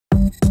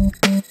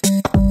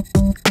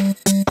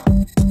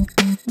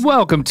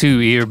Welcome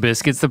to Ear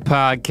Biscuits, the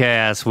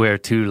podcast where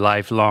two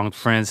lifelong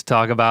friends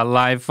talk about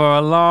life for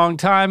a long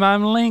time.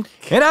 I'm Link.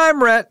 And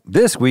I'm Rhett.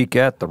 This week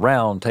at the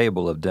Round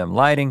Table of Dim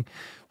Lighting,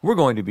 we're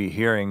going to be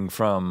hearing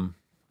from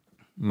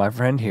my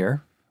friend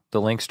here, the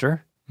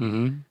Linkster,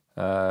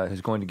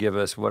 who's going to give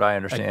us what I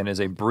understand is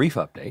a brief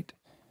update.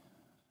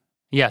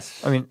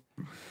 Yes. I mean,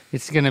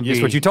 it's going to be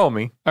that's what you told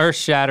me.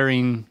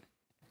 Earth-shattering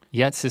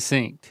yet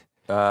succinct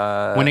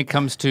when it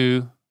comes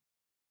to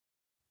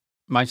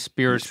my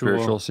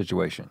spiritual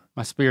situation.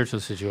 My spiritual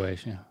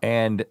situation.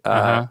 And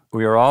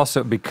we are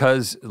also,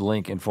 because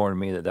Link informed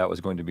me that that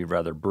was going to be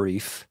rather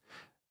brief,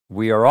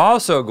 we are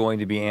also going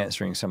to be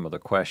answering some of the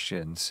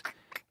questions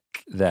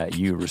that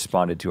you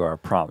responded to our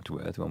prompt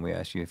with when we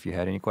asked you if you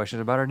had any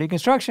questions about our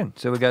deconstruction.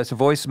 So we got some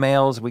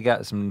voicemails, we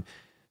got some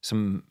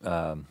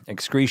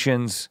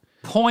excretions.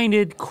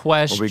 Pointed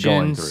questions we'll be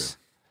going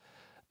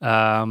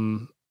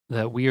through.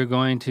 That we are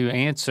going to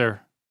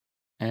answer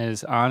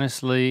as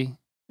honestly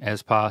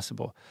as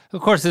possible.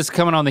 Of course, this is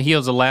coming on the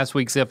heels of last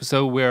week's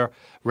episode where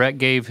Rhett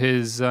gave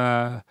his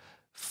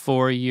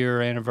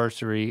 4-year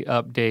anniversary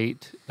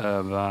update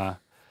of,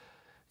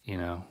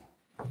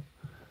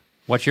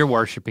 what you're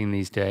worshiping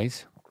these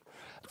days.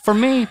 For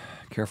me,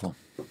 careful.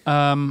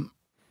 I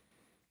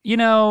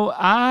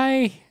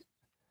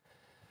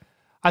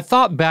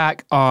thought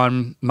back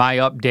on my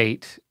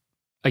update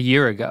a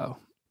year ago,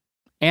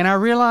 and I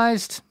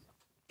realized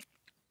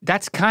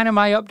that's kind of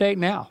my update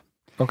now.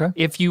 Okay.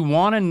 If you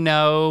want to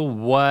know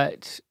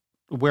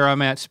where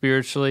I'm at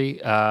spiritually,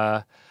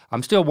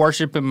 I'm still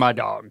worshiping my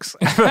dogs.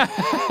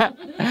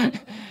 I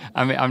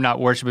mean, I'm not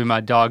worshiping my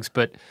dogs,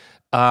 but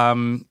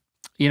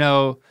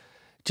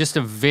just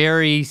a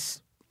very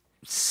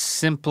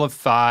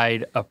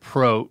simplified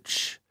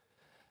approach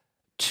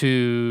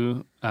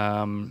to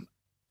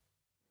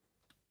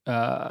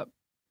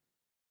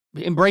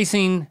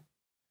embracing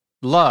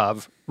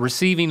love,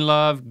 receiving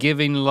love,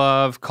 giving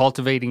love,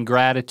 cultivating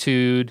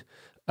gratitude,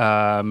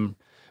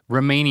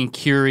 remaining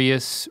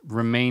curious,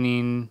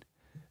 remaining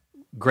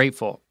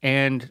grateful.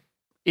 And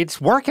it's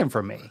working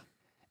for me.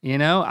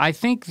 I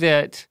think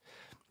that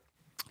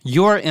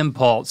your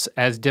impulse,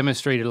 as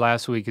demonstrated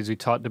last week, as we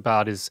talked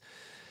about, is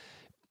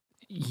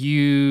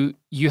you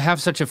have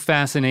such a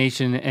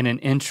fascination and an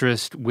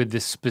interest with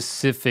the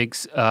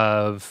specifics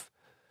of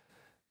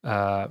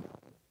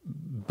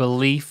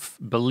belief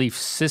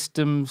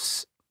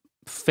systems,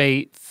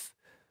 faith,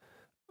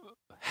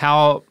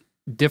 how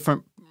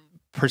different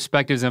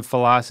perspectives and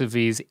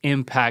philosophies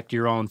impact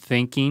your own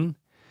thinking.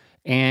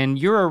 And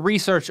you're a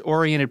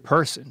research-oriented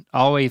person,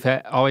 always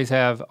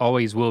have,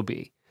 always will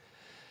be.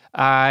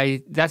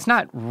 That's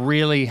not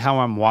really how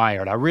I'm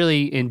wired. I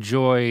really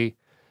enjoy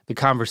the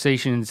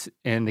conversations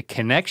and the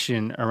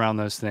connection around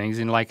those things.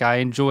 And like I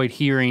enjoyed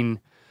hearing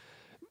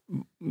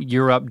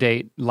your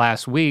update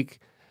last week.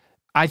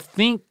 I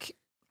think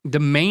the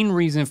main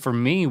reason for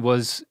me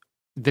was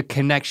the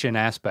connection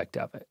aspect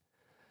of it.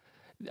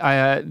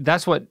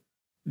 That's what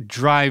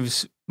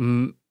drives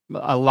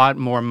a lot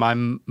more my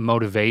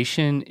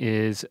motivation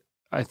is,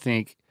 I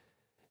think,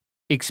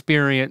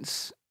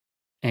 experience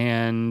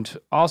and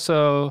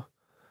also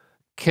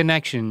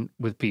connection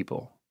with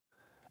people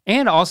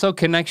and also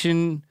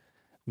connection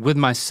with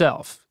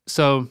myself.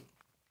 So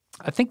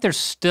I think there's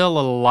still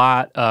a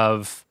lot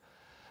of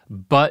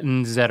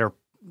buttons that are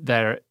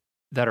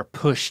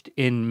pushed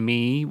in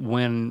me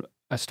when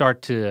I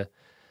start to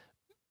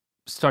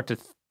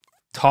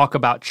talk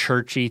about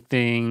churchy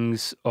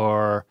things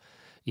or,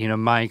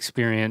 my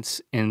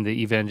experience in the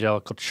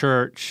evangelical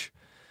church,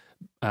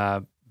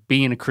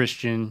 being a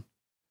Christian.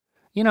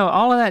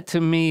 All of that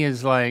to me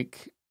is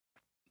like,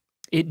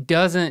 it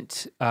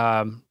doesn't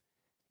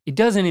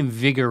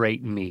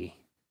invigorate me.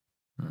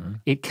 Mm-hmm.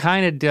 It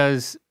kind of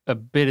does a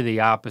bit of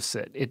the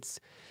opposite.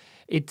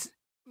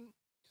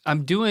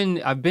 I've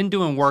been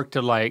doing work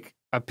to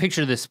I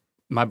picture this,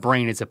 my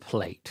brain is a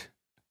plate.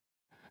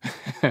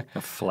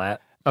 A flat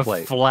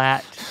plate. A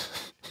flat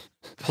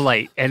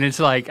plate. And it's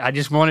like, I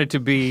just want it to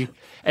be,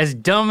 as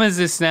dumb as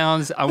this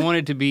sounds, I want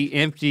it to be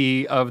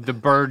empty of the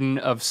burden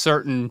of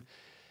certain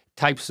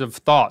types of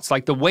thoughts.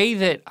 Like the way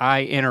that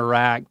I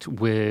interact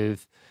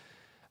with,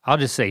 I'll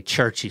just say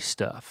churchy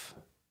stuff,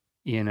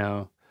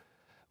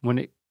 when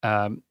it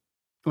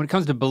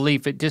comes to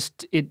belief, it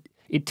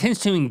tends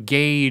to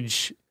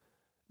engage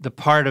the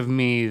part of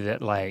me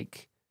that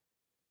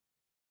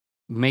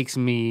makes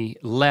me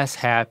less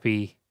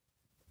happy,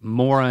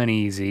 more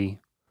uneasy,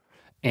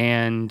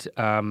 and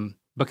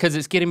because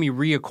it's getting me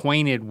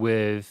reacquainted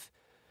with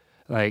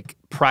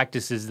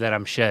practices that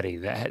I'm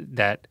shedding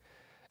that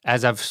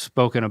as I've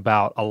spoken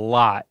about a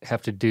lot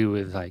have to do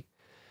with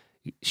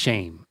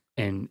shame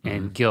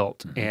and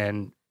guilt,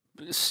 and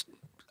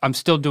I'm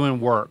still doing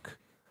work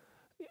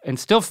and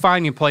still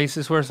finding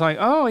places where it's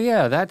oh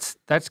yeah,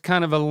 that's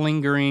kind of a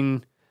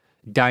lingering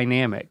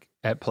dynamic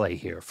at play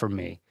here for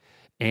me.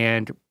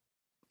 And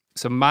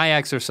so my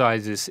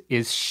exercise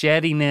is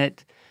shedding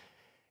it,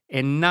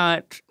 and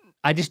I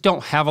just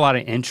don't have a lot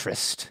of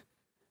interest.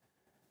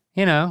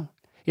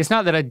 it's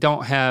not that I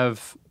don't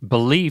have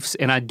beliefs,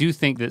 and I do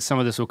think that some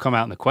of this will come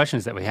out in the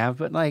questions that we have,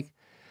 but like,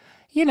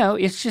 you know,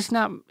 it's just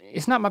not,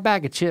 it's not my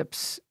bag of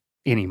chips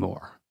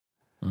anymore.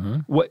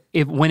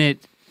 When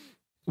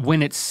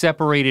it's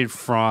separated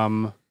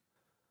from,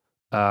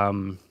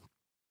 I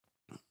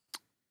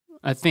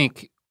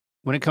think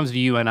when it comes to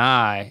you and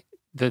I,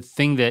 the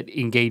thing that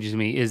engages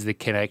me is the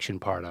connection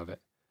part of it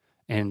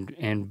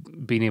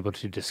and being able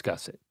to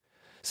discuss it.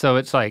 So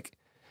it's like,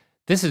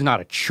 this is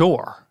not a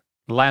chore.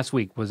 Last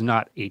week was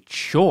not a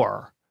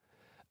chore.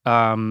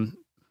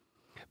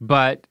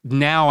 But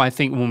now I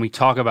think when we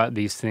talk about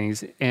these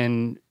things,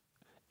 and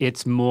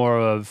it's more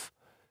of,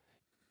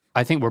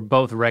 I think we're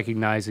both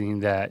recognizing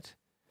that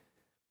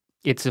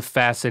it's a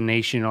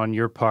fascination on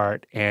your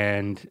part,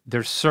 and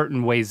there's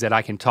certain ways that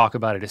I can talk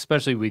about it,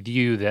 especially with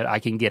you, that I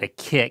can get a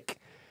kick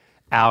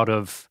out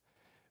of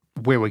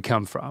where we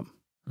come from.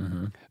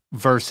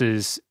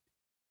 Versus,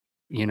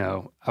 you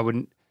know, I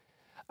would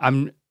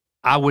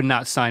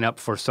not sign up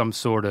for some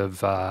sort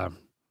of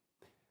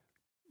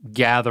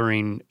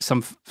gathering,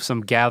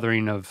 some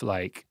gathering of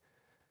like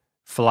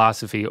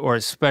philosophy, or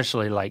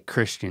especially like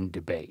Christian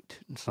debate.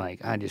 It's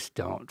like, I just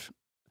don't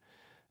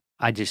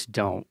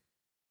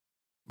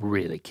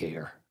really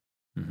care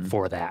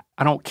for that.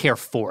 I don't care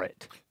for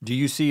it. Do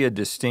you see a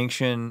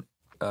distinction?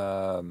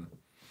 Because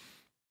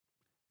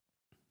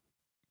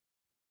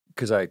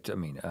I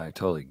mean, I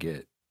totally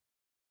get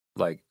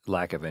like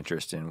lack of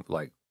interest in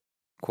like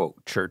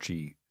quote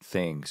churchy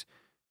things.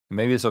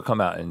 Maybe this will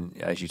come out, and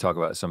as you talk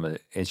about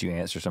as you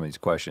answer some of these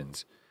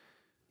questions,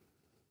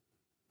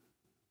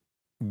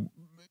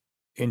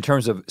 in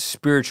terms of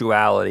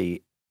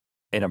spirituality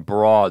in a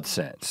broad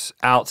sense,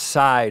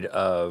 outside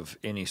of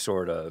any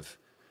sort of,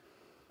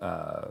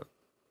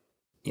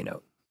 you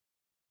know,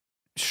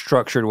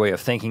 structured way of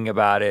thinking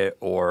about it,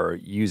 or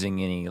using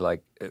any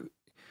like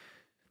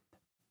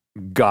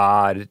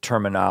God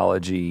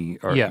terminology.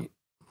 Or, yeah.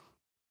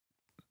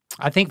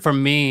 I think for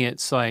me,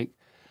 it's like,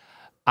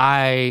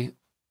 I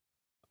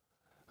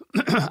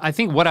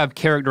think what I've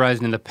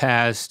characterized in the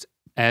past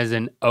as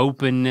an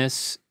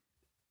openness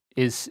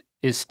is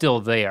still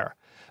there,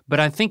 but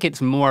I think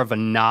it's more of a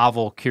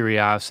novel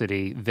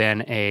curiosity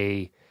than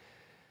a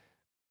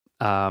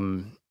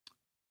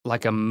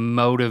like a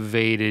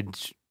motivated,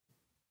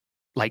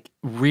 like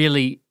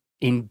really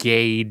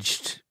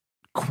engaged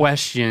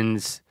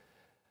questions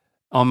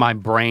on my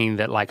brain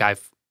that like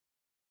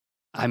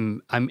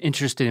I'm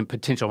interested in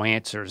potential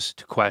answers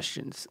to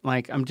questions.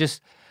 Like I'm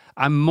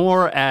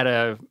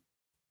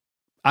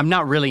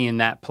not really in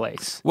that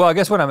place. Well, I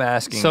guess what I'm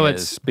asking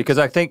is, because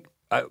I think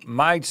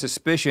my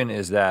suspicion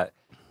is that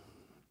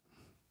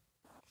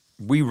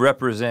we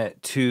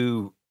represent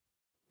two,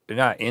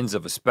 not ends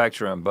of a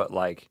spectrum, but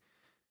like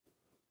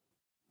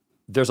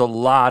there's a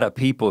lot of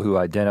people who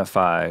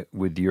identify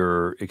with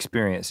your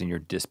experience and your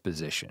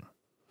disposition,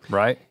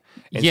 right?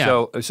 And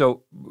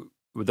so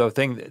the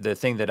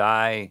thing that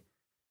I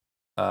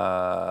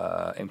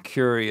am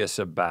curious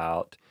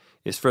about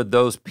is for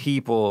those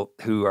people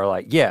who are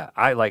like, yeah,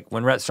 I like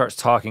when Rhett starts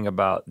talking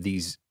about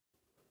these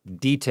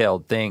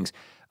detailed things,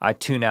 I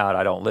tune out,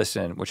 I don't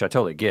listen, which I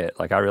totally get.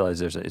 Like I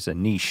realize it's a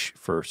niche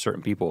for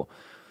certain people.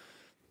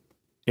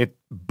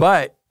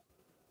 But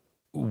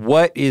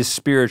what is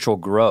spiritual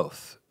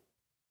growth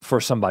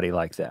for somebody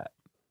like that?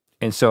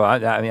 And so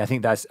I mean, I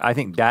think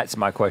that's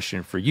my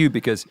question for you,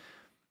 because,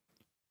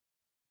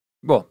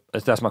 well,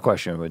 that's my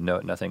question with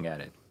nothing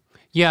added.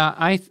 Yeah,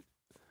 I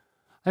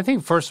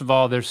think first of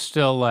all, there's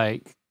still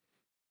like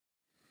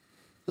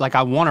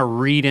I want to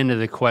read into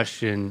the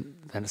question,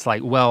 and it's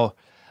like, well,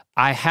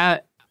 I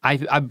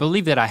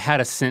believe that I had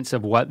a sense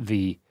of what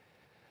the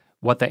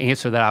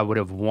answer that I would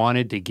have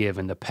wanted to give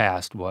in the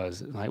past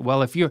was. Like,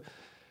 well,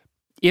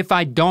 if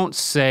I don't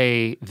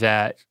say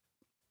that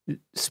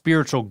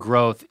spiritual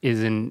growth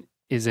is an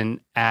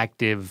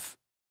active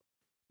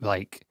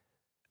like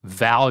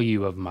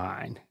value of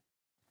mine,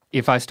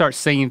 if I start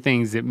saying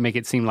things that make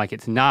it seem like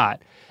it's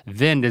not,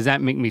 then does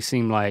that make me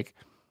seem like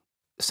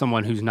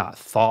someone who's not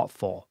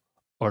thoughtful,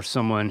 or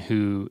someone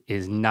who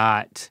is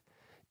not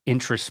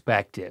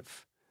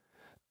introspective,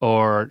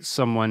 or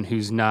someone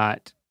who's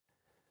not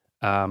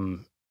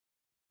and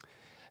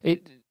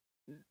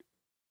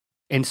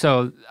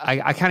so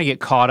I kind of get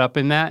caught up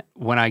in that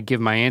when I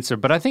give my answer.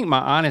 But I think my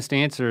honest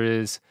answer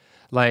is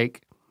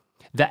like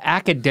the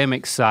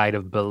academic side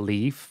of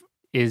belief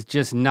is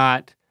just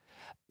not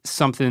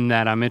something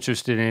that I'm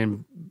interested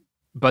in,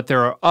 but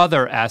there are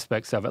other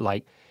aspects of it,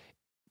 like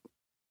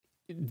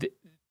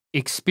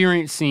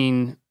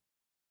experiencing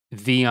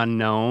the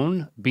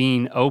unknown,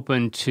 being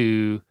open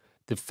to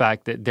the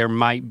fact that there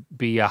might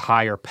be a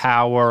higher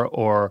power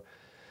or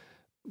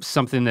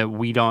something that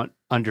we don't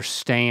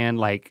understand,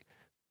 like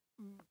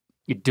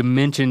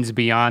dimensions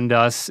beyond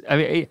us. I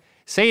mean,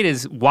 say it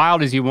as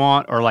wild as you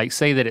want, or like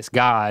say that it's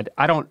God.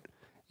 I don't,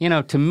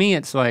 to me,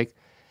 it's like,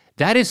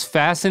 that is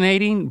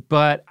fascinating,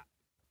 but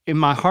in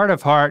my heart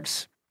of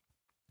hearts,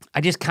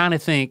 I just kind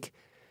of think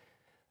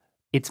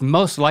it's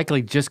most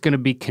likely just going to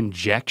be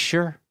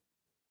conjecture,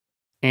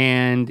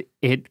 and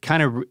it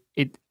kind of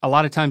a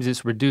lot of times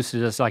it's reduced to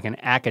just like an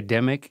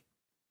academic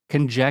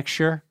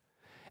conjecture,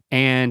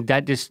 and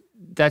that just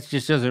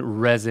doesn't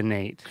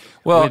resonate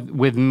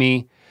with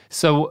me.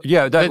 So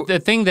yeah,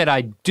 the thing that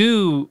I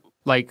do,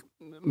 like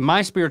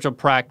my spiritual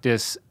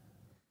practice,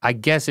 I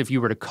guess if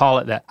you were to call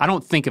it that, I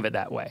don't think of it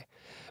that way,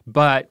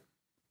 but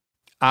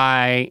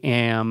I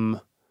am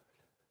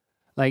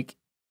like,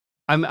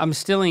 I'm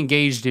still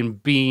engaged in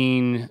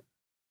being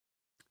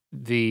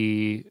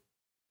the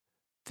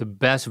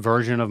best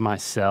version of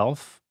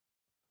myself,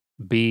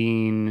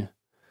 and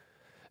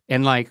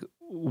like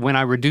when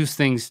I reduce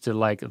things to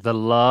like the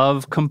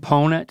love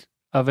component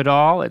of it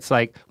all, it's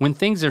like when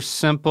things are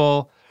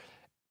simple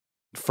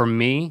for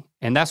me,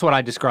 and that's what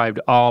I described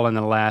all in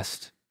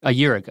a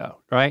year ago,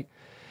 right?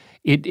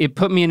 It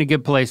put me in a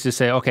good place to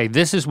say, okay,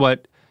 this is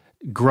what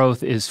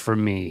growth is for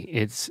me.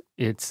 It's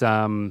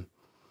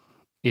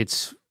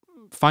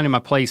finding my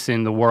place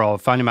in the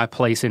world, finding my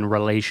place in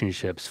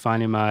relationships,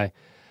 finding my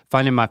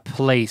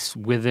place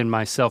within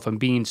myself and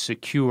being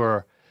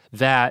secure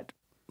that,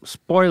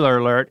 spoiler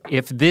alert,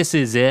 if this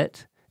is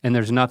it and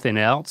there's nothing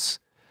else,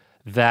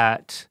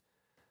 that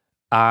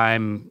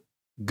I'm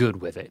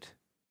good with it.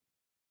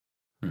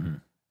 Mm-hmm.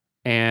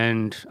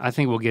 And I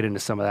think we'll get into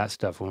some of that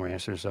stuff when we're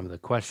answering some of the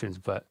questions,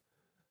 but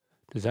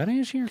does that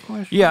answer your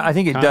question? Yeah, I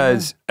think it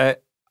does.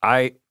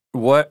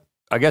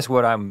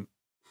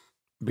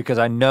 Because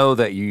I know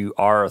that you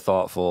are a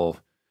thoughtful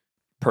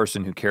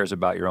person who cares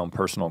about your own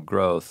personal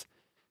growth.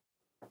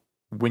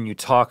 When you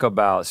talk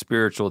about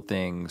spiritual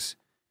things,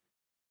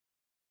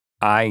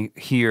 I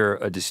hear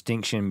a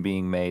distinction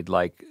being made,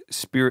 like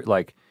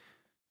spiritual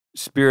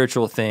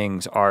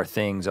things are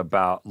things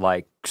about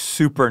like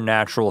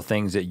supernatural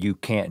things that you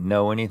can't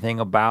know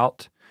anything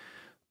about,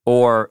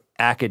 or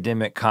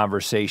academic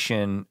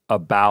conversation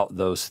about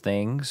those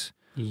things.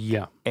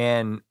 Yeah.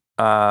 And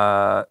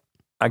I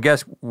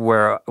guess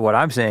what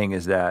I'm saying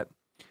is that,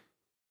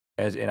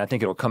 and I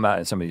think it'll come out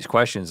in some of these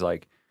questions,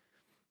 like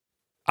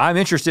I'm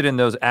interested in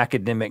those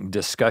academic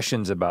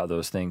discussions about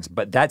those things,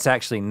 but that's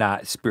actually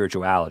not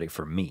spirituality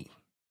for me.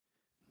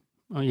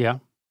 Oh, yeah.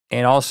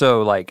 And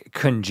also like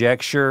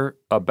conjecture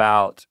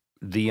about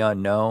the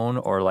unknown,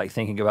 or like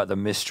thinking about the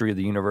mystery of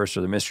the universe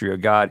or the mystery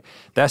of God,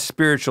 that's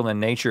spiritual in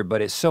nature,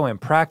 but it's so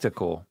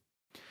impractical.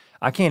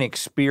 I can't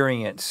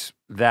experience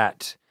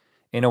that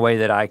in a way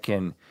that I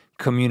can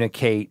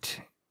communicate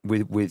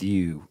with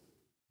you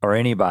or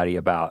anybody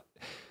about.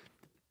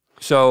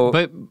 So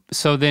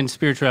then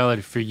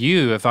spirituality for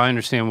you, if I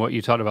understand what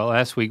you talked about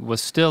last week, was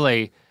still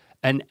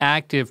an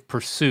active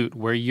pursuit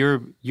where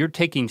you're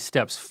taking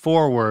steps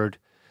forward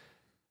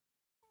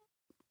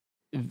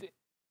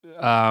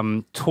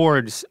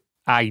towards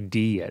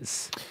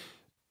ideas.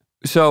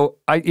 So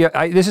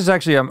this is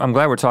actually, I'm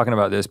glad we're talking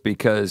about this,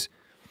 because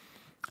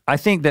I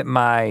think that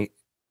my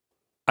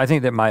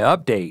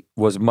update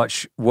was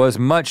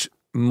much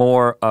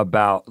more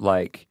about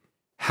like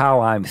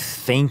how I'm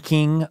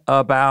thinking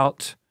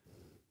about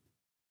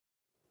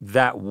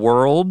that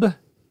world,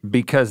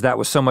 because that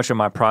was so much of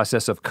my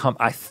process of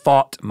I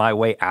thought my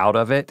way out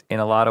of it in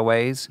a lot of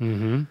ways.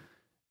 Mm-hmm.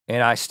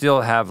 And I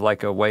still have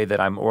like a way that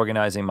I'm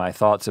organizing my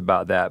thoughts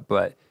about that,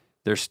 but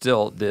there's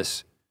still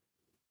this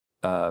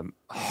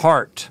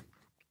heart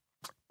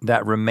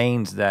that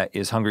remains, that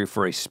is hungry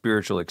for a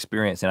spiritual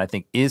experience, and I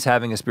think is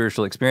having a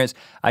spiritual experience.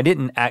 I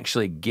didn't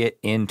actually get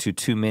into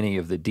too many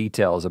of the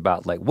details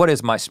about like, what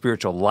does my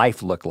spiritual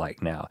life look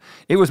like now?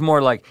 It was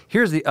more like,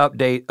 here's the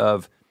update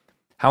of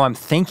how I'm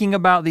thinking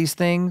about these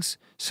things,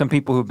 some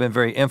people who've been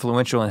very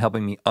influential in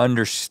helping me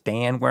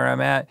understand where I'm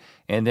at,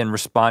 and then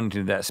responding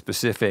to that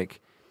specific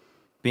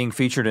being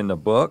featured in the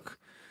book.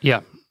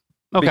 Yeah.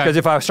 Okay. Because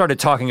if I started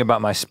talking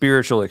about my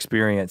spiritual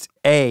experience,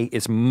 A,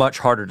 it's much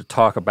harder to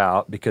talk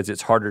about because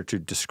it's harder to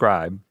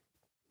describe,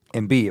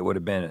 and B, it would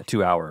have been a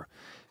 2-hour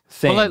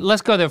thing. Well,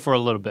 let's go there for a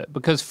little bit,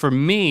 because for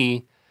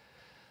me,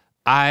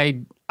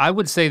 I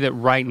would say that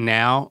right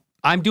now,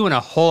 I'm doing a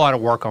whole lot of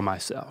work on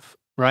myself,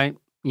 right?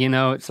 You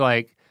know, it's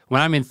like when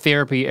I'm in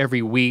therapy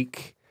every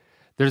week,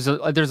 there's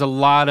a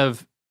lot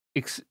of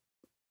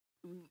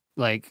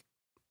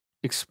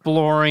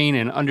exploring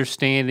and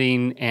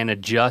understanding and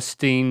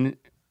adjusting,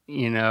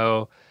 you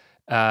know,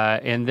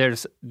 and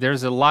there's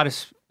a lot of,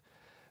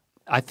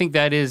 I think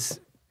that it's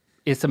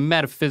a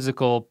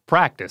metaphysical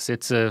practice.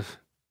 There's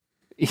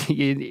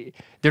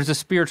a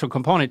spiritual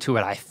component to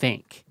it, I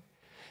think.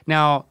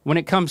 Now, when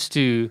it comes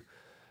to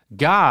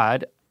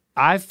God,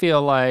 I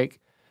feel like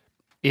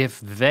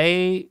if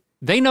they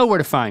know where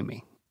to find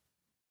me,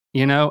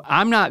 you know,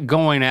 I'm not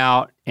going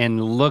out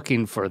and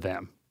looking for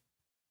them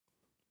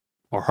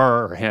or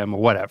her or him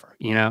or whatever,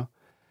 you know.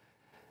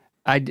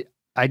 I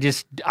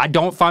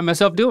don't find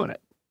myself doing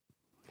it.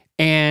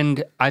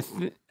 And I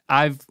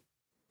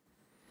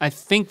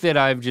think that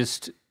I've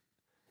just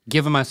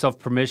given myself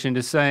permission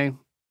to say,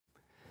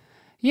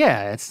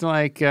 yeah, it's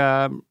like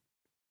I'm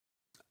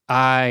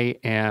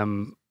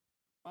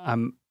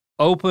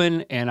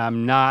open and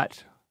I'm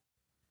not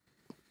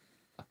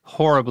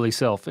horribly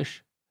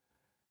selfish,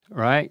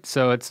 right?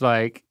 So it's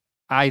like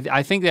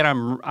I think that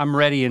I'm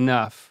ready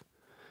enough.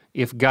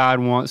 if God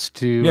wants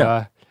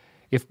to,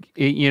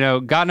 Yeah.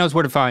 God knows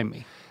where to find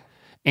me.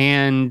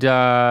 And,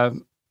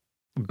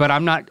 but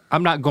I'm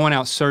not going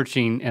out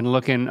searching and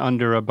looking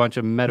under a bunch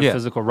of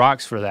metaphysical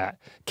rocks for that.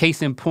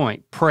 Case in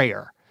point,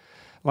 prayer.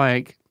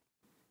 Like,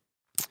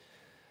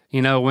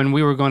 when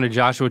we were going to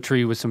Joshua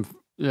Tree with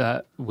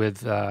my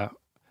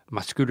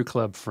scooter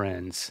club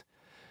friends,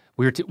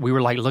 we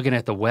were like looking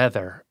at the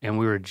weather and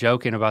we were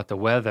joking about the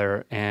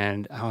weather,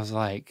 and I was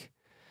like,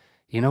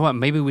 you know what,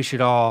 maybe we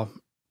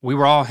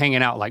were all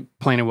hanging out, like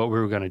planning what we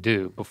were going to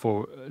do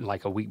before,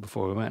 like a week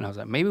before we went, and I was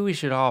like, maybe we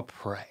should all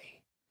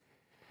pray.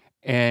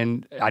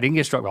 And I didn't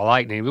get struck by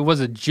lightning. It was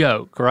a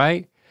joke,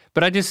 right?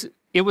 But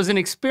it was an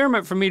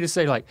experiment for me to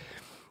say, like,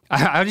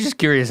 I was just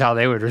curious how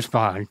they would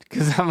respond,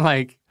 because I'm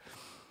like,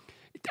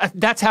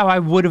 that's what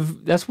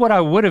I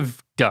would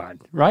have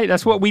done, right?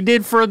 That's what we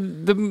did for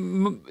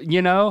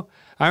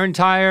our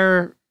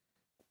entire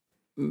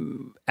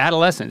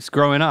adolescence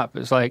growing up.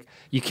 It's like,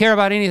 you care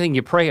about anything,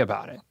 you pray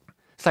about it.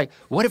 It's like,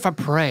 what if I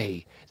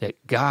pray that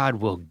God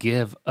will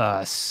give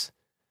us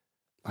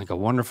like a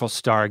wonderful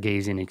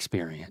stargazing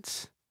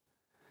experience?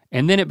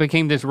 And then it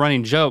became this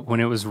running joke when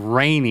it was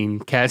raining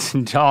cats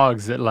and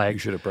dogs that, like, You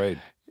should have prayed.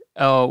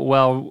 Oh,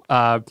 well,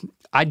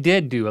 I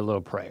did do a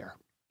little prayer.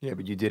 Yeah,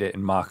 but you did it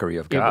in mockery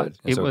of God,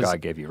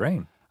 God gave you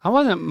rain. I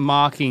wasn't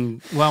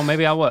mocking. Well,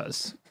 maybe I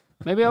was.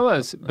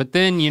 But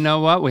then, you know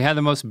what? We had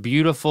the most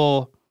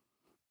beautiful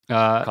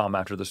Calm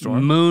after the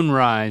storm.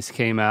 moonrise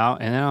came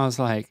out, and then I was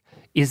like,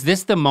 is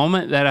this the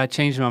moment that I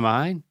changed my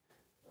mind?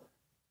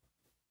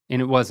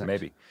 And it wasn't.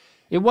 Maybe.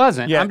 It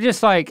wasn't. Yeah. I'm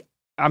just like,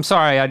 I'm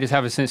sorry, I just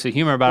have a sense of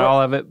humor about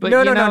all of it. But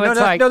No,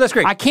 that's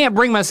great. I can't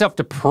bring myself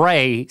to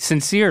pray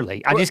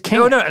sincerely. I just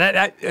can't. No,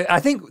 I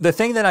think the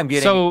thing that I'm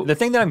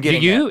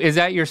getting, Is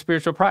that your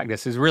spiritual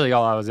practice? Is really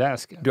all I was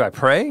asking. Do I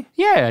pray?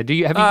 Yeah. Have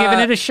you given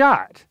it a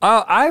shot?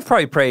 I've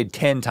probably prayed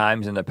 10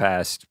 times in the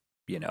past,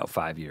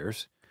 5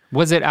 years.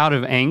 Was it out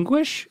of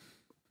anguish?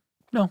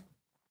 No.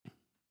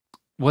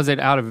 Was it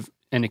out of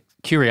a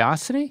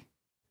curiosity?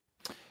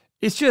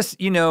 It's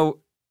just,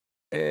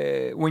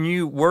 when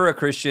you were a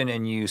Christian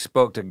and you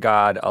spoke to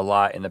God a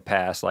lot in the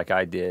past, like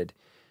I did,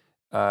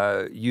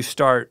 you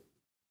start,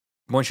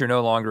 once you're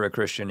no longer a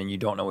Christian and you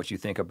don't know what you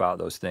think about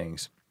those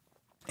things,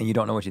 and you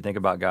don't know what you think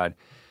about God,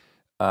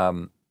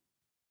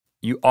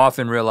 you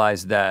often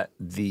realize that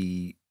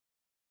the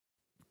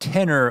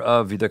tenor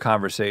of the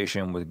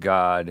conversation with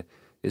God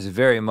is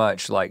very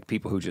much like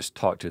people who just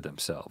talk to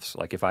themselves.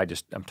 Like if I'm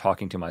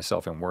talking to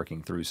myself and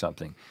working through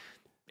something.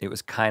 It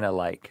was kind of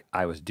like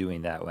I was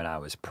doing that when I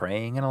was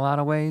praying in a lot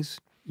of ways.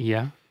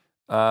 Yeah.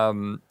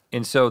 And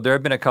so there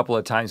have been a couple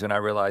of times when I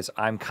realized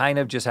I'm kind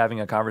of just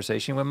having a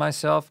conversation with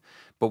myself,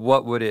 but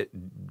what would it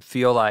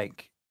feel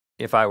like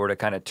if I were to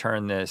kind of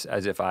turn this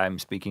as if I'm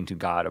speaking to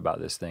God about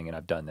this thing, and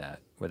I've done that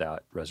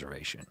without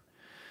reservation.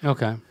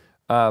 Okay.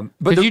 But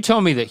you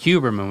told me that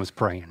Huberman was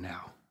praying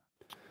now.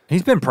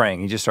 He's been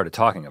praying. He just started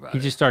talking about it. He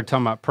just started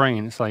talking about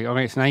praying. It's like,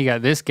 okay, so now you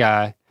got this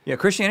guy. Yeah,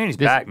 Christianity's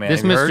back, man.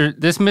 This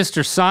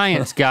Mr.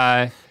 Science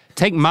guy,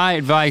 take my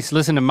advice,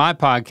 listen to my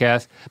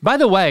podcast. By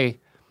the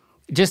way,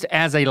 just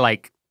as a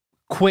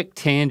quick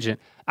tangent,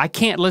 I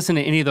can't listen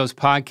to any of those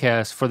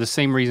podcasts for the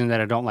same reason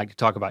that I don't like to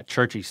talk about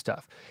churchy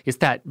stuff. It's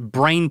that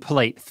brain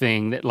plate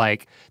thing that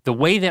the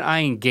way that I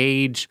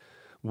engage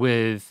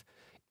with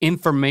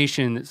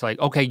information that's like,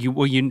 okay,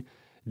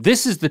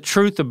 this is the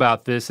truth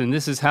about this, and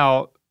this is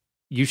how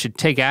you should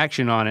take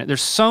action on it.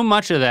 There's so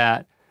much of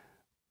that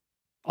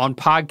on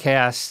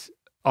podcasts,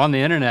 on the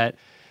internet,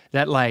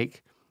 that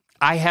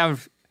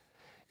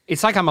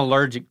it's like I'm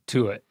allergic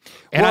to it.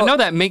 And I know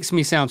that makes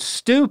me sound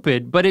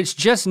stupid, but it's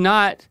just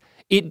not,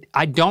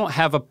 I don't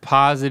have a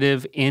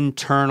positive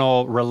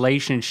internal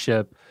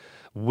relationship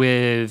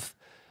with,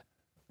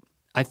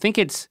 I think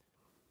it's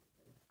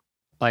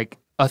like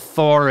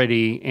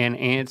authority and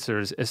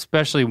answers,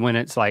 especially when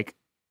it's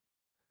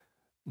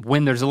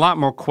when there's a lot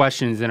more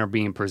questions than are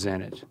being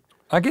presented.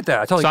 I get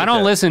that. I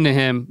don't listen to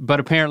him,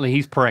 but apparently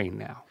he's praying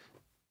now.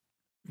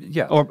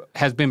 Yeah. Or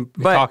has been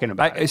talking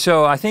about it.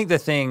 So I think the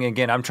thing,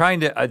 again,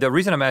 the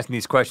reason I'm asking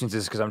these questions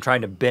is because I'm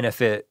trying to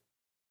benefit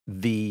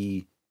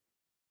the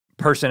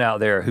person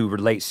out there who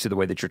relates to the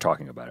way that you're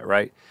talking about it,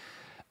 right?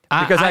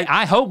 Because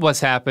I hope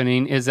what's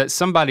happening is that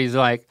somebody's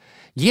like,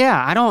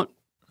 yeah, I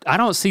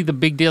don't see the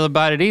big deal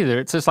about it either.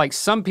 It's just like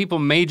some people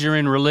major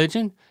in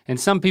religion and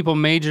some people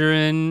major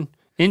in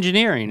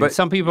engineering, and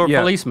some people are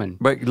policemen.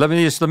 But let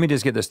me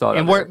just get this thought.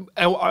 And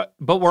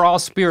we're all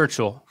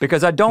spiritual.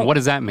 Because what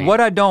does that mean?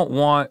 What I don't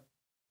want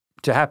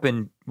to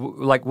happen,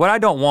 what I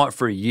don't want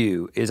for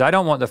you is I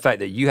don't want the fact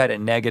that you had a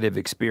negative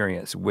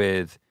experience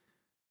with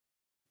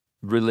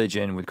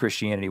religion, with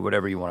Christianity,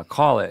 whatever you want to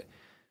call it.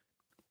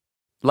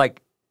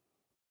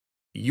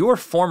 Your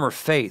former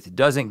faith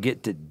doesn't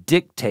get to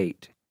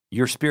dictate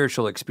your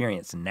spiritual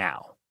experience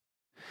now.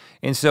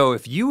 And so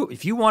if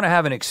you want to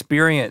have an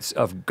experience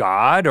of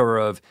God or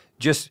of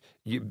just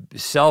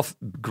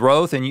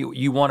self-growth and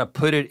you want to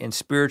put it in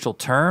spiritual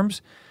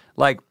terms,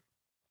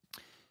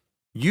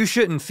 you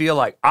shouldn't feel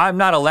like I'm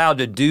not allowed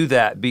to do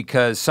that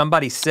because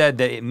somebody said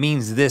that it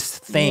means this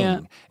thing.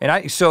 Yeah.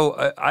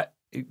 And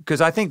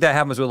because I think that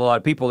happens with a lot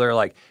of people. They're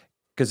like,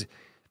 because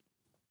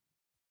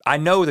I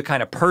know the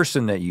kind of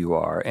person that you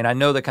are, and I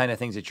know the kind of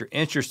things that you're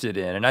interested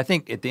in. And I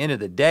think at the end of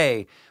the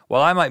day,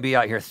 while I might be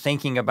out here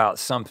thinking about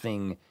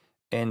something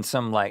in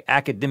some like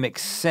academic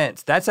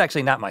sense, that's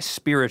actually not my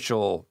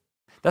spiritual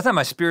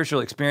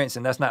experience,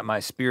 and that's not my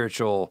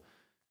spiritual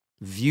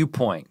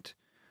viewpoint.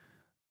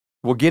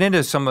 We'll get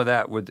into some of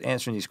that with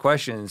answering these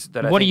questions.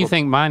 What do you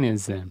think mine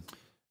is then?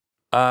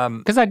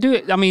 Because I do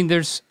it, I mean,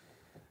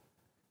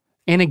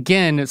 and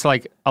again, it's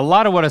like a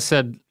lot of what I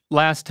said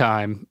last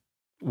time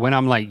when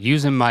I'm like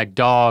using my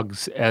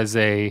dogs as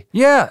an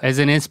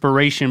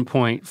inspiration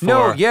point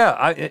for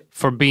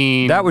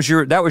being. That was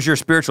your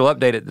spiritual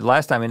update at the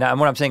last time, and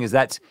what I'm saying is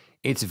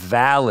it's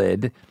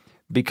valid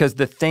because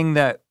the thing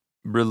that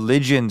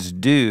religions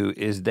do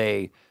is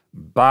they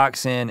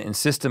box in and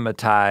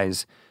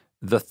systematize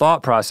the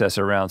thought process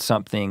around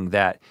something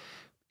that,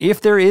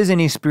 if there is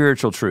any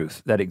spiritual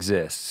truth that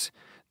exists,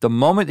 the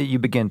moment that you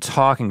begin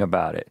talking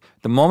about it,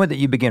 the moment that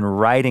you begin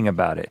writing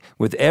about it,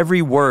 with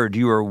every word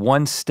you are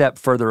one step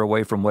further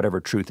away from whatever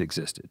truth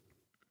existed.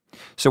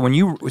 So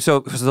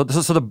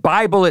the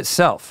Bible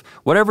itself,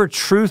 whatever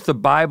truth the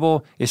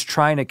Bible is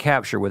trying to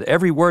capture, with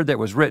every word that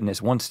was written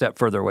is one step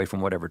further away from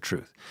whatever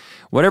truth.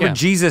 Whatever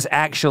Jesus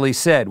actually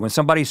said, when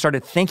somebody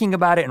started thinking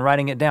about it and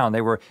writing it down,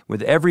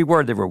 with every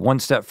word, they were one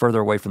step further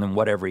away from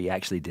whatever he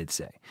actually did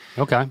say.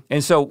 Okay.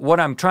 And so what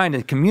I'm trying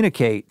to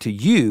communicate to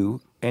you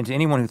and to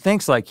anyone who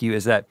thinks like you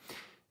is that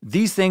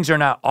these things are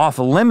not off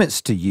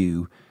limits to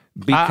you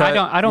because—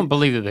 I don't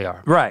believe that they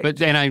are. Right.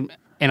 But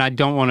and I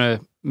don't want to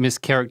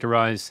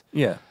mischaracterize.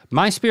 Yeah.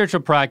 My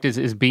spiritual practice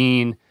is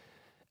being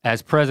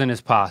as present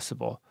as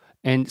possible.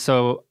 And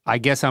so I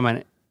guess I'm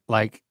a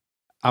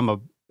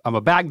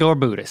backdoor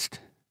Buddhist.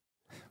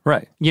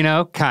 Right. You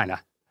know, kind of.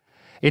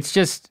 It's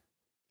just,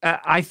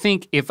 I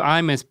think if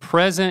I'm as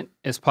present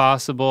as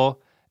possible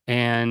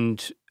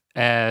and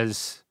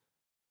as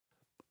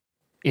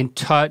in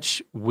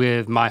touch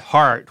with my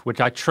heart, which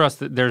I trust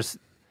that there's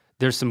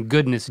some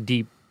goodness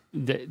deep,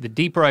 the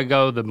deeper I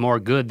go, the more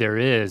good there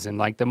is. And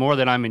like the more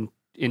that I'm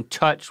in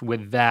touch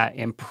with that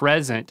and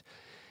present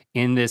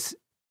in this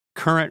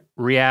current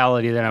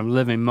reality that I'm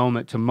living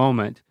moment to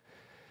moment,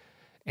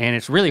 and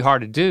it's really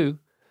hard to do,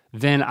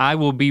 then I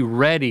will be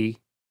ready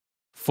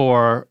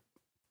for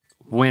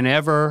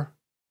whenever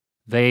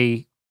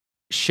they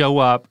show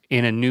up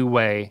in a new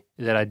way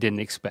that I didn't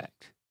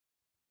expect.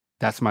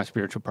 That's my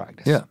spiritual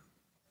practice. Yeah,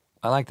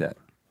 I like that.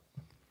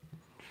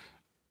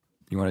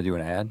 You want to do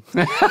an ad?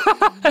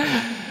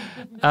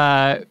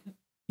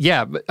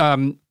 Yeah, but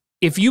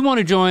if you want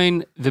to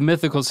join the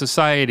Mythical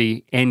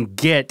Society and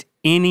get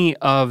any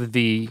of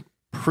the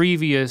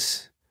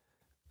previous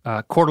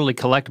quarterly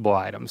collectible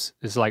items,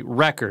 it's like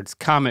records,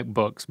 comic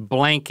books,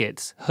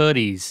 blankets,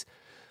 hoodies,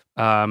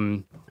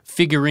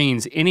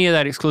 figurines, any of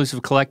that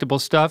exclusive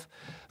collectible stuff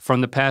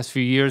from the past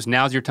few years,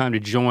 now's your time to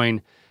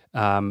join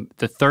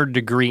the Third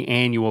Degree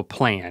annual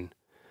plan.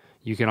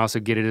 You can also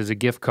get it as a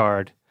gift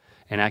card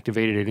and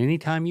activate it at any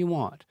time you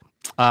want.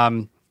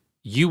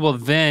 You will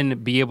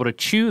then be able to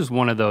choose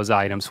one of those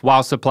items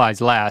while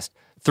supplies last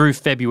through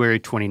February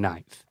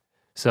 29th.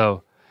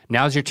 So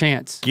now's your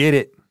chance. Get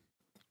it.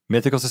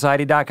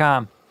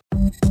 MythicalSociety.com.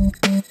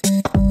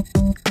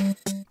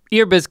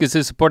 Ear Biscuits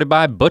is supported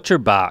by Butcher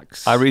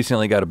Box. I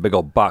recently got a big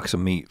old box of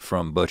meat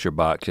from Butcher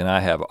Box, and I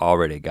have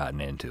already gotten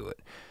into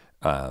it.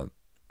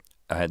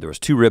 There was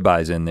 2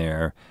 ribeyes in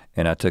there,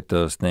 and I took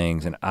those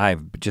things, and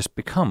I've just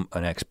become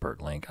an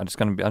expert, Link. I'm just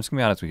gonna be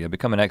honest with you. I've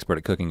become an expert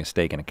at cooking a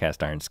steak in a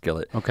cast iron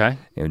skillet. Okay.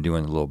 And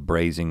doing a little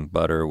braising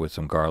butter with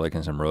some garlic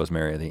and some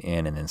rosemary at the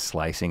end, and then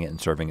slicing it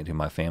and serving it to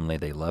my family.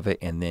 They love it.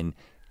 And then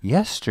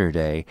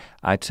yesterday,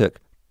 I took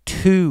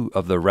 2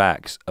 of the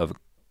racks of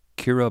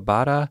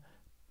Curabata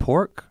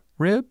pork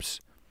ribs,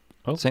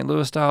 St.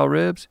 Louis style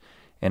ribs,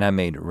 and I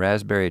made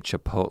raspberry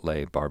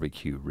chipotle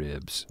barbecue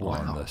ribs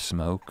on the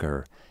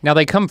smoker. Now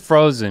they come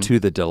frozen. To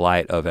the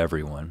delight of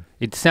everyone.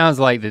 It sounds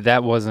like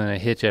that wasn't a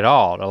hitch at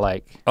all to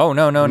like. Oh,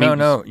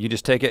 no. You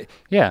just take it.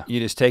 Yeah. You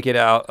just take it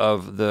out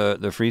of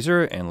the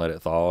freezer and let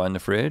it thaw in the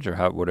fridge, or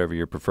whatever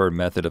your preferred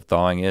method of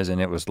thawing is. And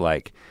it was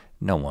like,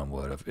 no one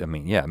would have.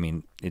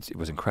 It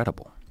was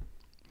incredible.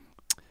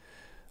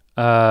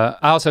 I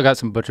also got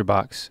some Butcher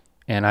Box,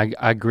 and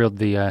I grilled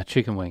the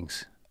chicken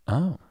wings.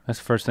 Oh. That's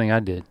the first thing I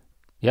did.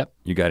 Yep.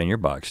 You got in your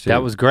box too.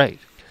 That was great.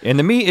 And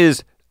the meat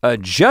is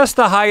just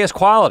the highest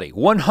quality,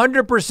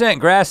 100%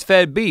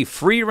 grass-fed beef,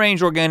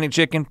 free-range organic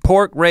chicken,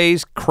 pork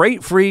raised,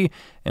 crate-free,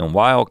 and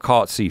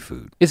wild-caught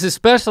seafood. It's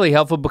especially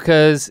helpful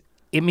because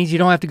it means you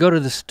don't have to go to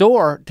the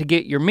store to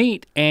get your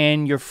meat,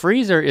 and your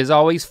freezer is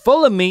always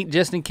full of meat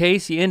just in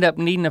case you end up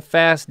needing a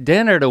fast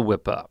dinner to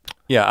whip up.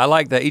 Yeah, I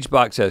like that each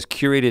box has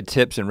curated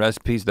tips and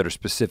recipes that are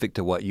specific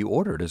to what you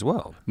ordered as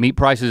well. Meat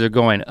prices are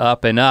going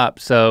up and up,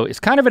 so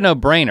it's kind of a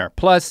no-brainer.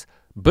 Plus,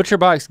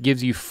 ButcherBox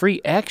gives you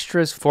free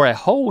extras for a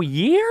whole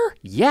year?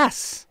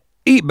 Yes.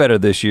 Eat better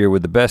this year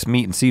with the best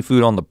meat and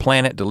seafood on the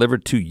planet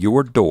delivered to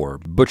your door.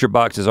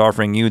 ButcherBox is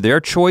offering you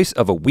their choice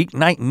of a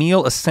weeknight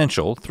meal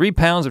essential, 3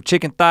 pounds of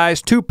chicken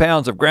thighs, 2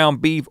 pounds of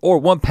ground beef, or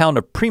 1 pound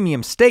of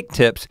premium steak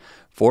tips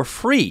for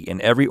free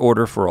in every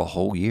order for a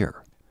whole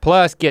year.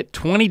 Plus, get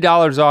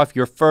 $20 off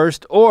your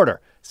first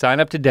order. Sign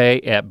up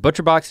today at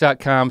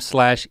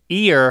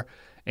butcherbox.com/ear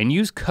and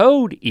use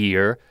code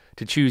EAR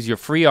to choose your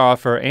free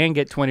offer and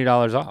get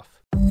 $20 off.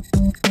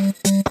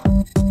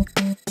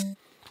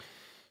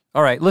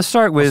 All right, let's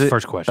start with the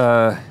first question.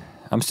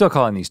 I'm still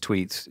calling these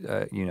tweets,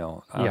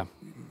 Yeah.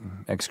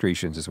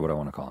 excretions is what I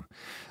want to call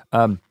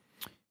them.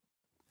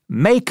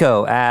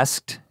 Mako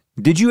asked,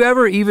 did you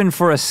ever even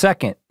for a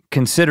second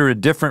consider a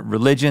different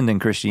religion than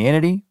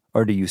Christianity,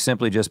 or do you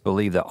simply just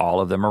believe that all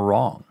of them are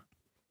wrong?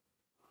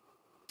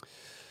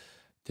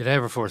 Did I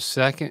ever for a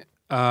second?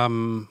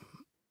 I'll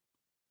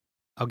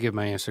give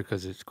my answer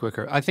because it's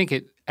quicker. I think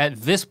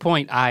at this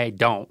point I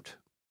don't,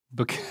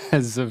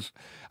 because of,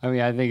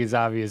 I think it's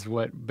obvious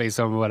based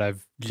on what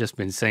I've just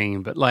been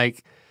saying, but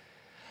like,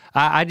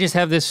 I just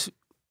have this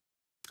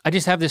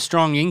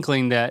strong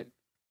inkling that,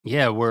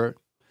 yeah, we're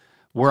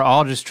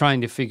all just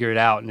trying to figure it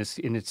out, and it's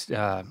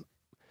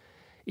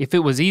if it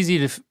was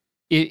easy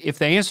if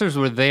the answers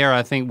were there,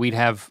 I think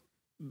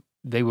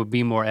they would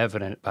be more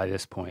evident by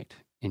this point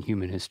in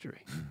human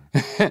history.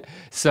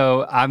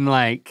 So I'm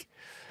like,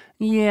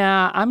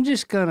 yeah, I'm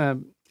just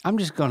gonna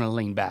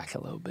lean back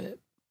a little bit.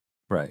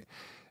 Right.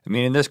 I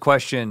mean, in this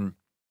question,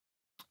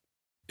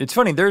 it's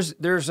funny. There's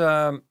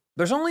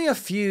only a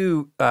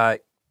few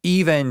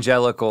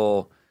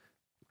evangelical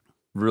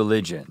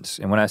religions,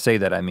 and when I say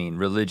that, I mean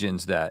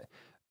religions that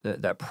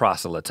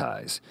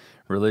proselytize,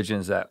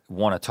 religions that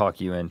want to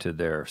talk you into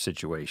their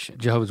situation.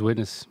 Jehovah's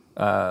Witness.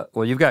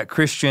 Well, you've got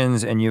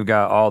Christians, and you've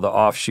got all the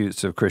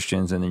offshoots of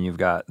Christians, and then you've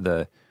got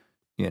the,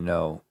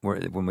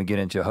 when we get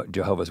into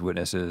Jehovah's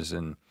Witnesses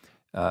and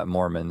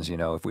Mormons,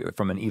 if we,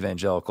 from an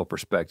evangelical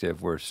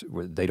perspective,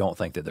 they don't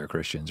think that they're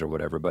Christians or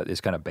whatever, but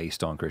it's kind of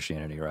based on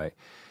Christianity, right?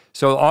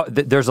 So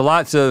there's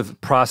lots of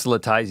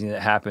proselytizing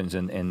that happens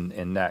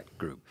in that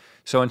group.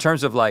 So in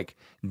terms of like,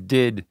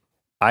 did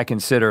I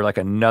consider like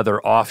another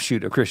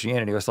offshoot of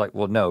Christianity? It's like,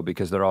 well, no,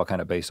 because they're all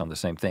kind of based on the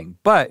same thing.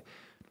 But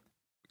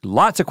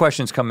lots of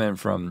questions come in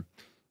from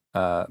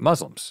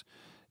Muslims.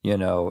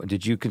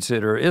 Did you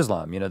consider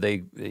Islam?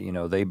 They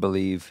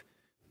believe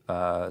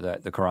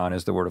that the Quran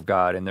is the word of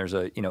God, and there's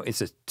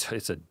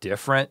it's a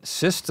different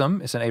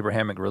system. It's an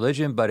Abrahamic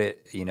religion, but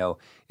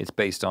it's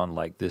based on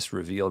like this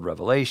revealed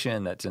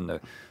revelation that's in the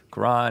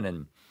Quran,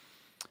 and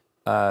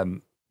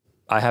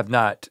I have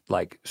not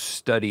like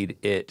studied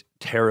it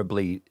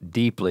terribly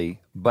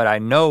deeply, but I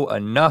know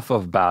enough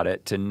about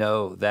it to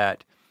know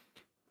that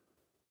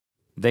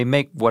they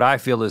make what I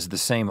feel is the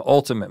same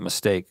ultimate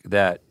mistake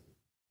that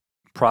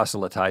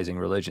proselytizing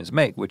religions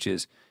make, which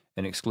is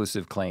an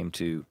exclusive claim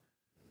to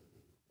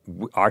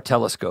our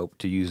telescope,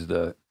 to use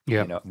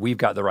we've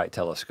got the right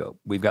telescope.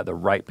 We've got the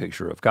right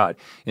picture of God.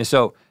 And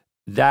so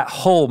that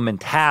whole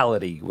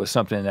mentality was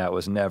something that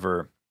was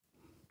never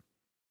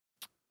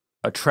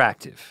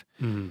attractive.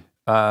 Mm-hmm.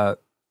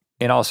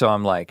 And also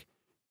I'm like,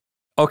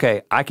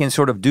 okay, I can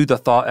sort of do the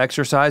thought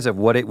exercise of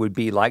what it would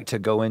be like to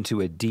go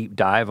into a deep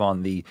dive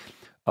on the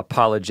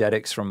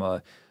apologetics from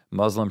a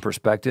Muslim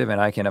perspective,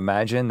 and I can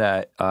imagine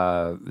that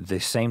the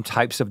same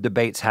types of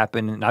debates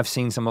happen, and I've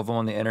seen some of them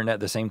on the internet,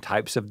 the same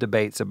types of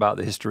debates about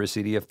the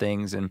historicity of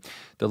things and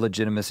the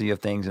legitimacy of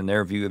things and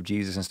their view of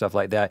Jesus and stuff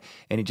like that,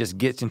 and it just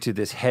gets into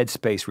this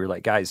headspace where you're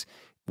like, guys,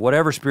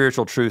 whatever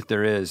spiritual truth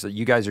there is,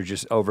 you guys are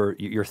just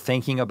you're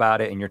thinking about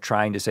it and you're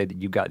trying to say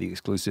that you've got the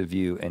exclusive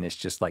view, and it's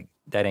just like,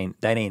 that ain't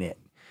it.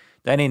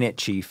 That ain't it,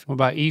 Chief. What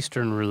about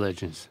Eastern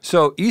religions?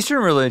 So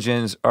Eastern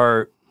religions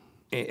are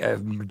a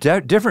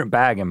different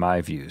bag in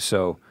my view.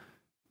 So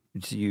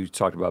you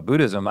talked about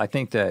Buddhism. I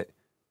think that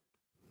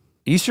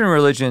Eastern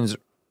religions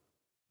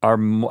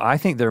I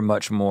think they're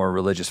much more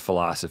religious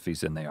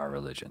philosophies than they are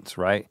religions,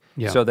 right?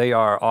 Yeah. So they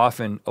are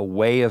often a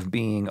way of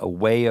being, a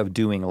way of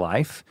doing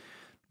life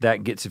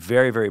that gets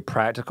very, very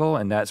practical,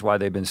 and that's why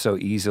they've been so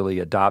easily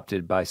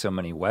adopted by so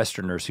many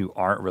Westerners who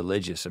aren't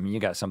religious. I mean, you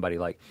got somebody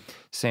like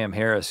Sam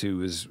Harris,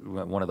 who is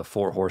one of the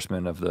four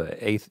horsemen of the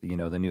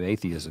new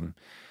atheism,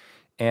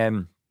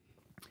 and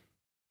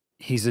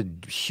he's a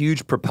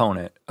huge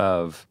proponent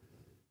of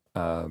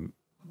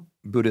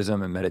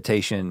Buddhism and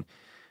meditation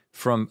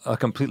from a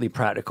completely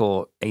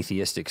practical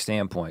atheistic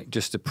standpoint,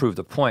 just to prove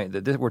the point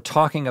that we're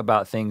talking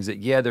about things that,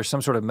 yeah, there's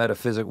some sort of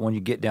metaphysical, when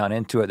you get down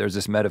into it, there's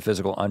this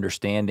metaphysical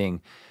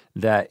understanding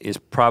that is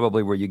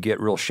probably where you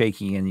get real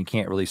shaky and you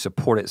can't really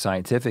support it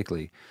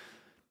scientifically.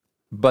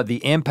 But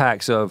the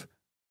impacts of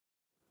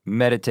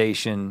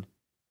meditation,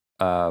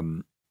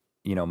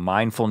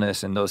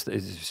 mindfulness, and those,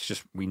 it's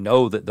just, we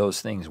know that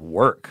those things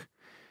work.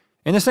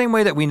 In the same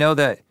way that we know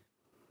that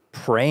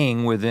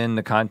praying within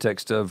the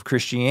context of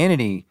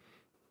Christianity,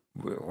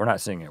 we're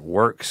not saying it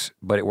works,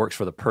 but it works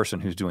for the person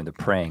who's doing the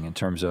praying, in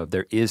terms of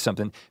there is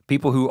something,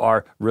 people who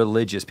are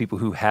religious, people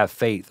who have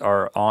faith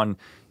are on,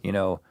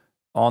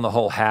 on the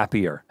whole,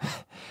 happier.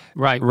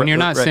 Right. When you're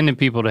not sending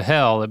people to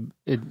hell,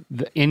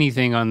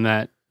 anything on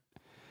that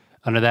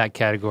under that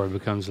category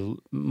becomes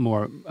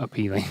more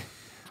appealing.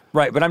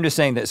 Right, but I'm just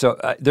saying that, so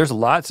there's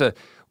lots of,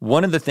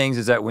 one of the things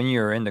is that when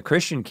you're in the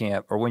Christian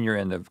camp or when you're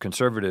in the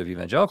conservative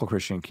evangelical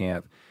Christian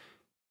camp,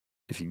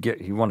 if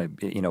you want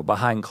to,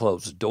 behind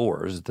closed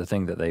doors, the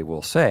thing that they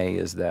will say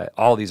is that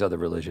all these other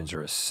religions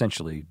are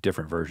essentially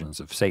different versions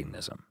of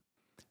Satanism,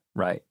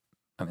 right?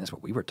 I mean, that's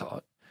what we were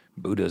taught.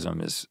 Buddhism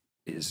is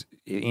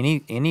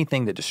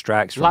anything that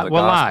distracts from the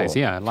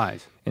gospel.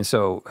 Lies. And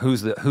so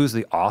who's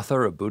the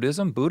author of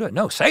Buddhism? Buddha?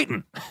 No,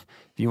 Satan,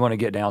 if you want to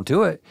get down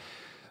to it.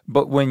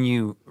 But when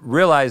you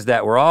realize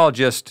that we're all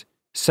just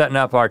setting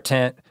up our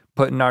tent,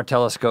 putting our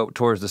telescope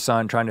towards the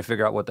sun, trying to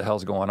figure out what the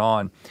hell's going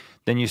on,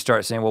 then you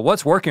start saying, well,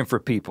 what's working for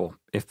people?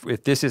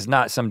 If this is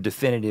not some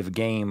definitive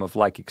game of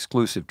like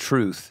exclusive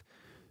truth,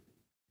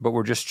 but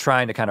we're just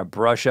trying to kind of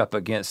brush up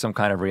against some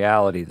kind of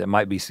reality that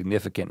might be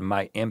significant and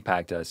might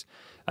impact us,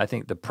 I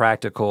think the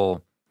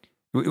practical,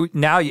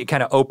 now it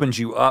kind of opens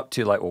you up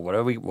to like, well,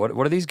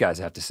 what do these guys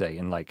have to say?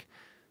 And like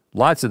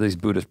lots of these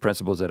Buddhist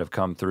principles that have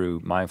come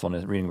through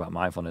mindfulness, reading about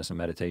mindfulness and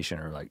meditation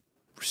are like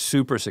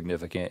super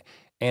significant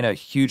and a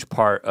huge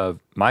part of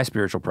my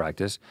spiritual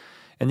practice.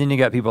 And then you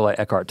got people like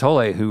Eckhart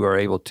Tolle who are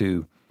able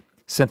to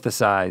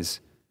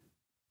synthesize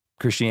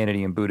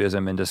Christianity and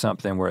Buddhism into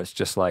something where it's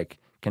just like,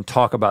 can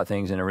talk about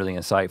things in a really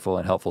insightful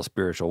and helpful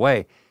spiritual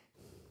way.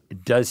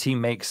 Does he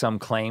make some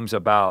claims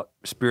about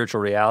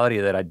spiritual reality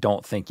that I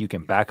don't think you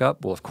can back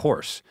up? Well, of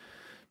course.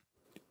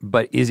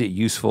 But is it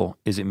useful?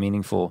 Is it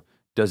meaningful?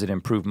 Does it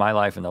improve my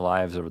life and the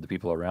lives of the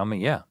people around me?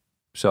 Yeah.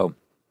 So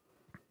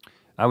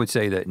I would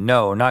say that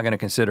no, I'm not going to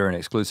consider an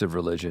exclusive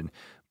religion,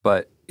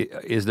 but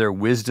is there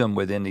wisdom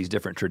within these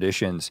different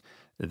traditions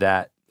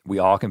that we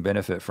all can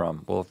benefit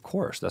from? Well, of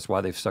course. That's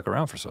why they've stuck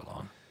around for so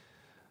long.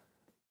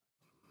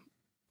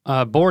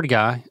 Bored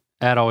guy,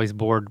 always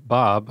bored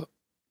Bob,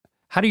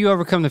 how do you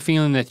overcome the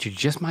feeling that you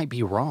just might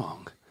be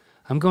wrong?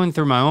 I'm going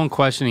through my own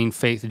questioning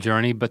faith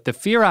journey, but the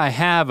fear I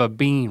have of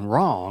being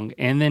wrong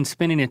and then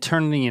spending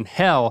eternity in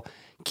hell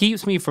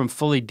keeps me from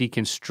fully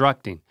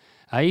deconstructing.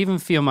 I even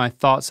feel my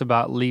thoughts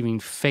about leaving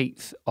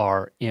faith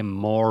are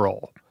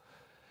immoral.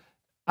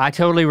 I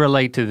totally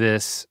relate to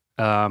this.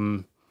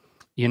 Being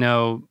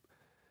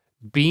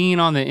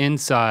on the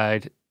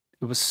inside,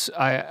 it was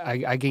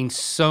I gained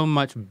so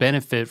much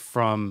benefit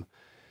from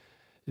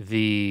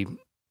the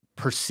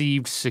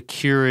perceived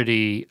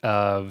security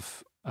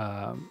of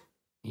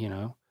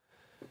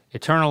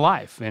eternal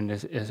life and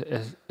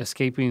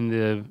escaping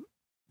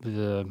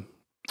the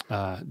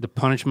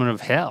punishment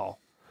of hell.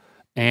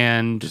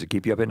 And does it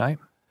keep you up at night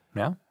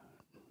now?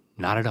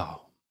 Not at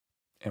all.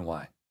 And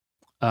why?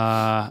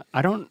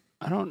 I don't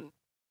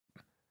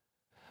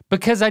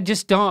because I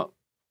just don't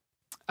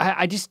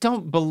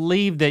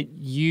believe that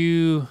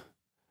you've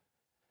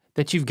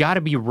got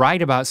to be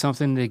right about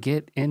something to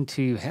get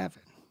into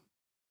heaven.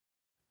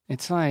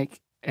 It's like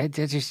it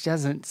just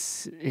doesn't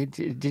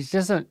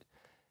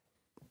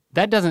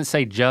that doesn't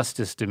say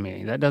justice to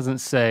me. That doesn't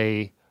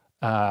say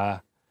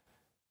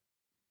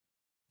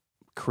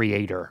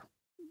creator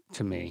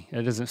to me.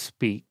 That doesn't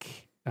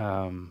speak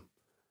to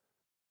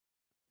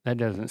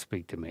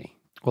me.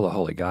 Well, the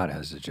holy God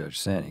has to judge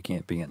sin. He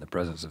can't be in the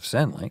presence of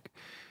sin, Link.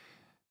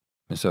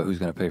 And so who's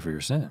going to pay for your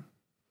sin?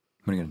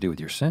 What are you going to do with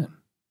your sin?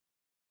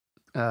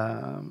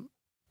 I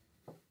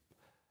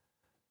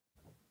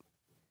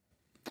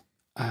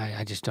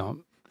just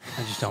don't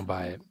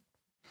buy it.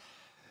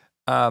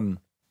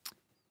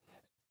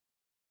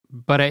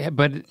 But I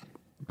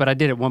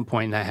did at one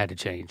point and that had to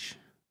change.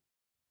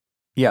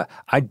 Yeah,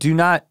 I do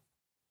not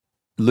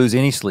lose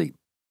any sleep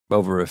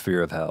over a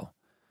fear of hell.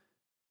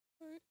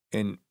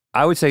 And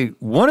I would say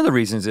one of the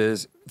reasons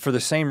is for the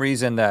same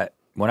reason that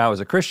when I was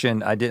a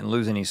Christian, I didn't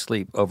lose any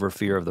sleep over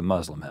fear of the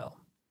Muslim hell.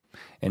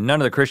 And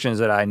none of the Christians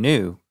that I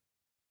knew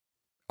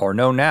or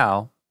know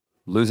now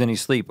lose any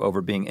sleep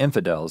over being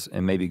infidels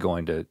and maybe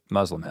going to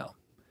Muslim hell.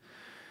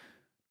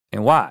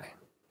 And why?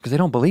 Because they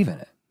don't believe in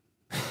it.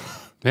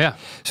 Yeah.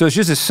 So it's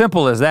just as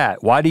simple as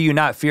that. Why do you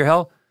not fear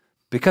hell?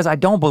 Because I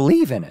don't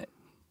believe in it.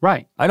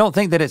 Right. I don't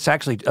think that it's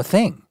actually a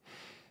thing.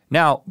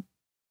 Now,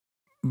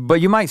 but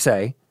you might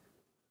say,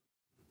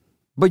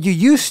 but you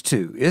used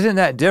to. Isn't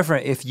that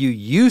different if you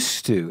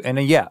used to? And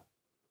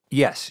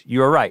yes,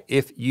 you're right.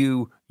 If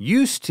you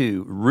used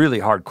to really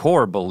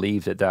hardcore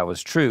believe that that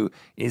was true,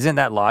 isn't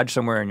that lodged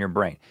somewhere in your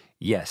brain?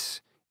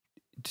 Yes,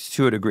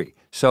 to a degree.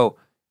 So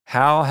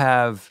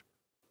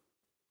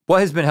what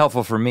has been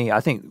helpful for me, I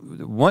think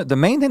the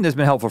main thing that's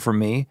been helpful for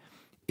me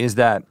is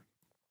that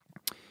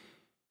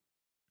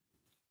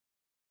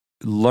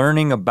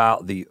learning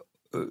about the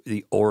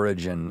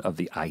origin of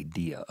the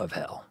idea of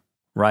hell,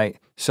 right?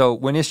 So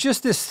when it's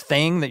just this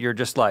thing that you're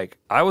just like,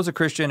 I was a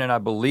Christian and I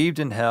believed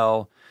in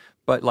hell,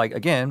 but like,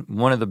 again,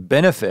 one of the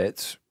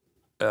benefits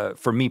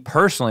for me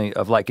personally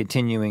of like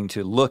continuing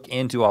to look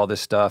into all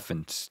this stuff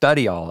and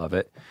study all of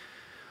it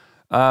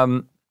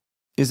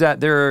is that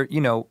there are,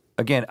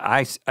 again,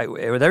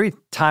 with every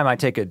time I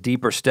take a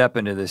deeper step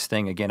into this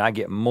thing, again, I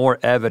get more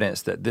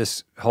evidence that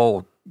this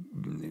whole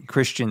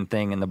Christian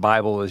thing in the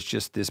Bible is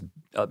just this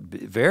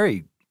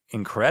very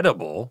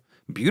incredible,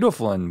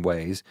 beautiful in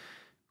ways,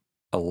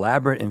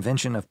 elaborate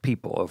invention of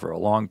people over a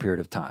long period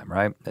of time,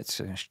 right? That's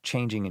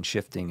changing and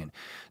shifting. And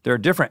there are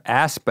different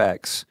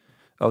aspects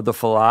of the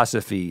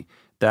philosophy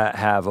that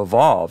have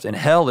evolved. And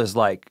hell is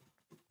like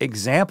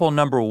example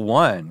number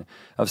one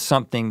of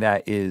something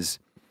that is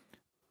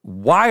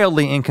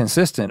wildly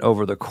inconsistent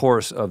over the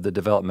course of the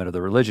development of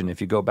the religion. If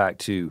you go back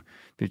to,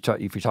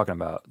 if you're talking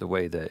about the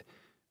way that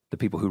the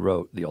people who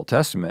wrote the Old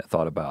Testament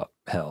thought about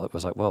hell, it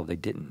was like, well, they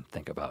didn't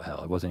think about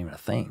hell. It wasn't even a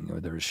thing.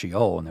 There was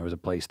Sheol, and there was a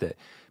place that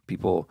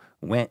people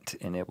went,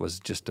 and it was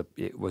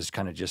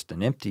kind of just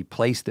an empty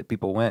place that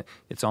people went.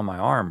 It's on my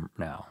arm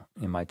now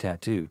in my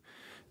tattoo.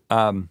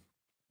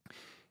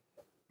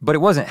 But it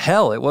wasn't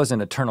hell. It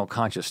wasn't eternal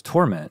conscious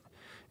torment.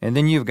 And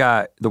then you've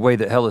got the way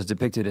that hell is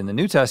depicted in the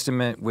New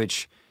Testament,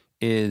 which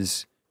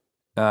is,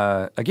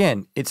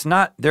 again, it's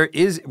not,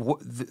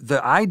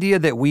 the idea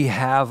that we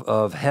have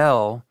of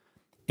hell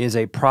is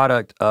a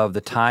product of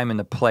the time and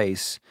the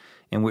place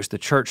in which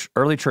the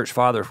early church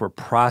fathers were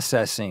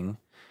processing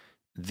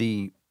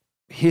the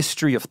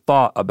history of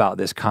thought about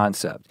this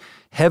concept,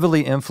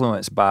 heavily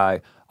influenced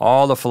by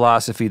all the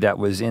philosophy that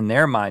was in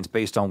their minds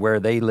based on where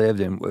they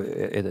lived and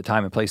at the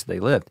time and place that they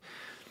lived.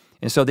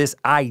 And so this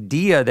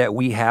idea that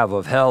we have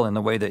of hell in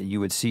the way that you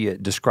would see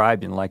it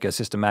described in like a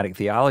systematic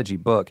theology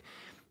book,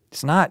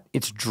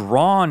 it's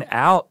drawn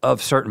out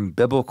of certain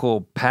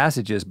biblical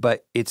passages,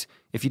 but if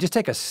you just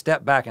take a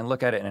step back and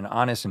look at it in an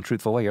honest and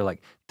truthful way, you're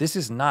like, this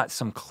is not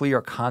some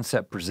clear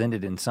concept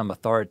presented in some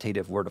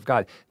authoritative word of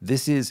God.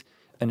 This is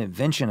an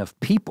invention of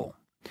people.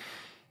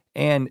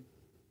 And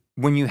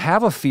when you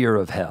have a fear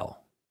of hell,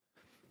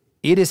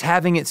 it is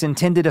having its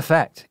intended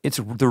effect. It's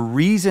the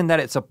reason that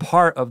it's a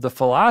part of the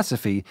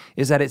philosophy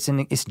is that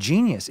it's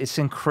genius. It's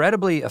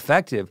incredibly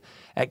effective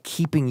at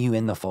keeping you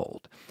in the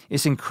fold.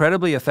 It's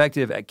incredibly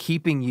effective at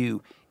keeping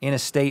you in a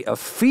state of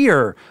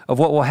fear of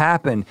what will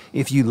happen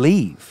if you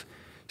leave.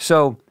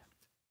 So,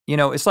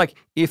 it's like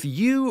if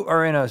you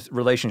are in a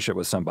relationship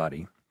with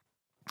somebody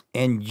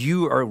and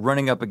you are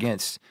running up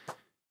against,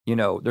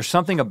 there's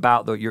something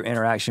about your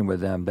interaction with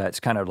them that's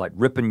kind of like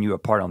ripping you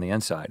apart on the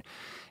inside.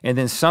 And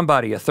then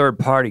a third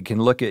party can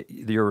look at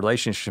your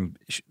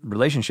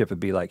relationship and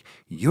be like,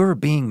 you're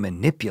being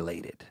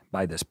manipulated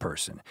by this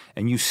person.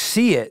 And you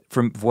see it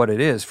from what it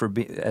is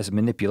as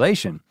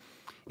manipulation.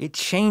 It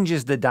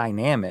changes the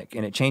dynamic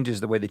and it changes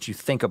the way that you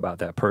think about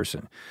that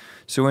person.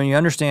 So when you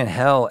understand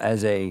hell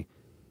as a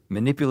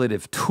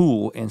manipulative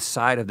tool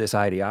inside of this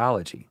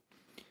ideology,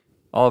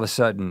 all of a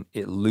sudden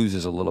it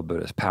loses a little bit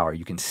of its power.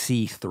 You can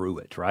see through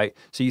it, right?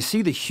 So you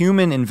see the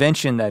human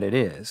invention that it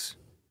is.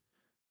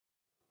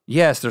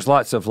 Yes, there's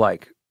lots of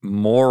like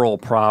moral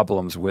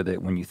problems with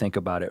it when you think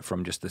about it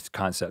from just this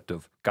concept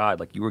of God,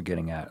 like you were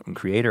getting at, and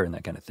creator and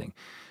that kind of thing.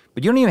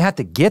 But you don't even have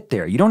to get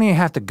there. You don't even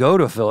have to go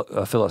to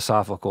a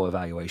philosophical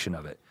evaluation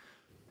of it.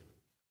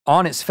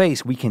 On its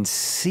face, we can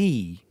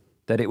see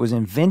that it was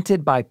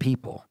invented by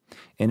people,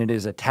 and it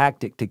is a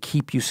tactic to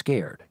keep you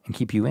scared and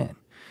keep you in.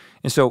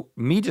 And so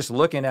me just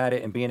looking at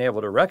it and being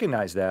able to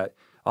recognize that,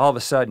 all of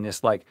a sudden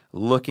it's like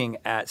looking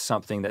at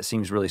something that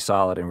seems really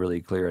solid and really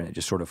clear, and it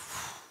just sort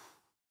of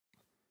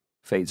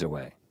fades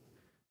away.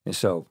 And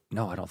so,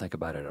 no, I don't think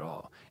about it at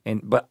all.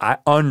 But I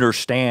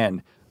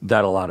understand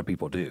that a lot of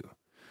people do,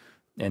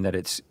 and that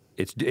it's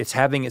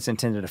having its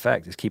intended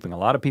effect. It's keeping a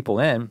lot of people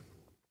in,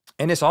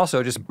 and it's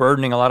also just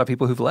burdening a lot of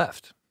people who've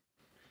left,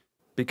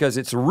 because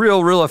it's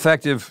real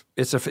effective.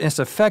 It's an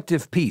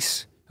effective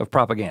piece of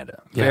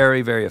propaganda. Yeah.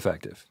 Very, very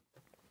effective.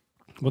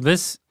 Well,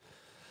 this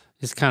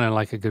is kind of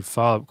like a good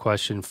follow-up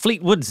question.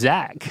 Fleetwood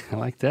Zach, I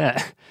like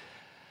that.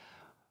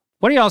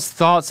 What are y'all's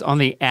thoughts on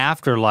the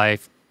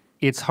afterlife?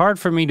 It's hard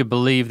for me to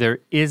believe there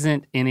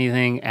isn't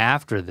anything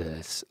after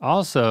this.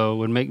 Also,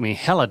 would make me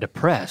hella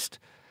depressed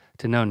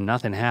to know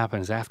nothing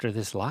happens after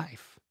this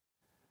life.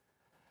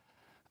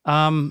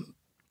 I'm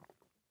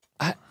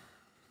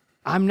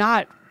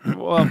not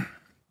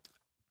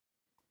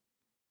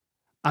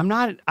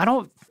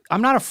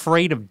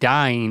afraid of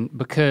dying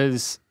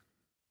because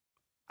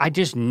I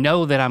just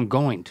know that I'm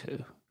going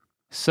to.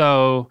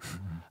 So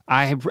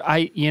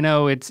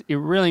it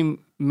really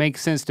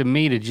makes sense to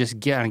me to just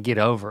get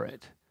over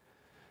it.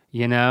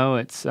 And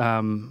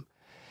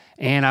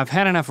I've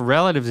had enough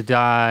relatives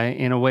die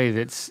in a way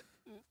that's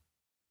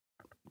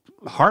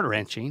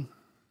heart-wrenching,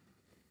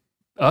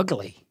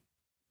 ugly,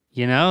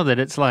 that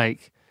it's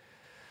like,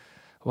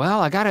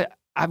 well,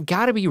 I've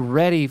got to be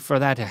ready for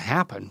that to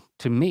happen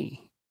to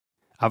me.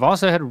 I've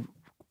also had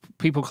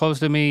people close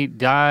to me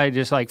die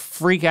just like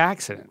freak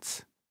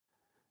accidents,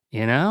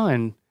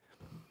 and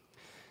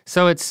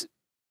so it's,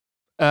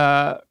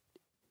 I'm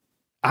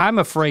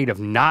afraid of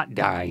not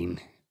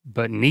dying,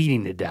 but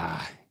needing to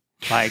die.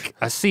 Like,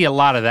 I see a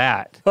lot of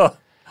that.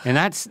 And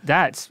that's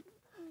bad.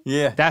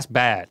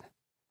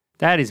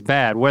 That is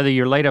bad. Whether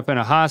you're laid up in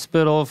a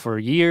hospital for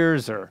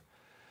years or,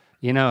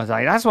 it's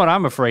like, that's what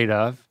I'm afraid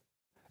of.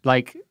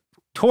 like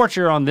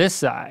torture on this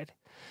side.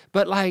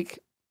 But like,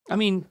 I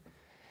mean,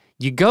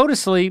 you go to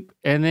sleep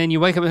and then you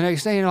wake up the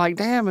next day and you're like,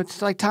 damn,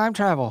 it's like time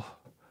travel.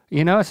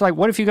 You know, it's like,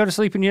 what if you go to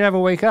sleep and you never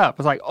wake up?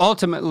 It's like,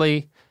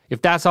 ultimately,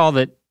 if that's all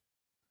that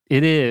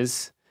it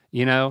is,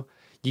 you know,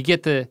 you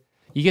get the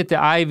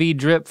IV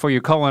drip for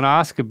your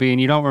colonoscopy and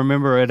you don't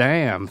remember a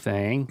damn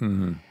thing.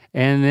 Mm-hmm.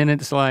 And then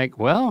it's like,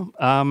 well,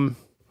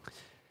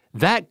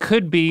 that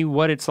could be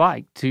what it's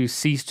like to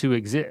cease to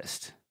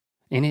exist.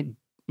 And it,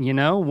 you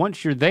know,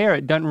 once you're there,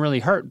 it doesn't really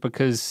hurt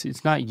because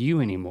it's not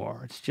you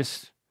anymore. It's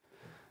just,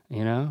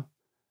 you know.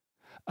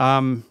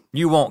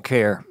 You won't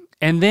care.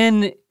 And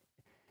then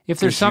if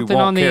there's something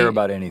on the... You won't care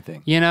about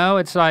anything. You know,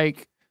 it's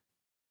like,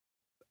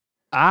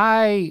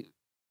 I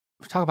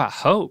talk about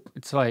hope.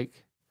 It's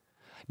like,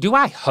 do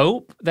I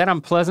hope that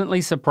I'm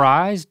pleasantly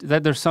surprised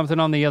that there's something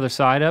on the other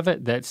side of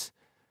it that's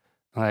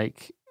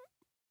like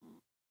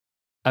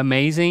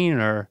amazing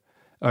or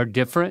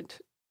different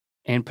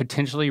and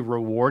potentially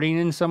rewarding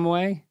in some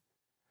way?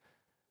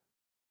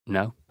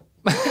 No.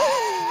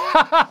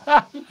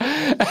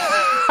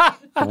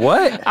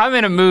 What? I'm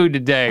in a mood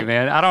today,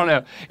 man. I don't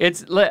know.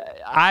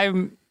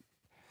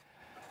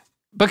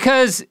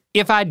 Because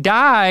if I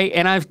die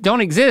and I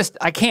don't exist,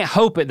 I can't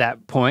hope at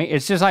that point.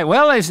 It's just like,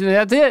 well, that's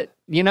it.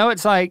 You know,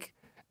 it's like,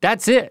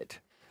 that's it.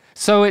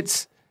 So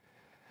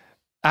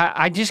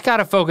I just got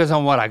to focus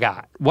on what I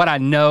got, what I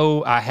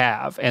know I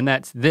have, and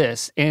that's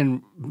this.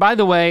 And by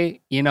the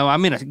way, you know,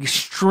 I'm in an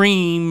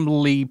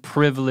extremely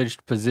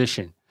privileged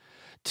position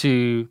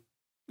to,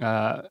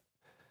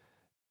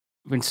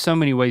 in so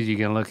many ways you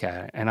can look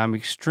at it, and I'm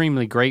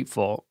extremely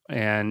grateful,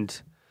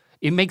 and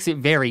it makes it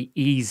very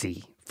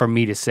easy for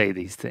me to say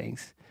these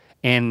things.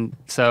 And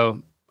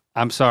so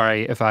I'm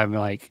sorry if I'm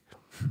like,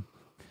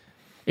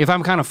 if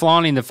I'm kind of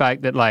flaunting the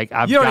fact that like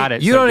I've got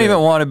it. You don't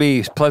even want to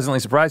be pleasantly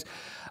surprised.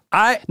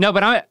 No,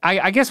 but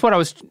I guess what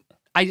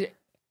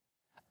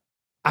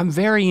I'm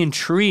very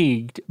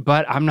intrigued,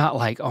 but I'm not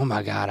like, oh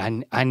my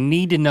God, I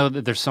need to know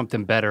that there's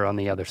something better on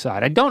the other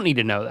side. I don't need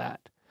to know that.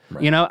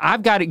 Right. You know,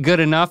 I've got it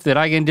good enough that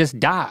I can just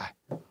die.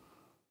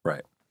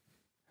 Right.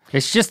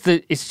 It's just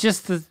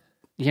the,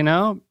 you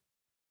know,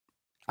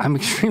 I'm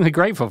extremely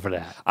grateful for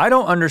that. I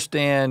don't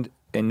understand,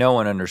 and no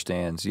one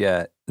understands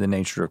yet, the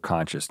nature of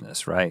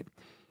consciousness, right?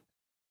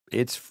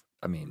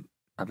 I mean,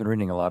 I've been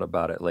reading a lot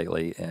about it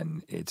lately,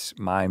 and it's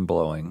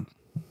mind-blowing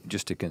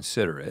just to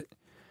consider it.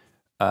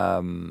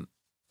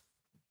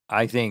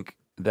 I think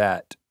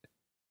that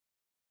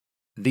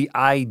the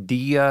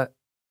idea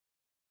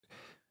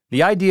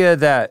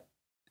that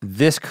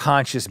this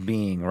conscious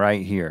being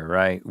right here,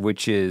 right,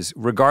 which is,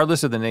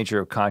 regardless of the nature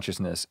of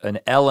consciousness, an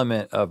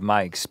element of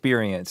my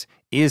experience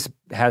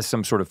has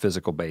some sort of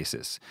physical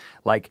basis.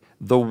 Like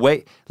the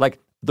way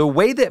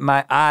that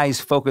my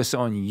eyes focus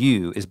on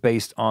you is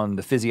based on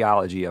the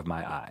physiology of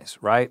my eyes,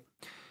 right?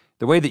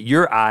 The way that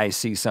your eyes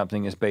see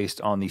something is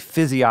based on the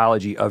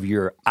physiology of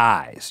your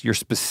eyes, your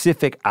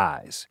specific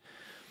eyes.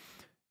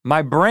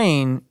 My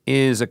brain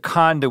is a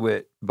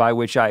conduit by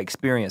which I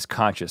experience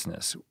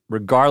consciousness,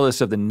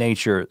 regardless of the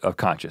nature of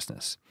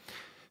consciousness.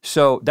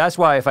 So that's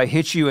why if I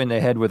hit you in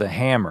the head with a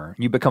hammer,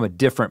 you become a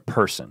different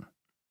person,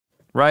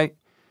 right?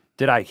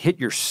 Did I hit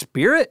your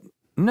spirit?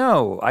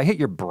 No, I hit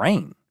your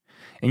brain.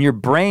 And your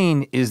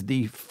brain is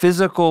the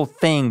physical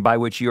thing by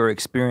which you're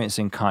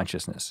experiencing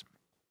consciousness.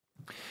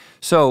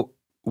 So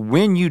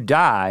when you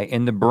die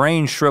and the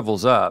brain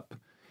shrivels up,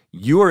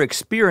 your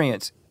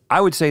experience,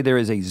 I would say there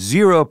is a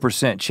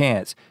 0%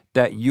 chance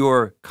that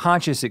your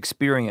conscious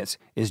experience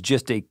is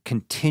just a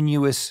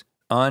continuous,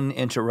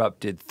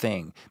 uninterrupted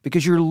thing,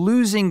 because you're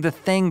losing the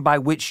thing by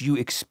which you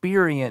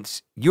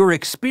experience your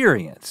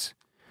experience.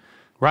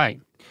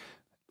 Right.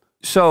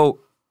 So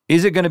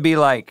is it gonna be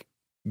like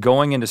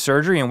going into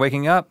surgery and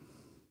waking up?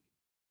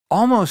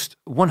 Almost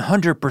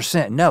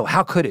 100% no.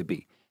 How could it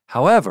be?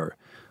 However,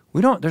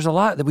 there's a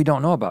lot that we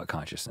don't know about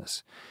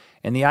consciousness.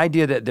 And the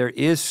idea that there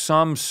is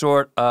some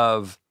sort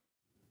of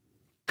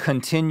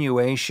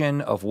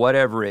continuation of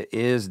whatever it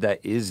is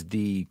that is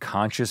the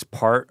conscious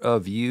part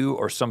of you,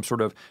 or some sort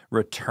of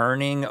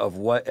returning of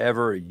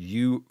whatever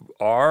you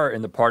are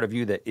in the part of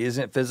you that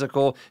isn't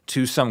physical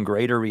to some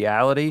greater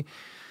reality,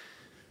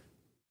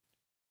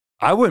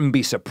 I wouldn't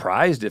be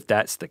surprised if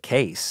that's the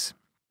case.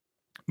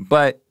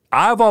 But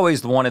I've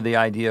always wanted the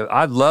idea,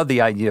 I love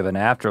the idea of an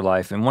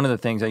afterlife, and one of the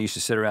things I used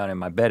to sit around in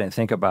my bed and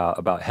think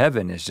about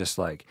heaven is just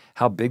like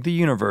how big the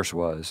universe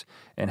was,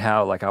 and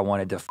how like I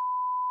wanted to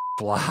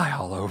fly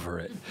all over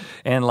it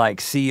and like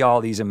see all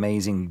these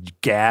amazing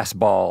gas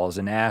balls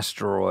and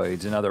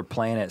asteroids and other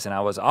planets. And I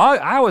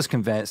was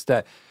convinced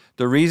that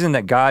the reason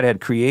that God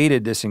had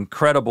created this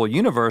incredible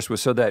universe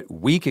was so that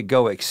we could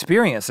go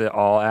experience it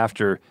all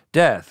after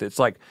death. It's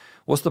like,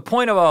 what's the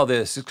point of all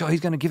this? He's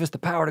going to give us the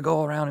power to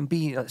go around and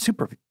be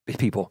super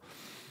people.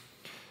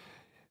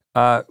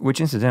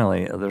 Which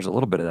incidentally, there's a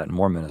little bit of that in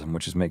Mormonism,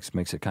 which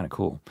makes it kind of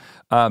cool.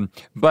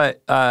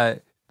 But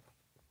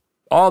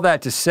all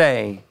that to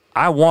say,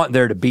 I want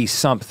there to be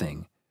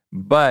something,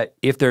 but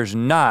if there's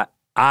not,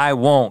 I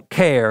won't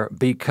care,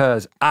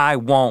 because I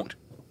won't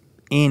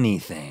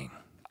anything.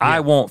 I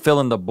won't fill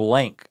in the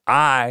blank.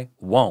 I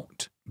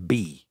won't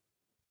be.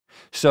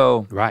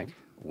 So Right.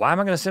 why am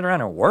I going to sit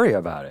around and worry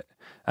about it?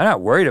 I'm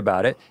not worried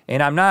about it.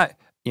 And I'm not,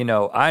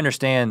 I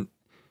understand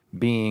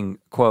being,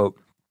 quote,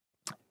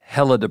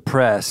 hella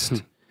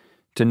depressed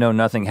to know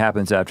nothing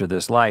happens after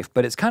this life.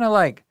 But it's kind of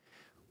like,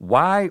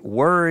 why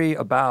worry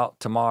about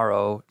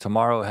tomorrow?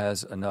 Tomorrow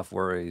has enough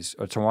worries,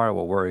 or tomorrow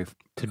will worry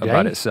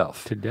about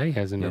itself. Today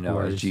has enough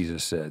worries. As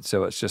Jesus said.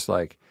 So it's just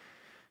like,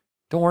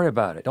 don't worry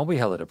about it. Don't be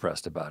hella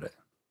depressed about it.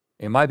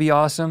 It might be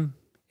awesome.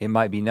 It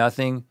might be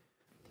nothing.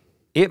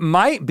 It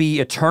might be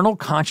eternal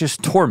conscious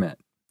torment.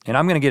 And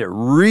I'm going to get it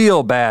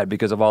real bad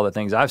because of all the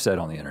things I've said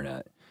on the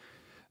internet.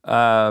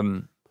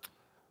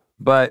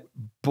 But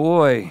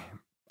boy,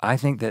 I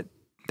think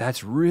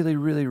that's really,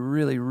 really,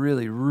 really,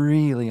 really,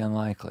 really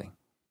unlikely.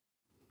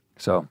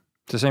 So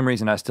it's the same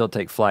reason I still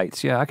take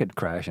flights. Yeah, I could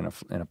crash in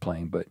a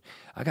plane, but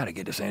I got to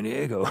get to San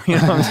Diego. You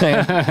know what I'm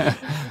saying?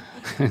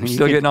 I'm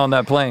still getting on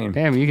that plane.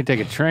 Damn, you can take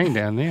a train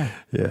down there.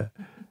 Yeah.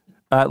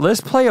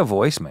 Let's play a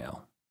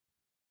voicemail.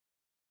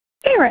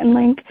 Hey, Rhett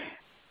Link.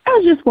 I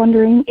was just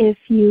wondering if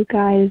you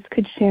guys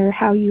could share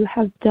how you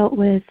have dealt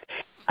with,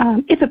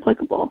 if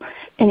applicable,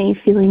 any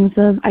feelings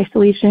of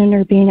isolation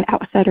or being an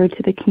outsider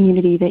to the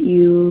community that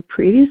you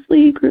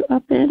previously grew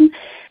up in.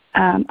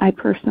 I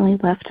personally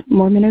left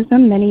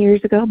Mormonism many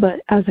years ago,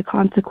 but as a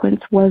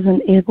consequence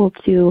wasn't able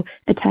to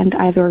attend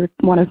either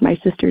one of my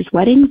sister's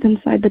weddings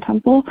inside the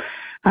temple.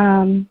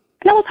 And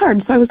that was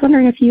hard, so I was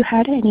wondering if you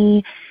had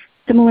any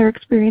similar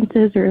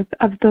experiences or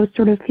of those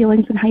sort of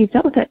feelings and how you've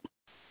dealt with it.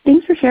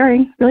 Thanks for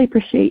sharing. Really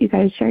appreciate you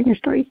guys sharing your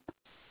stories.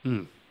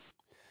 Thank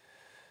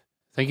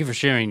you for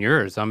sharing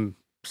yours. I'm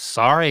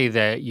sorry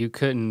that you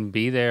couldn't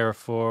be there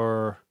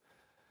for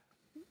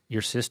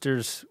your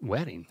sister's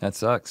wedding. That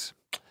sucks.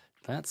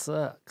 That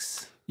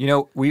sucks.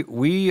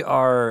 We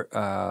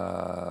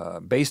are,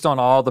 based on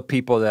all the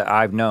people that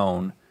I've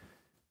known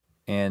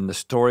and the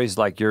stories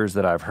like yours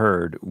that I've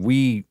heard,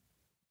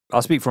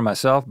 I'll speak for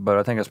myself, but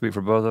I think I speak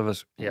for both of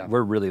us. Yeah.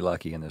 We're really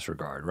lucky in this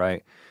regard,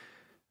 right?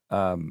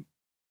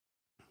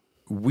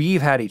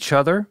 We've had each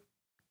other.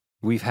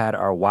 We've had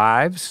our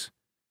wives.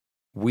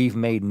 We've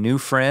made new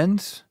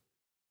friends.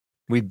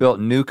 We've built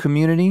new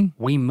community.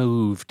 We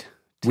moved.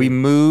 We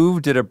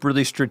moved at a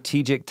really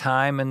strategic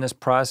time in this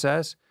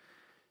process.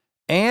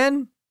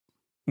 And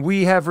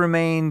we have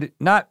remained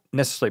not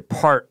necessarily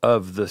part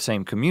of the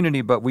same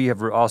community, but we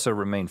have also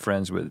remained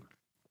friends with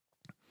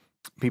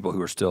people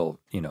who are still,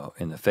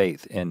 in the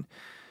faith. And,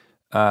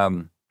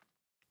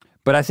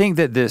 but I think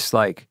that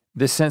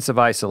this sense of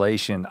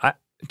isolation,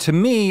 to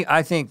me,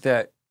 I think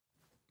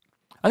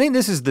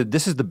this is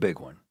the big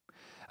one.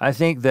 I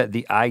think that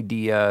the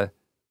idea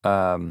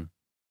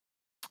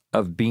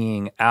of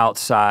being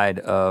outside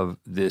of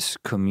this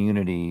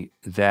community,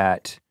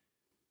 that,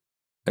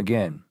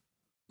 again,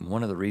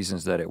 one of the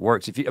reasons that it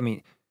works,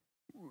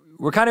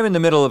 we're kind of in the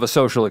middle of a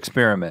social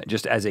experiment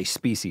just as a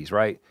species,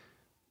 right?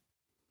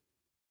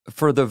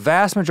 For the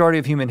vast majority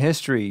of human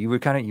history, you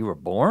were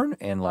born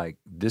and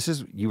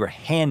you were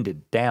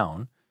handed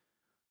down.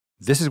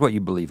 This is what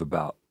you believe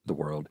about the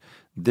world.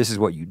 This is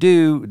what you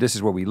do. This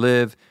is where we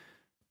live.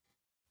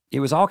 It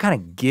was all kind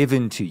of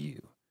given to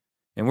you.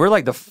 And we're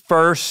like the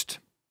first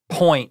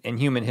point in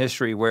human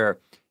history where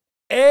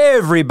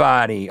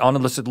everybody on a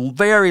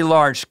very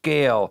large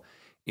scale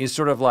is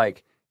sort of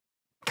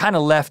kind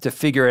of left to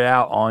figure it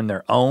out on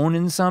their own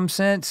in some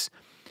sense.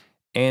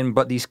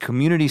 But these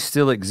communities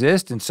still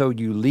exist. And so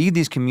you lead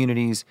these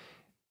communities.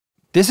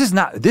 This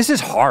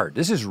is hard.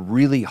 This is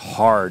really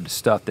hard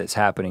stuff that's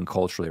happening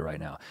culturally right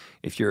now.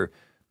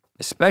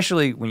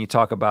 Especially when you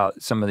talk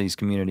about some of these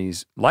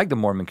communities like the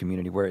Mormon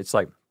community, where it's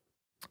like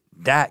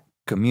that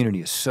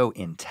community is so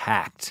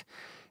intact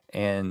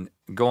and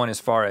going as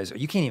far as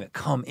you can't even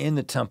come in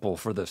the temple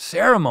for the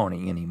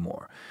ceremony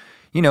anymore.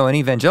 In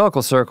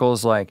evangelical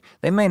circles,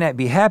 they may not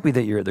be happy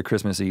that you're at the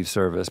Christmas Eve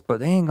service, but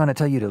they ain't going to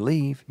tell you to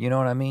leave. You know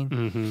what I mean?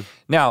 Mm-hmm.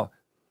 Now,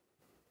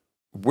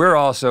 we're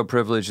also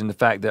privileged in the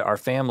fact that our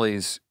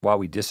families, while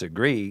we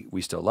disagree,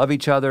 we still love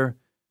each other.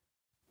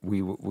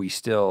 We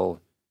still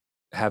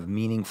have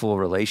meaningful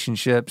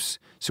relationships.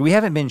 So we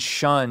haven't been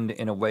shunned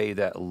in a way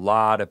that a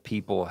lot of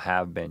people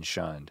have been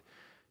shunned.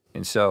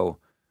 And so,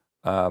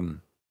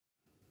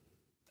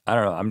 I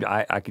don't know.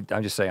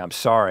 I'm just saying, I'm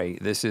sorry.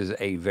 This is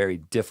a very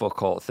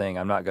difficult thing.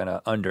 I'm not going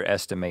to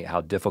underestimate how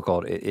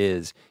difficult it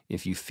is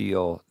if you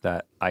feel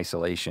that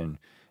isolation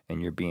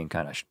and you're being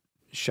kind of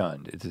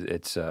shunned.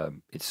 It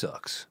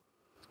sucks.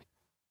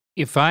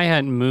 If I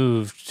hadn't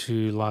moved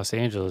to Los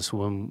Angeles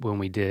when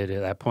we did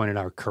at that point in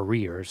our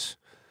careers,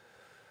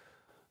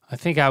 I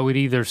think I would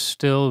either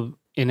still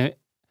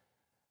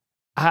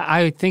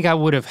I think I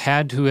would have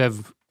had to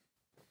have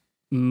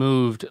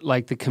moved,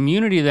 the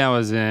community that I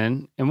was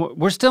in, and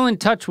we're still in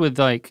touch with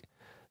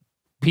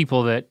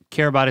people that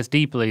care about us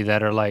deeply,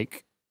 that are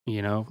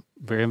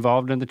very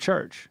involved in the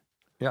church.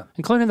 Yeah.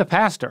 Including the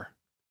pastor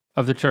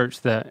of the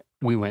church that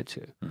we went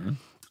to.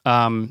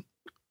 Mm-hmm.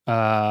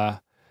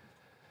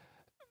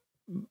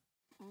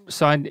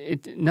 So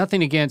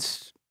nothing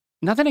against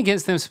nothing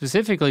against them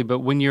specifically, but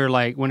when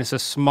it's a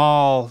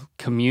small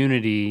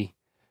community,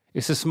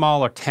 it's a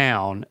smaller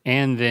town,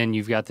 and then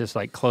you've got this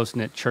like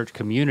close-knit church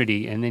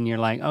community, and then you're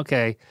like,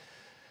 okay,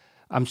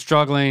 I'm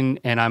struggling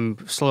and I'm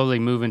slowly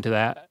moving to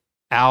that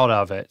out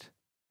of it.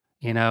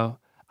 You know,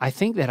 I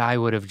think that I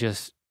would have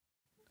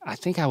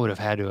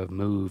had to have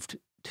moved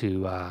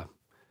to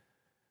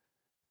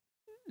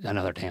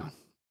another town.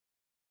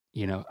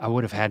 You know, I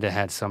would have had to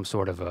had some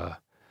sort of a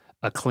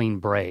clean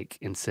break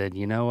and said,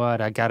 you know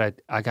what, I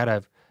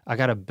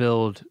gotta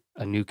build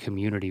a new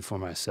community for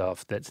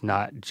myself that's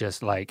not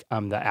just like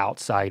I'm the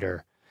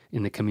outsider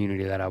in the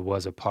community that I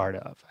was a part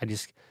of.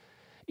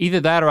 Either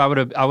that or I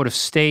would have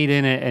stayed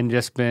in it and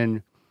just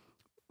been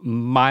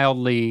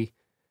mildly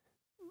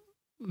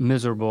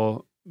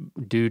miserable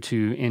due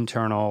to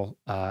internal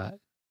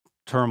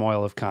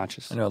turmoil of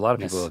consciousness. I know a lot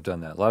of people have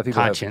done that. A lot of people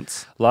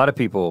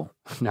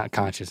not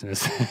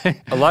consciousness.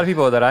 A lot of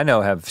people that I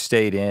know have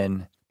stayed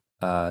in,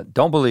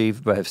 don't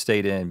believe, but have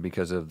stayed in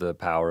because of the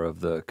power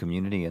of the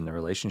community and the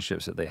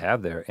relationships that they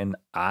have there, and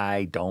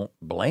I don't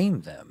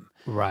blame them.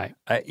 Right.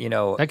 I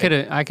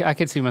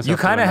could see myself. You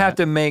kind of have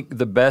to make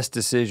the best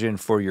decision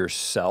for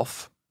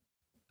yourself.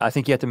 I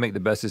think you have to make the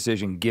best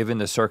decision given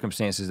the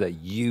circumstances that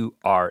you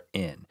are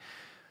in.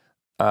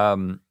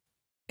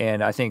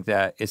 And I think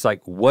that it's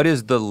like, what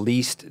is the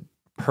least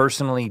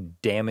personally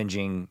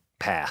damaging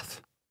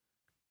path?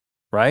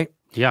 Right?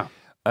 Yeah.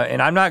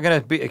 And I'm not going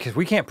to be, because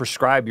we can't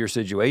prescribe your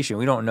situation.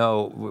 We don't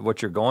know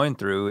what you're going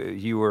through.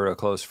 You were a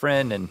close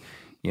friend and,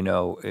 you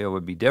know, it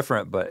would be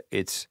different, but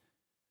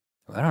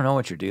I don't know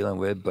what you're dealing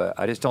with, but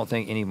I just don't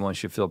think anyone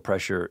should feel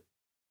pressure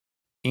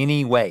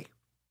anyway.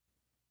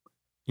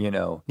 You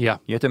know? Yeah.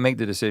 You have to make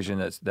the decision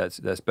that's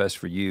best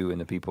for you and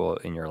the people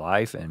in your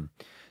life. And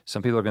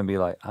some people are going to be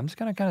like, I'm just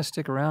going to kind of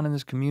stick around in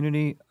this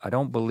community. I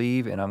don't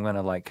believe, and I'm going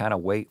to like kind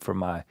of wait for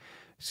my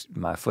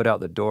foot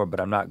out the door, but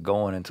I'm not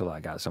going until I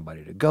got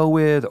somebody to go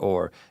with,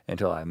 or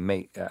until I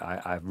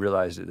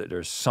realize that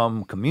there's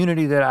some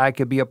community that I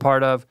could be a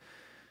part of.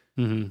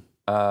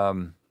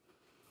 Mm-hmm.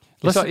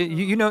 So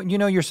you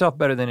know yourself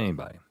better than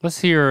anybody. Let's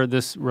hear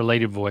this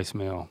related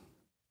voicemail.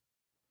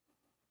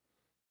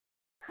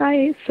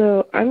 Hi,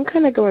 so I'm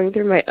kind of going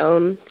through my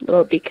own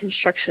little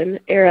deconstruction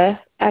era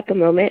at the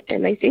moment,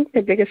 and I think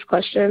the biggest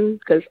question,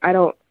 because I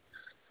don't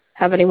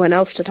have anyone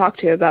else to talk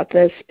to about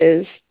this,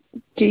 is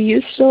do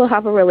you still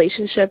have a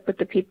relationship with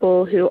the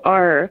people who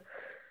are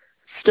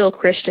still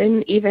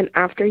Christian even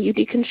after you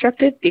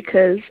deconstructed?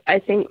 Because I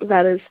think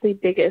that is the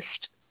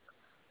biggest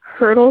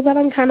hurdle that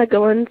I'm kind of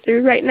going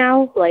through right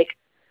now. Like,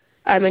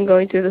 I've been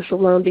going through this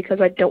alone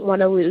because I don't want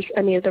to lose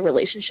any of the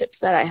relationships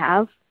that I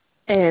have.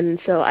 And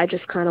so I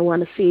just kind of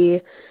want to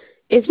see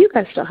if you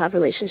guys still have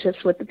relationships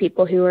with the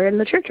people who are in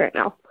the church right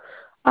now.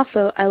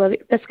 Also, I love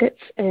your biscuits,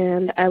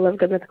 and I love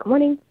Good Mythical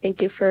Morning.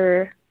 Thank you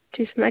for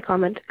choosing my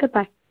comment.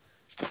 Goodbye.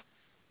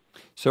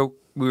 So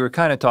we were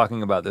kind of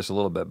talking about this a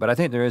little bit, but I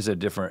think there is a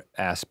different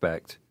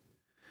aspect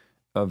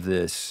of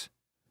this,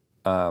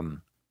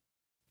 and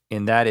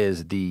that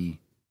is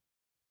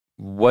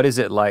what is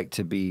it like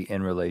to be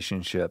in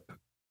relationship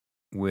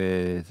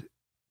with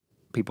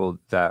people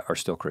that are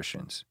still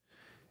Christians?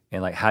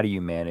 And like, how do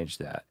you manage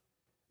that?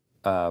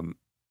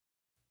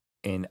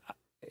 And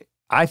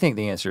I think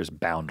the answer is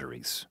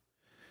boundaries.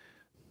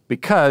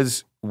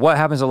 Because what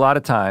happens a lot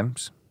of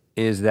times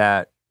is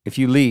that if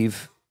you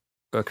leave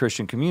a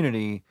Christian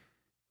community,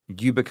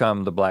 you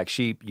become the black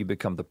sheep, you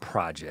become the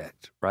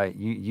project, right?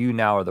 You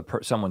now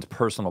are someone's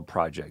personal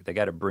project. They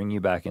got to bring you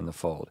back in the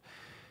fold.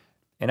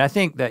 And I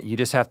think that you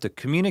just have to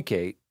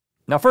communicate.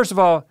 Now, first of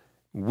all,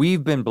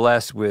 we've been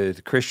blessed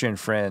with Christian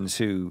friends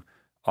who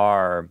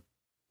are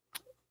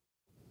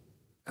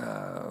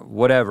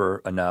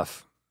whatever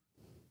enough,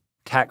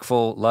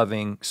 tactful,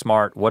 loving,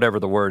 smart, whatever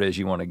the word is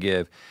you want to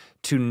give,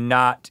 to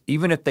not,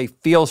 even if they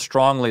feel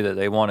strongly that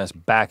they want us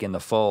back in the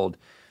fold,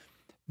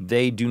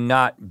 they do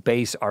not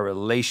base our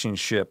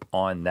relationship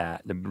on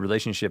that. The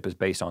relationship is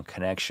based on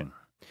connection.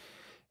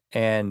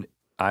 And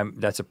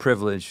that's a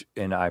privilege,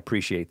 and I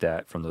appreciate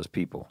that from those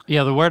people.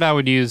 Yeah, the word I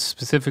would use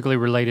specifically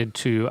related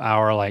to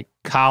our like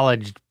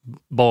college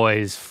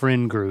boys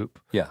friend group.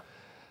 Yeah.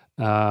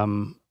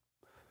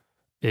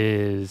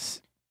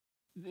 Is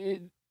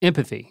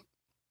empathy.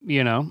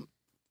 You know,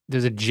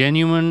 there's a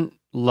genuine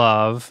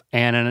love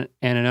and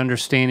an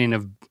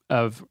understanding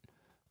of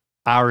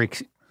our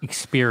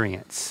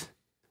experience,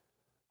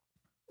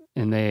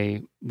 and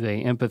they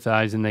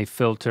empathize and they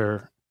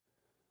filter.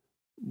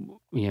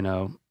 You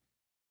know,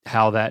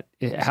 how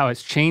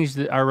it's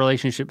changed our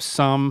relationship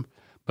some,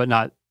 but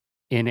not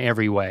in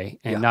every way,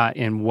 and not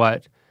in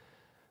what,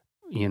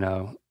 you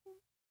know,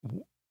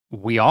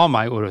 we all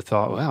would have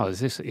thought, wow, is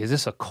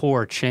this a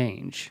core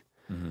change?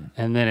 Mm-hmm.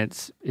 And then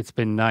it's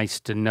been nice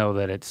to know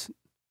that it's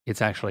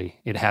actually,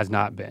 it has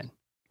not been.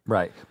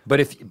 Right. But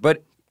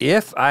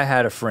if I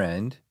had a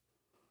friend,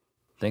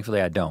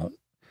 thankfully I don't,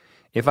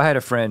 if I had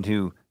a friend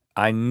who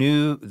I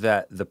knew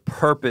that the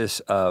purpose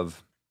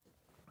of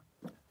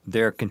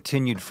their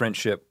continued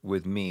friendship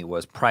with me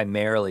was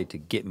primarily to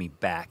get me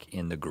back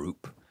in the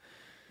group.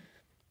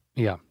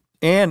 Yeah.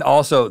 and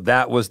also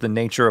that was the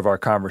nature of our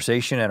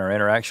conversation and our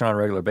interaction on a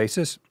regular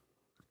basis,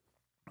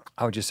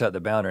 I would just set the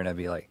boundary and I'd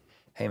be like,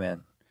 hey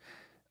man,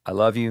 I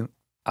love you.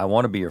 I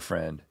want to be your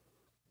friend.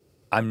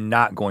 I'm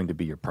not going to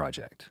be your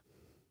project.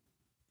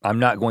 I'm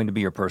not going to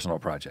be your personal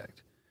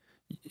project.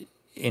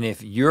 And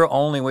if your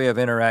only way of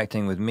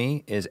interacting with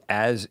me is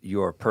as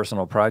your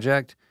personal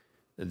project,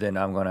 then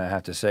I'm going to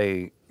have to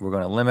say we're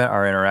going to limit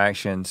our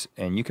interactions,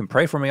 and you can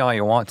pray for me all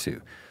you want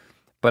to,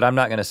 but I'm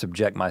not going to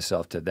subject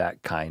myself to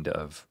that kind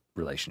of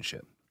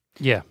relationship.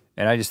 Yeah.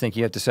 And I just think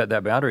you have to set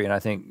that boundary, and I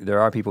think there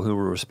are people who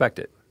will respect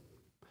it.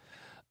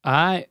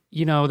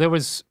 There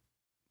was,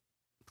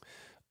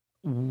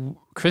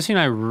 Chrissy and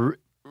I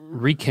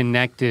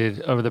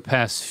reconnected over the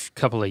past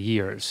couple of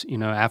years,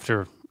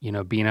 after,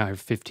 being out here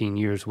 15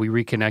 years, we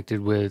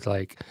reconnected with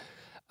like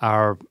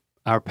our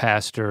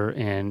pastor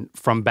and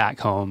from back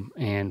home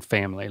and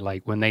family.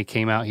 Like when they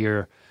came out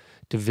here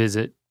to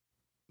visit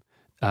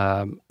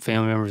family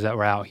members that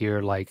were out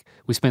here, like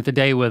we spent the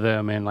day with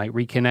them and like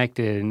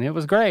reconnected, and it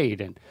was great.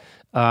 And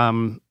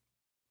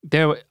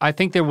I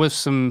think there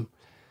was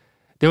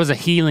a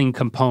healing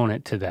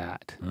component to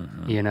that,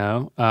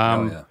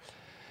 Yeah.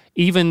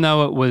 Even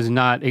though it was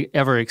not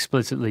ever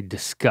explicitly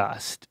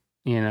discussed,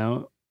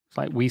 it's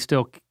like we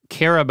still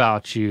care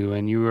about you,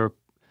 and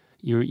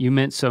you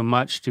meant so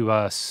much to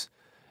us.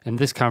 And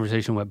this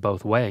conversation went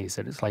both ways,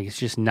 that it's like it's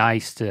just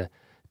nice to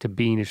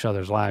be in each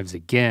other's lives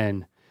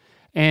again.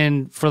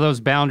 And for those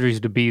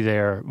boundaries to be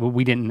there,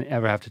 we didn't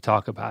ever have to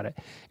talk about it.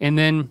 And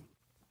then,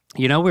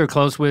 we were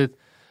close with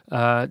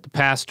the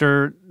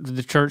pastor,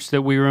 the church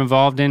that we were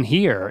involved in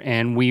here,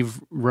 and we've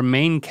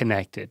remained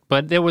connected.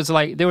 But there was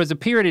a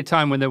period of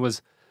time when there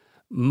was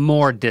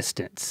more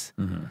distance.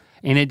 Mm-hmm.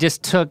 And it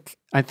just took,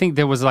 I think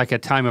there was like a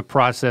time of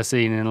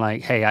processing and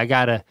like, hey,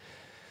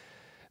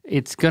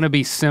 it's going to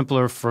be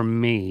simpler for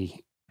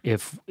me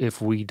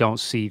if we don't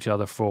see each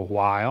other for a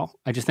while.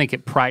 I just think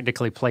it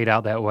practically played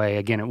out that way.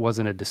 Again, it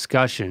wasn't a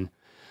discussion.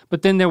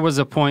 But then there was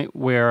a point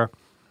where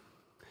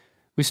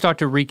we start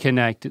to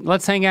reconnect.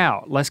 Let's hang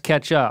out. Let's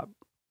catch up.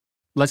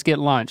 Let's get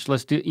lunch.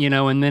 Let's do,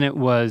 and then it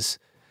was,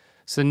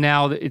 so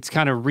now it's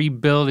kind of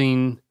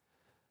rebuilding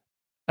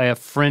a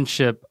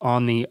friendship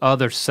on the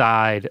other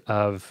side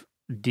of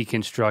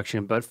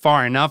deconstruction, but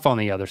far enough on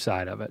the other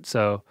side of it.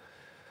 So,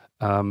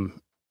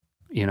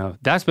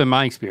 that's been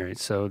my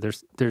experience. So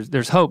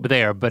there's hope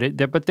there, but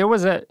it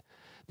was a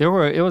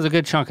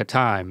good chunk of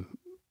time,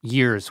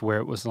 years, where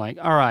it was like,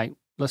 all right,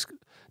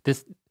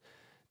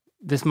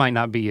 this might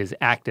not be as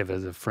active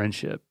as a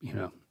friendship,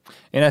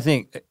 And I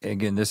think,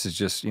 again, this is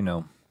just,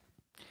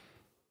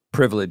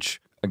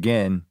 privilege.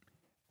 Again,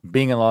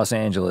 being in Los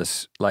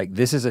Angeles, like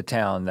this is a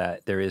town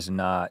that there is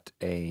not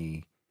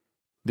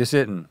this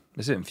isn't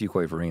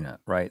Fuquay Arena,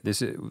 right?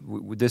 This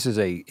is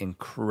a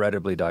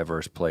incredibly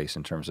diverse place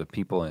in terms of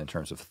people and in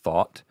terms of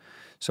thought.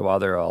 So while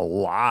there are a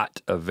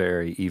lot of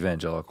very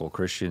evangelical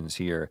Christians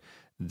here,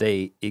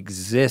 they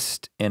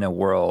exist in a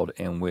world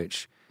in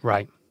which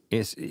right.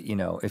 It's,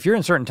 if you're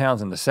in certain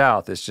towns in the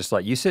South, it's just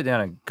like you sit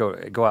down and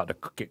go out to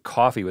get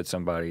coffee with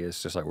somebody.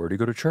 It's just like, where do you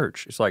go to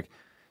church? It's like,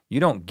 you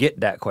don't get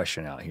that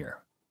question out here.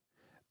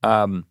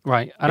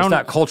 Right. It's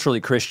not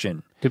culturally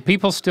Christian. Do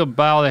people still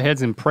bow their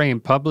heads and pray in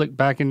public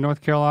back in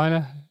North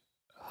Carolina?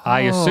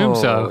 I assume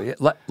so.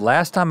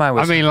 Last time I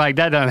was, that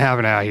doesn't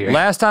happen out here.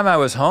 Last time I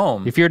was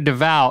home, if you're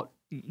devout,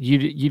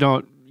 you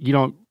don't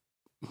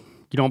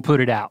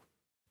put it out.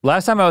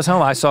 Last time I was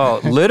home, I saw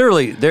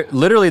literally that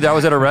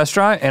was at a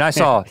restaurant, and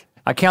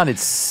I counted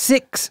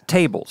 6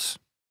 tables.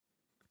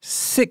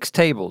 6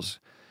 tables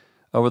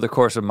over the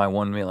course of my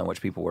one meal in which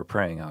people were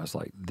praying. I was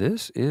like,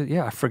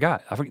 I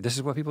forgot. This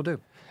is what people do.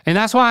 And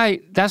that's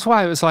why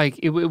it was like,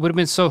 it would have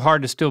been so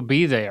hard to still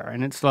be there.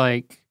 And it's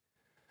like,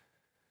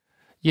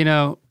 you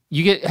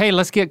get, hey,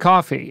 let's get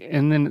coffee.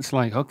 And then it's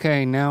like,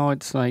 okay, now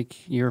it's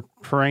like you're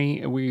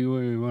praying, we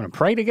want to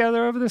pray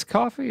together over this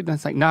coffee? And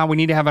it's like, nah, we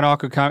need to have an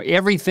awkward conversation.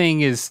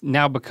 Everything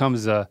now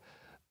becomes a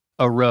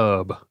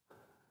rub,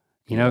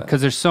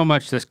 because there's so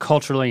much that's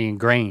culturally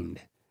ingrained,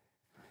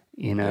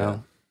 Yeah.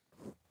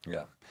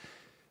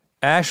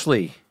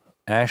 Ashley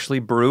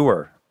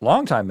Brewer,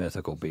 longtime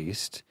Mythical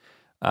Beast,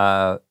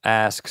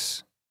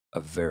 asks a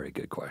very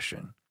good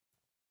question.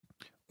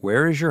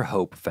 Where is your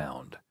hope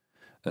found,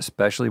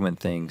 especially when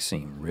things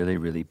seem really,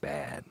 really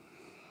bad?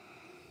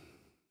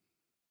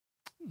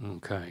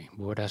 Okay,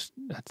 well,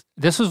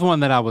 this was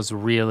one that I was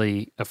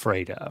really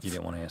afraid of. You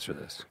didn't want to answer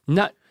this.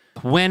 Not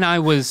when I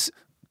was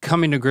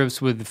coming to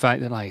grips with the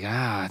fact that, like,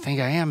 I think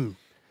I am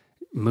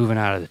moving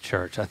out of the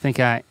church. I think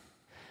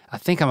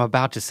I'm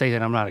about to say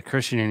that I'm not a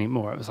Christian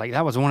anymore. It was like,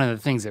 that was one of the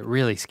things that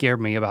really scared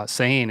me about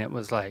saying it.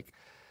 Was like,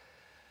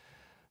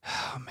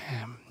 oh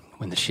man,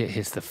 when the shit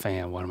hits the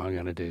fan, what am I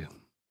going to do?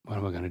 What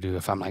am I going to do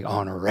if I'm like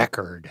on a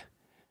record?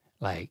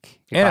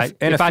 Like,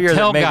 if I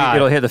tell maybe God,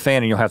 it'll hit the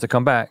fan and you'll have to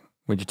come back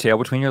with your tail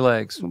between your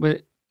legs.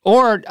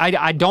 Or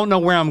I don't know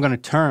where I'm going to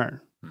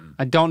turn.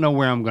 I don't know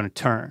where I'm going to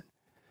turn.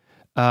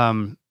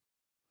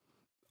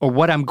 Or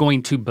what I'm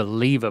going to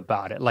believe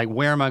about it. Like,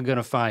 where am I going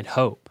to find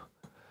hope?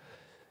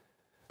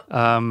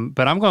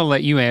 But I'm going to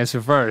let you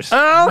answer first.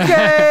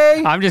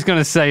 Okay. I'm just going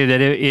to say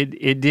that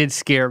it did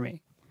scare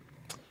me.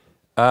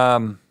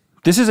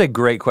 This is a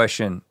great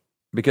question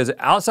because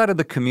outside of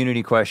the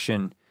community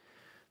question,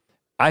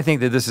 I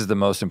think that this is the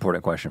most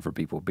important question for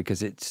people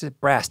because it's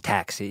brass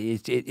tacks.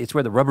 It's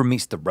where the rubber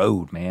meets the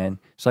road, man.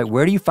 It's like,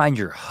 where do you find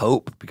your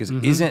hope? Because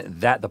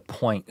isn't that the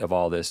point of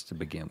all this to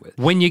begin with?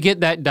 When you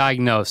get that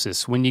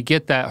diagnosis, when you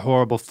get that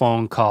horrible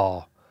phone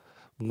call,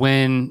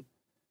 when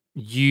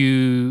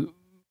you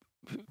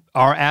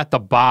are at the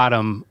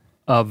bottom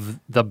of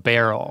the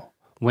barrel,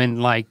 when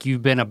like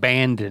you've been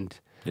abandoned,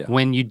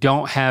 when you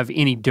don't have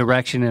any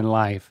direction in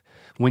life,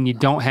 when you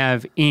don't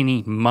have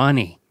any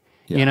money,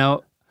 you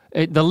know,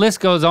 the list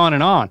goes on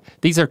and on.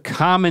 These are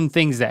common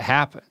things that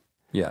happen.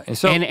 Yeah,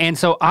 and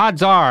so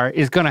odds are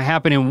it's going to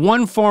happen in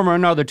one form or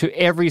another to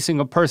every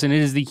single person.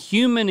 It is the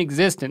human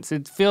existence.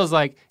 It feels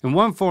like in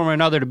one form or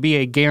another to be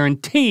a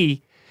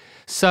guarantee.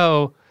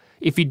 So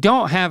if you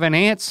don't have an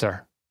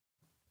answer,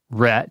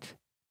 Rhett,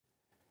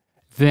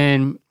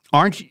 then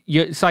aren't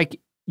you? It's like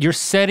you're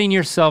setting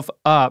yourself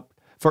up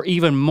for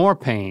even more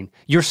pain.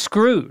 You're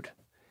screwed.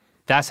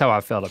 That's how I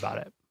felt about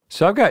it.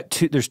 So I've got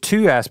there's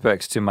two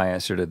aspects to my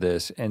answer to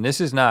this, and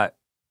this is not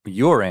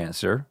your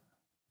answer.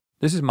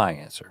 This is my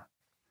answer.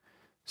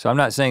 So I'm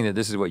not saying that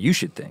this is what you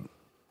should think.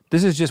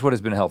 This is just what has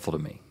been helpful to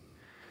me.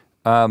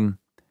 The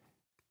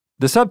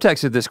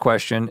subtext of this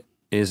question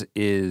is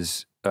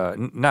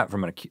not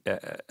from an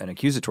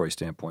accusatory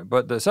standpoint,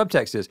 but the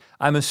subtext is,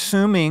 I'm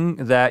assuming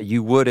that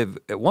you would have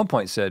at one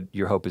point said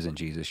your hope is in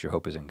Jesus, your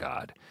hope is in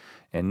God.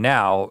 And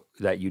now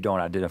that you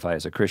don't identify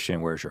as a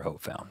Christian, where's your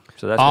hope found?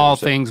 So that's all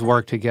things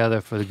work together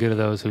for the good of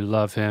those who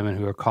love him and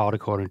who are called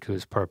according to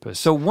his purpose.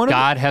 So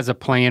God has a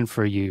plan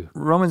for you.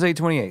 Romans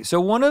 8:28. So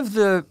one of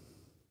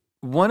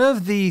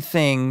the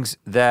things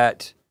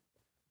that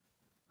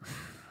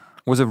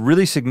was a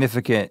really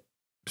significant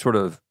sort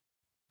of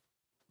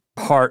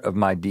part of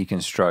my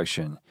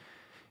deconstruction,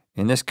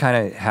 and this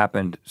kind of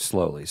happened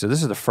slowly. So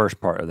this is the first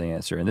part of the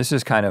answer, and this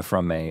is kind of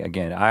from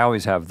again, I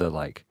always have the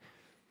like,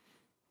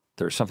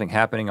 there's something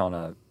happening on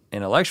an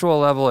intellectual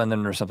level, and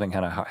then there's something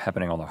kind of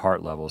happening on the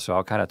heart level. So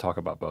I'll kind of talk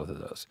about both of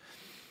those.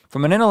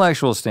 From an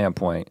intellectual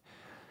standpoint,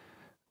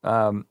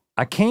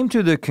 I came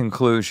to the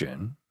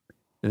conclusion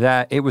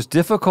that it was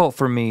difficult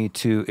for me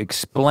to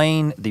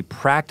explain the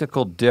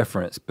practical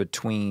difference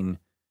between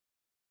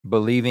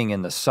believing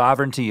in the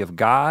sovereignty of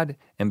God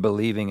and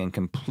believing in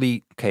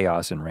complete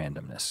chaos and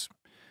randomness.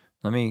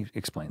 Let me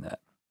explain that.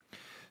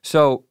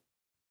 So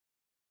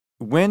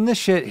when the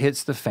shit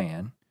hits the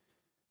fan,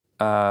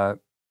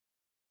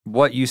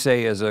 what you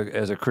say as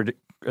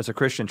a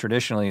Christian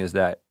traditionally is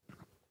that,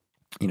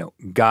 you know,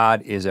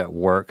 God is at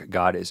work,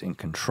 God is in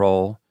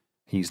control,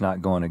 he's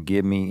not going to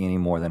give me any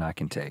more than I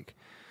can take.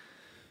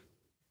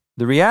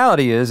 The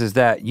reality is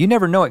that you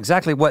never know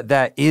exactly what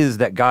that is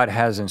that God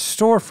has in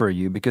store for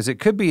you, because it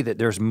could be that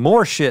there's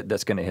more shit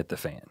that's going to hit the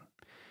fan,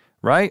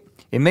 right?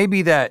 It may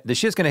be that the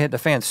shit's going to hit the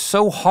fan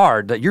so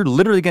hard that you're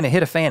literally going to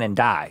hit a fan and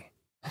die.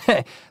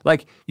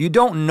 Like, you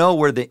don't know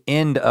where the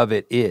end of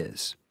it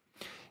is.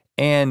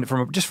 And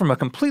from a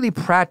completely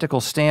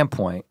practical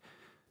standpoint,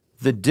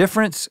 the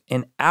difference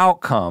in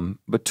outcome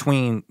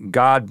between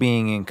God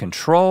being in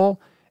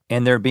control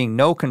and there being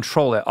no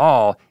control at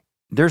all,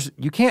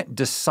 you can't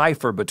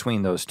decipher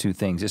between those two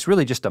things. It's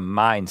really just a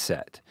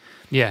mindset.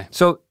 Yeah.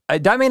 So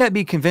that may not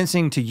be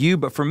convincing to you,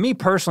 but for me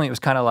personally, it was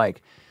kind of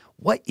like,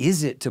 what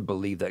is it to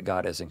believe that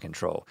God is in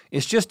control?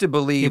 It's just to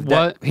believe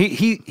that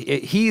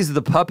he's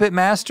the puppet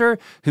master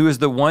who is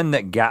the one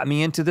that got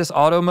me into this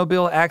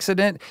automobile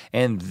accident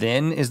and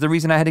then is the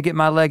reason I had to get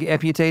my leg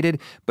amputated,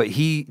 but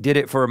he did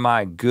it for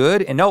my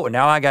good. And no,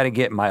 now I got to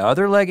get my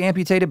other leg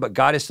amputated, but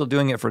God is still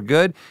doing it for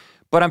good.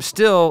 But I'm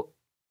still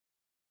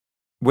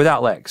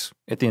without legs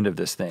at the end of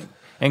this thing.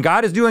 And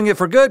God is doing it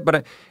for good,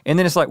 and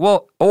then it's like,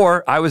 well,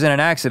 or I was in an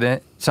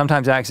accident,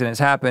 sometimes accidents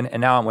happen, and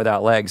now I'm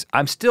without legs.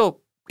 I'm still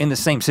in the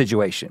same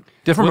situation,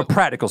 just from a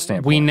practical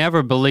standpoint. We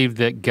never believed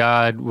that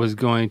God was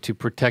going to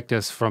protect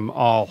us from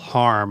all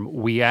harm.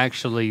 We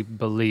actually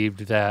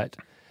believed that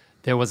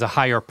there was a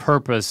higher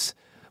purpose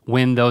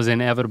when those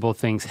inevitable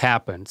things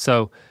happened.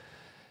 So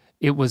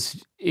it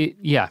was,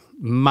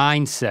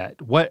 mindset.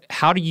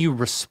 How do you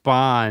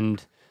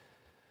respond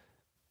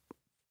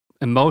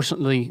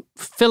emotionally,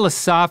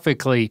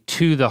 philosophically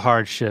to the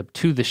hardship,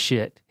 to the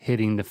shit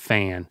hitting the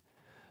fan,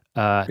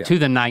 to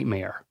the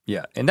nightmare?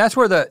 Yeah, and that's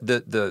where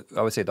the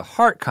I would say the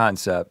heart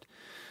concept.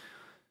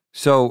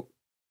 So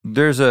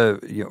there's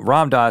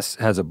Ram Dass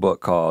has a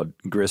book called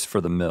Grist for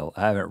the Mill.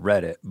 I haven't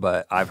read it,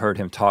 but I've heard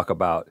him talk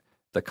about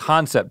the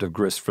concept of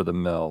grist for the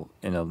mill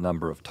in a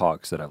number of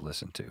talks that I've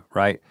listened to,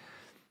 right?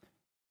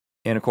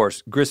 And of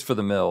course, grist for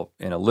the mill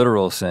in a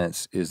literal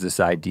sense is this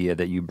idea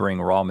that you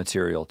bring raw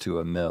material to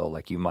a mill,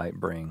 like you might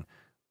bring,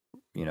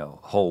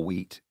 whole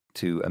wheat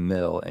to a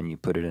mill and you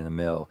put it in a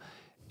mill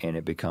and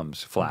it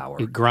becomes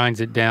flour. It grinds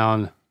it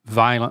down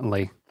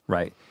violently.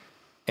 Right.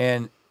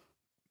 And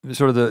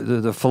sort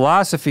of the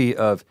philosophy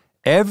of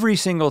Every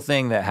single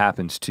thing that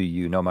happens to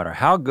you, no matter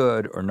how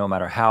good or no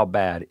matter how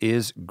bad,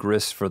 is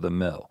grist for the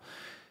mill.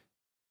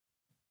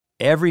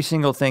 Every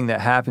single thing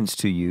that happens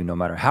to you, no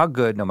matter how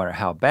good, no matter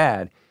how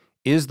bad,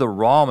 is the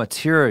raw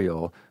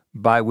material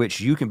by which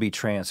you can be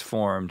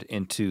transformed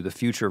into the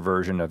future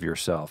version of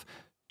yourself,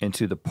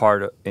 into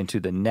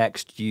the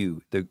next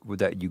you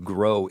that you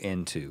grow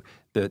into.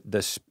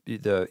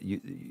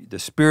 The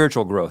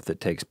spiritual growth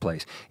that takes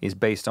place is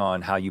based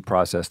on how you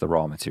process the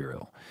raw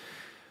material.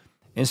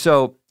 And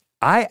so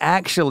I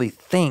actually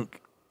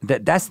think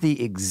that that's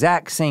the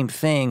exact same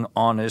thing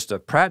on just a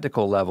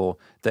practical level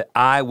that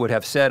I would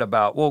have said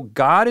about, well,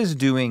 God is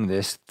doing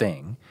this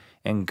thing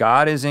and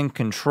God is in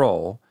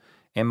control.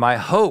 And my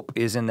hope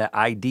is in the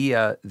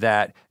idea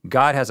that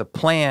God has a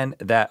plan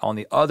that on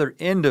the other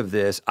end of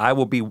this, I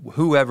will be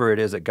whoever it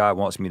is that God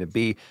wants me to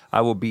be.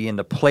 I will be in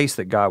the place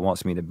that God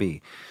wants me to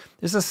be.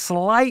 There's a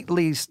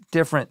slightly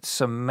different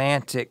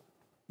semantic,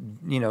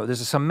 there's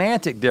a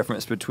semantic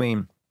difference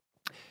between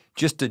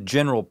just a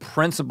general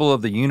principle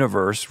of the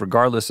universe,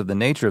 regardless of the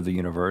nature of the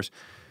universe,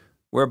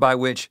 whereby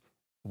which,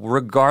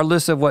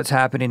 regardless of what's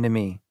happening to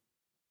me,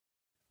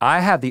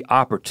 I have the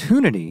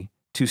opportunity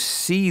to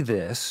see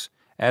this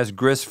as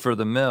grist for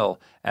the mill,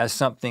 as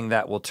something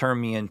that will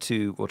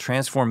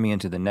transform me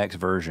into the next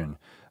version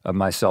of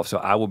myself. So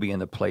I will be in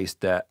the place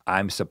that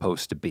I'm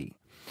supposed to be.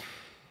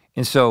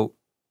 And so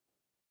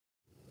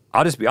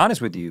I'll just be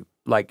honest with you,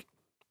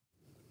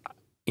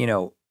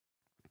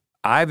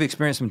 I've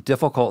experienced some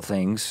difficult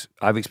things.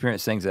 I've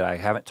experienced things that I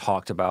haven't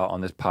talked about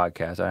on this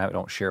podcast, I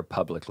don't share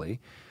publicly,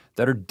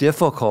 that are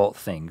difficult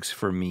things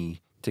for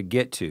me to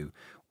get to.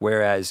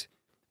 Whereas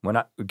when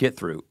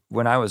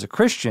I was a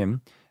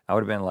Christian, I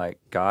would have been like,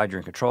 God, you're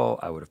in control.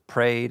 I would have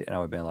prayed and I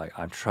would have been like,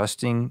 I'm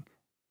trusting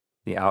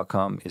the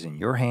outcome is in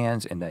your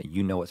hands and that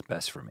you know what's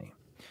best for me.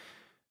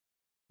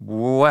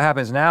 What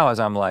happens now is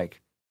I'm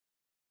like,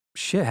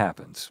 shit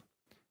happens.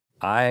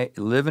 I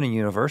live in a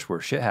universe where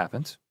shit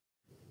happens.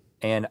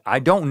 And I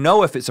don't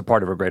know if it's a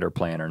part of a greater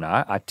plan or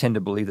not. I tend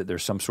to believe that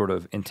there's some sort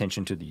of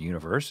intention to the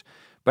universe,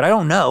 but I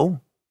don't know.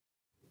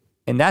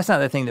 And that's not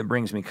the thing that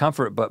brings me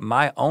comfort, but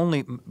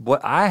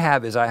what I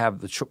have is I have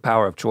the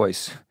power of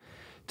choice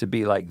to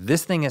be like,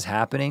 this thing is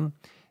happening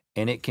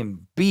and it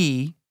can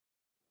be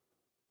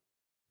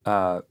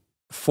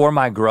for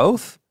my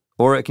growth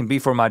or it can be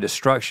for my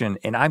destruction.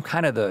 And I'm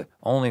kind of the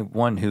only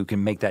one who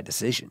can make that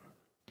decision.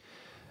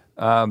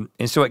 And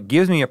so it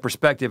gives me a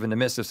perspective in the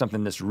midst of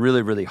something that's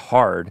really, really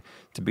hard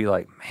to be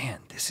like, man,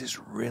 this is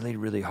really,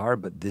 really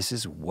hard, but this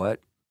is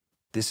what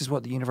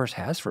the universe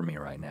has for me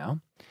right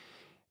now.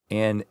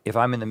 And if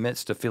I'm in the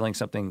midst of feeling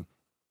something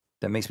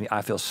that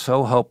I feel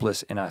so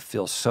hopeless and I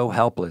feel so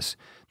helpless,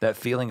 that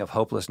feeling of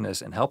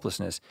hopelessness and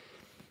helplessness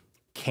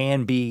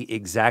can be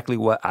exactly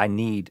what I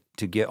need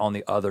to get on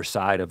the other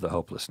side of the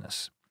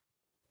hopelessness.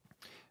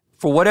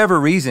 For whatever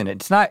reason,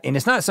 it's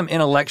not some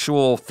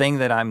intellectual thing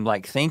that I'm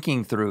like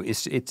thinking through.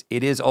 It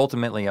is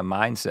ultimately a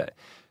mindset.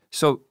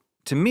 So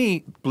to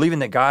me, believing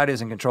that God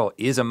is in control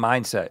is a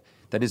mindset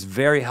that is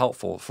very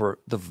helpful for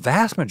the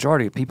vast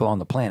majority of people on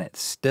the planet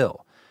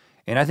still.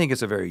 And I think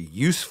it's a very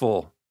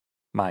useful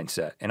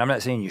mindset. And I'm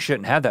not saying you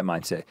shouldn't have that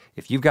mindset.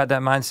 If you've got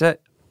that mindset,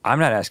 I'm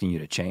not asking you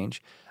to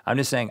change. I'm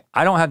just saying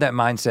I don't have that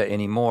mindset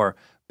anymore,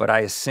 but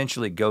I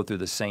essentially go through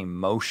the same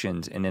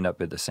motions and end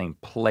up at the same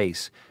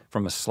place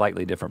from a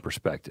slightly different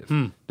perspective.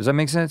 Does that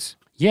make sense?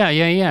 Yeah.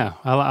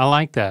 I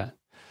like that.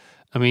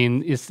 I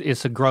mean,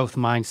 it's a growth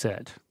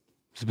mindset.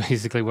 It's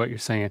basically what you're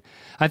saying.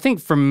 I think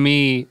for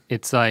me,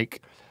 it's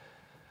like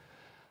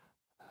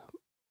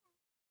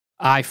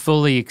I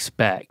fully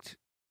expect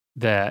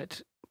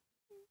that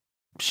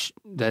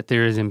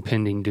there is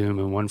impending doom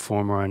in one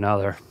form or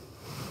another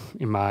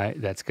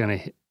that's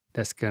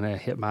gonna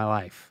hit my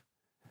life,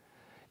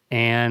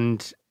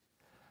 and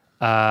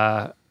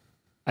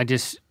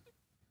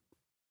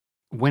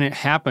when it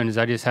happens,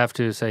 I just have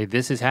to say,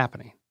 this is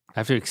happening. I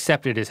have to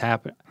accept it as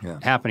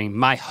happening.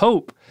 My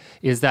hope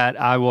is that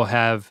I will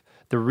have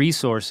the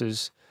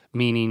resources,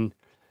 meaning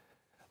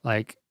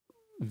like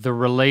the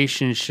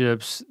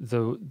relationships,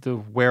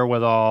 the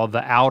wherewithal,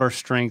 the outer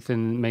strength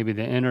and maybe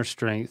the inner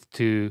strength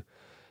to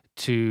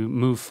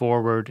move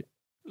forward,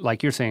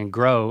 like you're saying,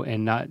 grow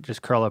and not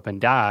just curl up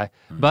and die.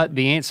 But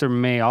the answer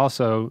may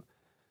also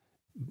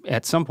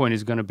at some point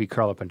is going to be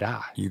curl up and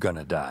die. You're going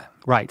to die.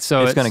 Right.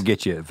 So it's going to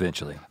get you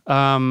eventually.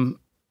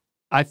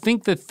 I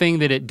think the thing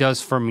that it does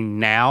for me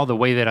now, the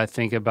way that I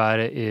think about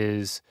it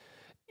is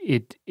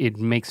it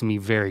makes me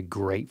very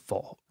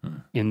grateful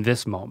in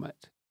this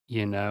moment,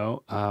 and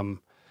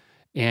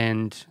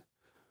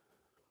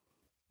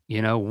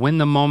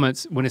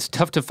when it's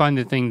tough to find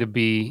the thing to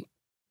be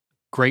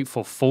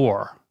grateful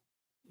for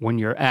when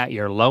you're at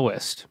your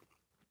lowest,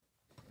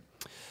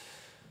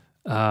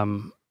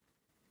 I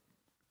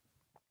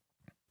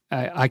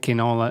can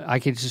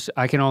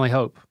only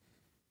hope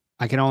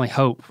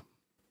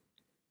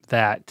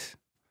that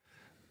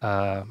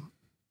that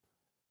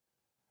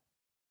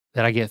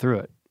I get through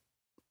it.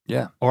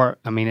 Yeah. Or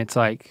I mean, it's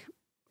like,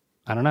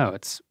 I don't know.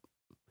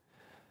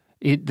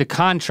 The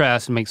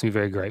contrast makes me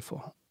very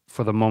grateful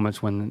for the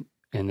moments when,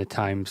 in the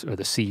times or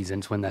the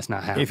seasons when that's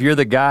not happening. If you're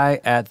the guy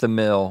at the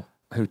mill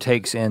who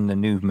takes in the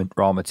new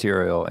raw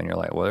material and you're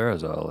like, well,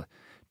 there's a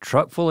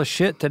truck full of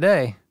shit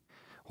today.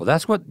 Well,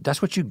 that's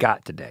what you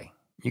got today.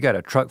 You got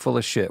a truck full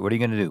of shit. What are you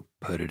going to do?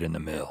 Put it in the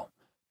mill.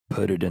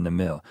 Put it in the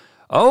mill.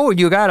 Oh,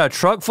 you got a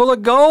truck full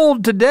of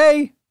gold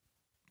today.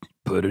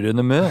 Put it in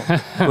the mill.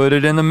 Put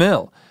it in the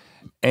mill.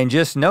 And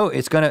just know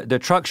the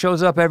truck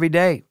shows up every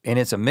day and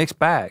it's a mixed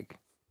bag.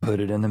 Put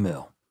it in the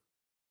mill.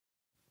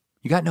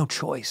 You got no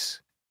choice.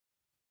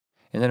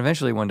 And then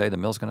eventually one day the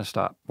mill's going to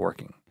stop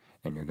working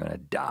and you're going to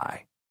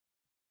die.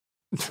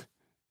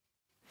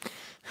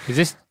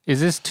 Is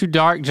this too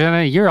dark,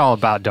 Jenna? You're all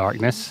about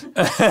darkness.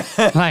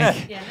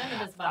 Like, Yeah, none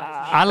of this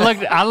bothers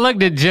me. I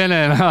looked at Jenna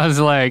and I was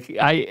like,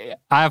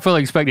 I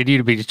fully expected you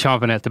to be just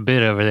chomping at the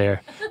bit over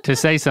there to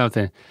say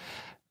something.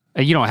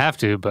 You don't have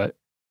to, but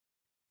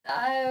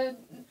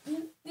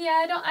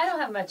Yeah, I don't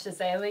have much to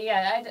say, but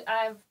yeah,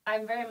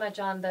 I'm very much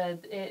on the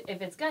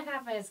if it's gonna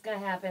happen, it's gonna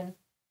happen.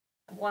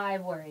 Why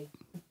worry?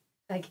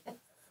 I guess.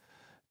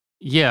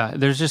 yeah,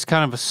 there's just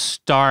kind of a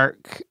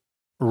stark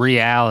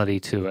reality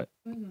to it.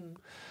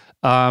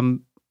 Mm-hmm.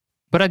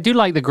 But I do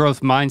like the growth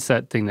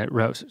mindset thing that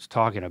Rose was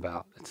talking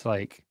about. It's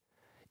like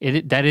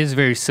that is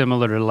very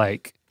similar to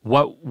like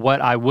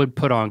what I would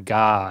put on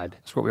God.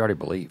 That's what we already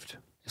believed.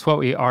 It's what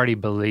we already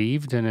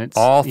believed, and it's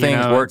All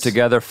things work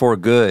together for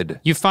good.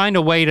 You find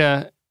a way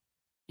to,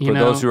 For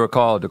those who are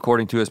called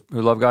according to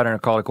who love God and are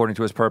called according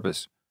to his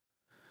purpose.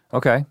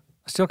 Okay.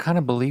 I still kind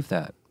of believe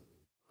that.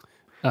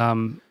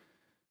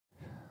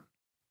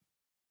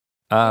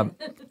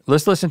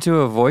 Let's listen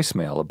to a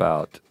voicemail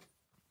about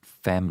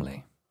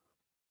family.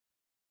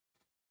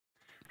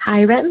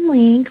 Hi, Rhett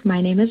Link.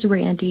 My name is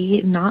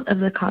Randy, not of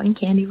the cotton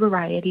candy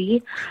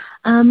variety.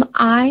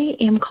 I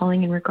am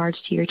calling in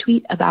regards to your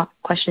tweet about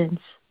questions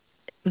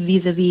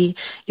vis-a-vis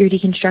your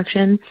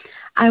deconstruction.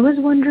 I was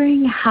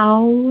wondering,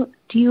 how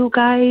do you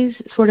guys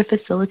sort of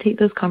facilitate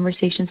those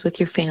conversations with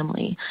your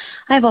family?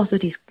 I've also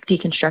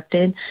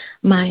deconstructed.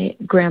 My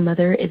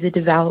grandmother is a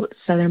devout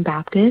Southern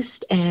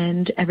Baptist,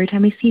 and every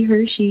time I see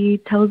her, she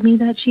tells me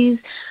that she's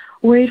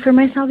worried for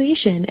my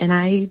salvation, and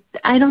I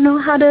don't know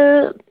how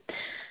to,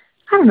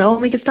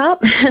 make it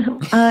stop.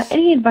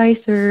 Any advice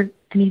or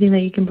anything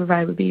that you can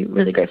provide would be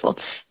really grateful.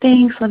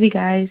 Thanks. Love you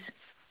guys.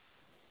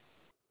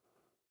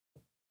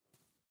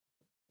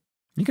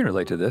 You can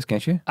relate to this,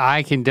 can't you?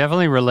 I can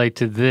definitely relate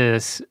to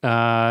this.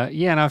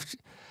 And I've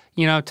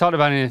talked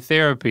about it in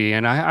therapy,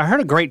 and I heard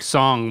a great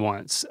song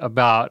once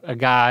about a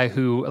guy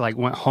who like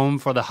went home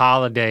for the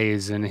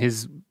holidays and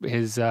his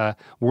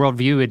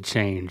worldview had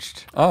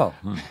changed. Oh.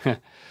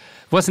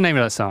 What's the name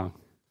of that song?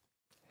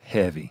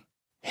 Heavy.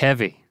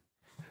 Heavy.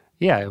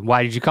 Yeah.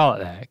 Why did you call it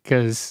that?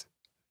 Because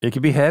it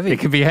could be heavy. It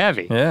could be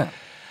heavy. Yeah.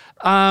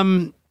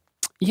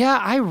 Yeah,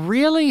 I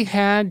really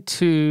had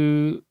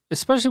to,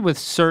 especially with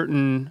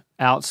certain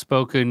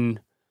outspoken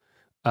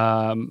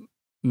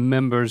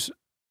member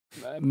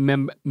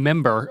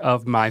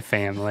of my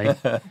family,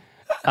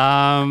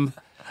 to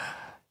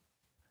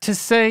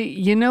say,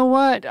 you know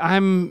what,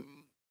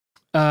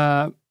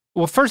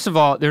 well, first of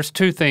all, there's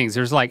two things.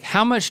 There's like,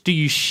 how much do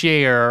you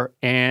share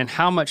and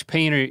how much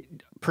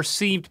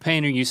perceived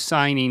pain are you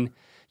signing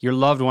your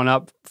loved one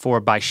up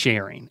for by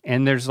sharing?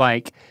 And there's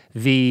like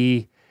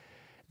the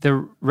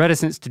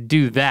reticence to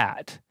do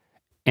that.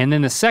 And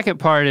then the second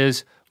part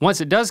is, once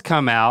it does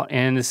come out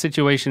and the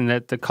situation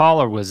that the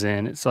caller was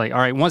in, it's like, all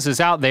right, once it's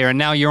out there and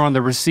now you're on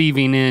the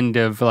receiving end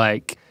of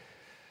like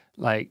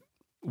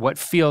what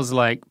feels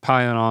like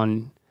piling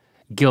on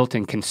guilt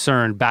and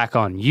concern back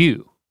on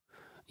you,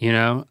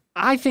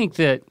 I think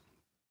that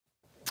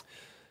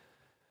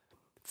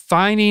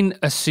finding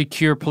a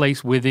secure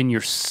place within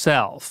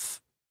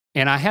yourself,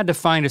 and I had to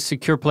find a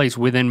secure place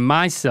within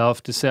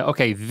myself to say,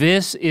 okay,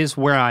 this is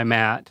where I'm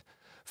at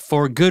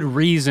for good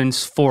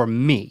reasons for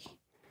me.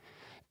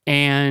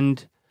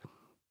 And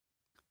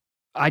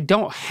I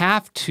don't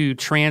have to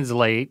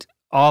translate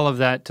all of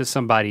that to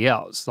somebody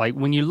else. Like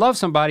when you love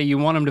somebody, you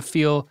want them to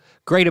feel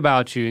great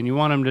about you and you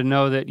want them to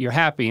know that you're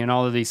happy and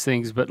all of these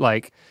things. But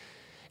like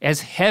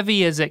as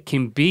heavy as it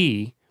can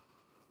be,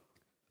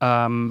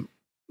 I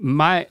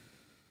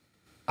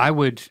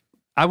would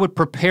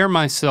prepare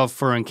myself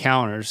for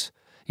encounters.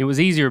 It was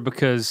easier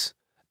because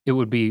it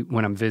would be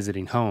when I'm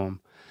visiting home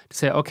to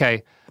say,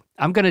 okay,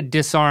 I'm going to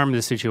disarm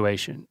the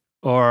situation,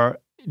 or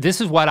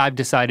this is what I've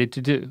decided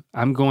to do.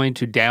 I'm going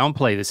to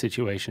downplay the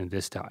situation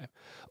this time,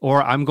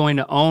 or I'm going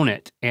to own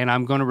it and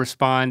I'm going to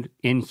respond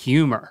in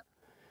humor.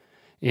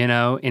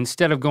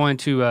 Instead of going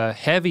to a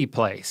heavy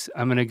place,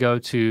 I'm going to go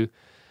to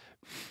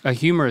a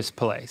humorous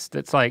place.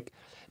 That's like,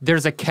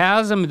 there's a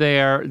chasm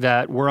there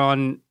that we're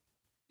on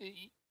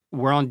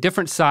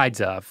different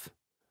sides of,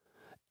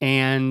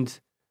 and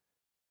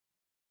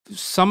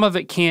some of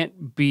it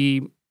can't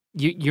be,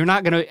 you're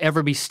not going to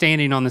ever be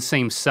standing on the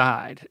same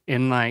side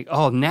and like,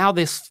 oh, now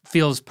this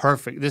feels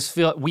perfect.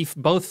 We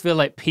both feel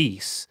at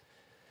peace.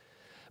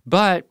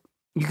 But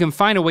you can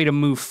find a way to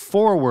move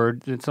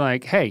forward that's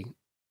like, hey,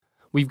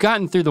 we've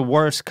gotten through the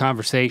worst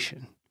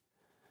conversation.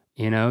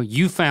 You know,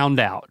 you found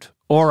out,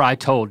 or I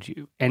told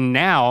you. And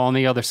now on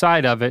the other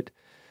side of it,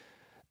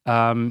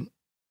 I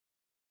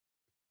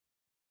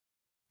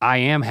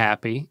am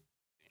happy.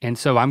 And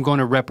so I'm going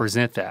to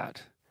represent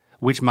that,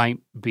 which might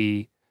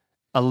be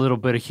a little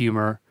bit of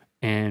humor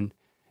and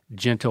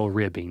gentle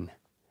ribbing.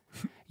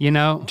 You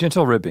know?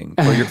 Gentle ribbing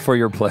for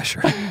your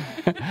pleasure.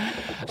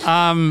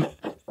 I'm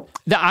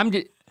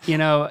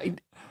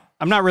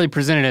not really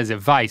presenting it as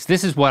advice.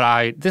 This is what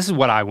I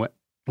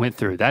went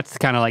through. That's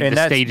kind of like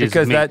the stages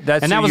because of me.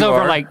 that's and that who was you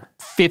over are. like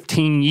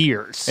 15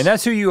 years. And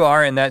that's who you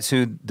are, and that's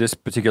who this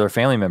particular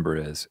family member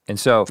is. And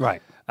so,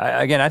 right.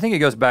 I think it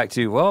goes back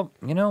to, well,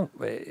 you know,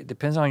 it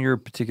depends on your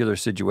particular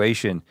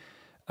situation.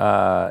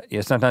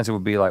 Sometimes it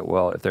would be like,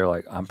 well, if they're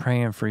like, I'm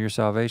praying for your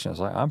salvation, it's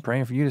like, I'm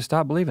praying for you to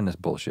stop believing this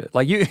bullshit.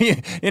 Like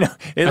it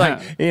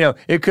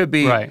could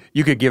be, right.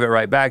 You could give it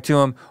right back to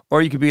them,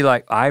 or you could be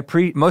like,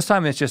 most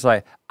time it's just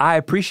like, I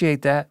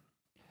appreciate that.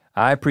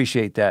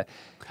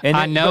 And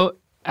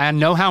I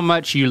know how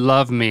much you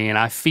love me, and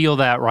I feel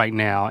that right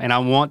now, and I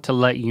want to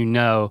let you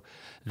know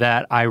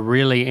that I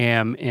really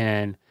am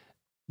in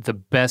the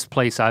best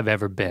place I've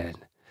ever been.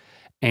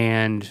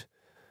 And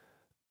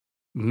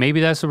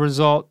maybe that's a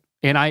result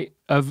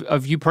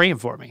of you praying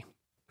for me.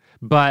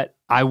 But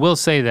I will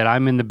say that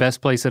I'm in the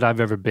best place that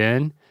I've ever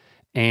been,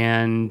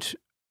 and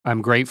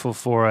I'm grateful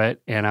for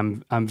it,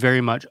 and I'm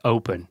very much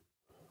open.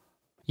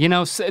 You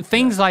know,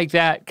 things like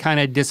that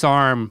kind of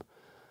disarm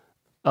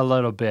a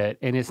little bit,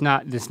 and it's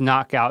not this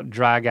knockdown,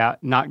 drag out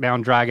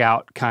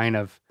kind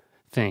of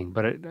thing.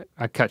 But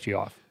I cut you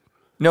off.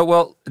 No,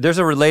 well, there's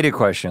a related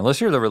question. Let's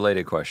hear the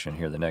related question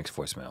here, the next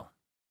voicemail.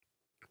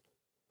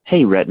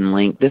 Hey, Rhett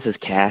Link, this is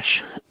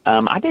Cash.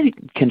 I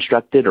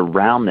deconstructed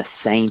around the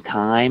same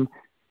time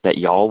that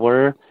y'all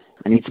were.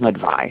 I need some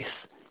advice.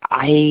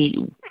 I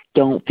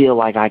don't feel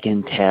like I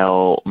can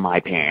tell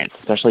my parents,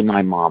 especially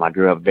my mom. I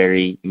grew up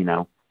very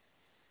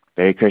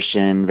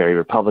Christian, very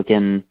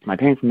Republican. My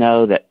parents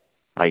know that,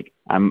 like,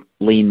 I'm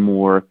lean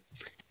more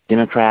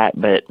Democrat,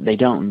 but they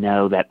don't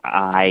know that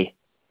I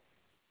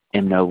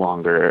am no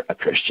longer a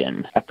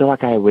Christian. I feel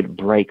like I would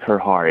break her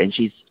heart, and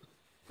she's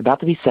about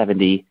to be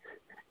 70,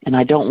 and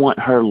I don't want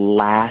her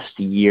last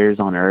years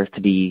on earth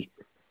to be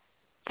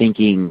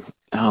thinking,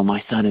 oh,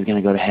 my son is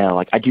going to go to hell.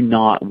 Like, I do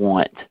not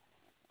want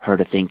her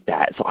to think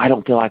that. So I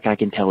don't feel like I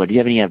can tell her. Do you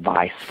have any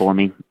advice for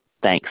me?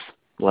 Thanks.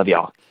 Love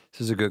y'all.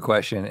 This is a good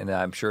question, and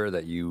I'm sure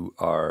that you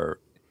are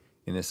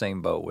in the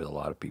same boat with a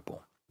lot of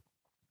people.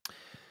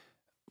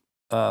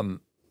 And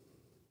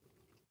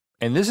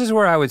this is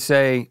where I would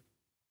say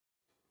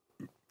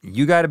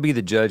you got to be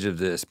the judge of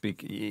this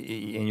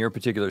in your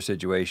particular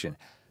situation.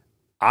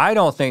 I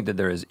don't think that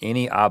there is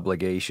any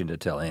obligation to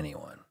tell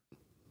anyone.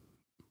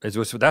 That's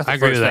the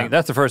first thing.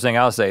 That's the first thing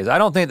I'll say is I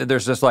don't think that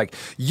there's just like,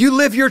 you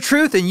live your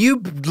truth and you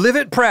live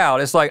it proud.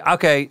 It's like,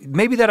 okay,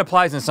 maybe that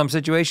applies in some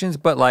situations,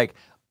 but like,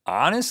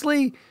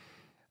 honestly,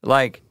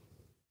 like,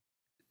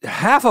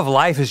 half of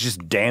life is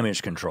just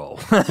damage control.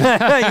 You know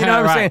what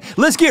I'm saying?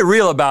 Let's get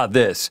real about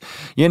this,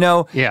 you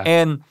know? Yeah.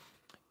 And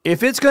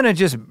if it's going to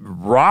just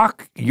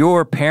rock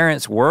your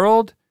parents'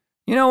 world,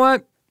 you know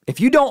what? If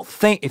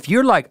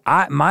you're like,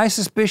 my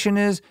suspicion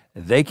is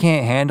they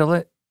can't handle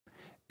it,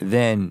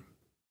 then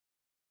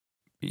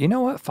you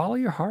know what? Follow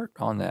your heart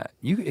on that.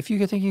 If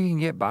you think you can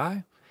get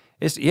by,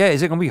 is it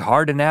going to be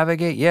hard to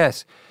navigate?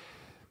 Yes.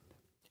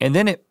 And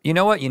then you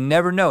know what? You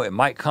never know. It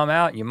might come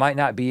out. You might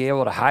not be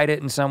able to hide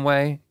it in some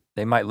way.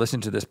 They might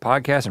listen to this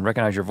podcast and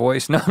recognize your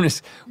voice. No,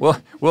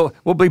 we'll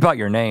bleep out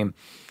your name.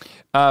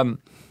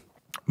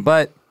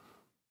 But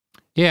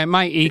yeah, it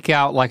might eke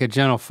out like a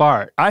gentle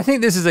fart. I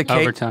think this is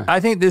over time. I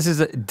think this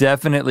is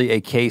definitely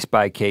a case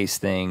by case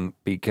thing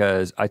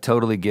because I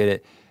totally get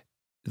it.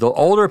 The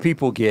older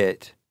people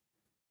get,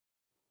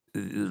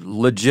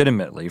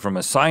 legitimately from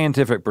a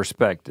scientific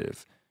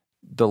perspective,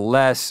 the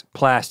less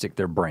plastic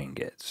their brain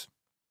gets.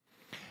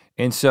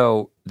 And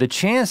so the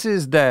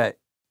chances that,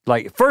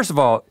 like, first of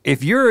all,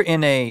 if you're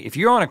on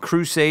a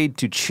crusade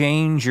to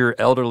change your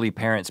elderly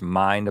parents'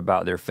 mind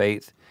about their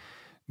faith,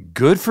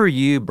 good for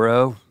you,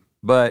 bro.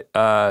 But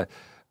that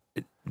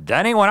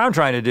ain't what I'm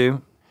trying to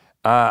do.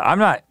 I'm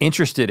not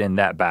interested in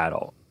that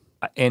battle.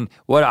 And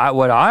what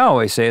I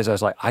always say is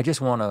I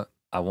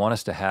want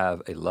us to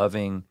have a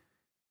loving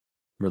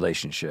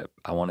relationship.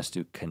 I want us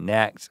to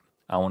connect.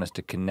 I want us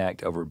to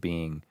connect over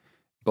being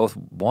both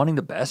wanting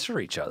the best for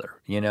each other,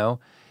 you know?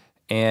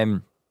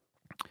 And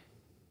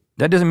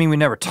that doesn't mean we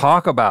never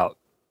talk about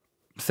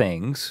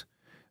things,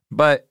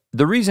 but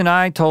the reason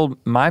I told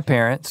my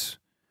parents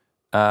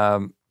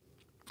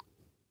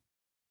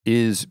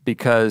is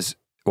because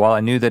while I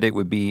knew that it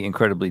would be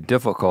incredibly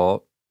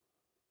difficult,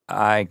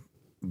 I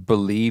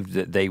believed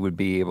that we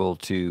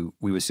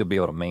would still be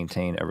able to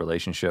maintain a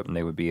relationship and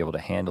they would be able to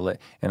handle it.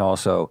 And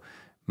also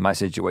my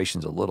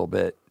situation's a little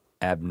bit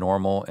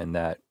abnormal in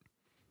that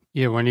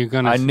yeah,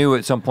 I knew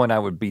at some point I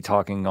would be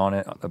talking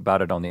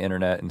about it on the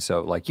internet. And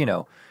so, like, you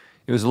know,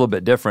 it was a little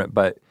bit different,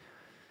 but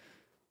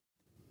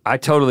I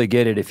totally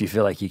get it if you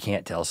feel like you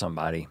can't tell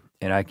somebody,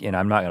 and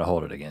I'm not going to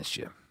hold it against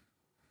you.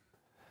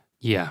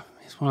 Yeah.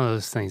 it's one of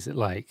those things that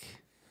like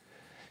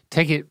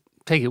take it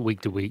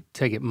week to week,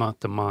 take it month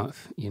to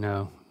month. You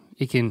know,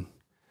 it can.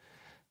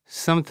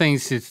 Some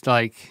things it's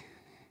like,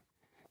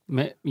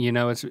 you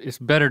know, it's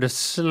better to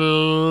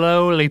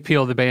slowly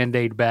peel the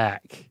Band-Aid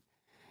back.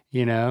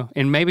 You know,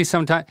 and maybe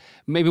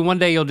one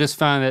day you'll just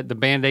find that the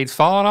Band-Aid's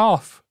falling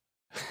off,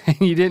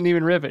 and you didn't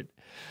even rip it.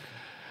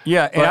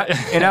 Yeah,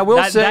 and I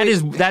will say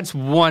that's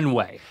one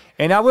way.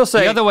 And I will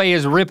say the other way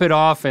is rip it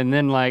off and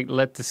then like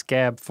let the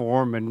scab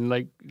form and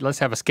like let's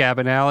have a scab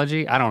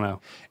analogy. I don't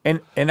know. And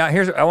now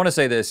I want to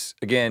say this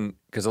again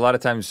because a lot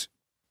of times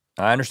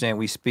I understand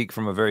we speak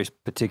from a very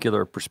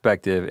particular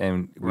perspective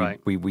and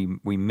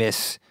we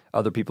miss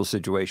other people's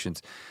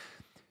situations.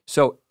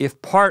 So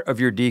if part of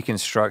your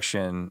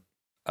deconstruction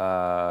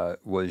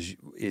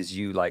is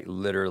you like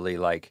literally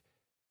like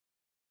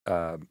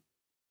you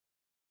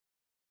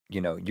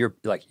know,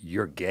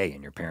 you're gay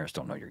and your parents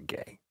don't know you're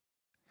gay.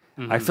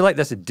 Mm-hmm. I feel like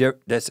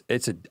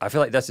I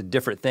feel like that's a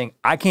different thing.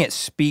 I can't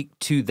speak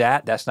to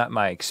that. That's not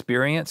my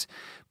experience.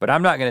 But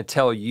I'm not going to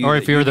tell you. Or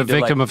if you're the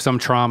victim of some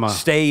trauma,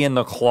 stay in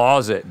the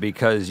closet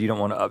because you don't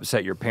want to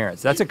upset your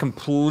parents. That's a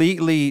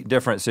completely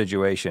different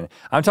situation.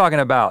 I'm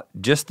talking about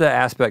just the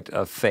aspect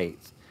of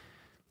faith.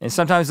 And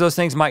sometimes those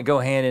things might go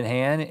hand in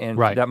hand, and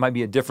that might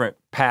be a different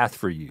path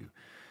for you.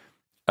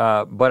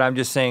 But I'm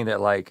just saying that,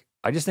 like,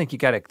 I just think you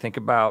got to think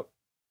about,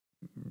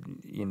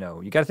 you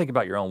know, you got to think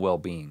about your own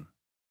well-being.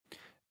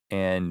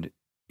 And,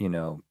 you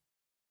know,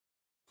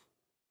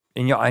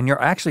 and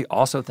you're actually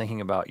also thinking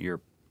about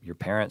your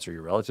parents or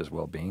your relatives'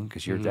 well-being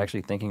because you're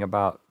actually thinking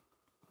about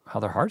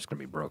how their heart's going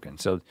to be broken.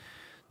 So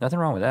nothing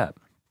wrong with that.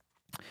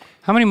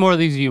 How many more of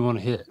these do you want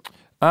to hit?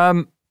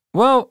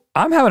 Well,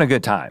 I'm having a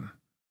good time.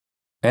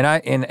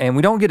 And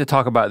we don't get to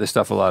talk about this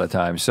stuff a lot of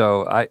times.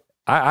 So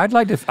I'd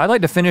like to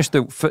finish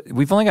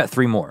we've only got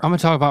 3 more. I'm going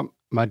to talk about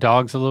my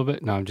dogs a little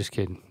bit. No, I'm just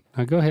kidding.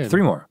 No, go ahead.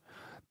 3 more.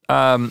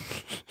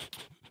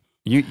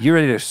 You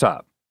ready to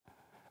stop?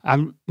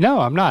 No,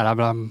 I'm not.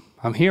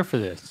 I'm here for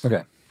this.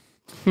 Okay.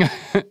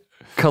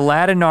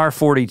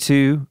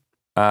 Kaladinar42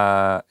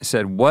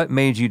 said, what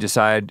made you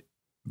decide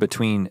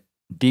between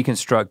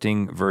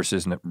deconstructing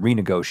versus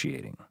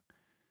renegotiating?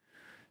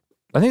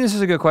 I think this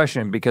is a good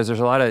question because there's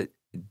a lot of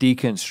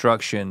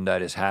deconstruction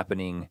that is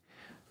happening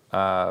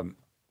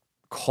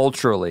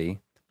culturally.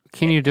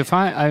 Can you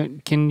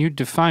define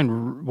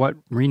what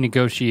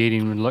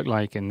renegotiating would look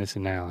like in this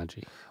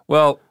analogy?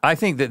 Well, I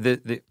think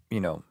that you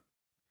know,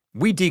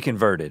 we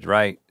deconverted,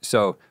 right?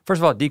 So first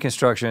of all,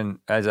 deconstruction,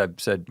 as I've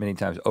said many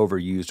times,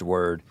 overused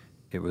word.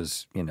 It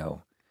was, you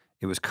know,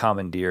 it was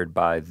commandeered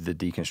by the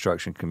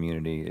deconstruction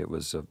community. It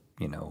was a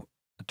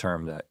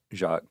term that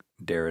Jacques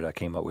Derrida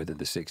came up with in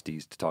the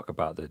 60s to talk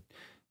about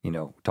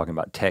talking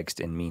about text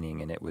and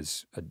meaning, and it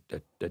was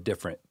a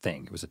different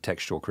thing. It was a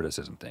textual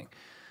criticism thing.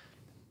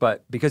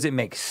 But because it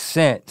makes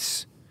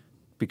sense,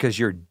 because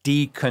you're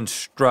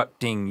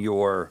deconstructing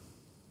your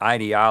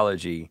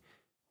ideology,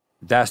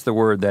 that's the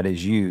word that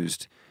is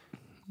used.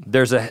 And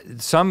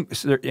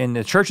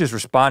the church is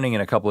responding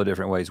in a couple of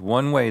different ways.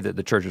 One way that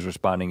the church is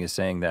responding is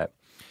saying that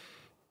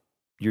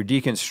you're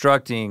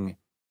deconstructing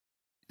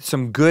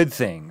some good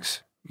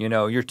things. You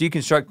know, you're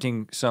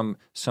deconstructing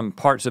some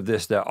parts of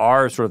this that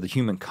are sort of the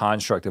human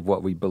construct of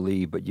what we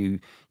believe, but you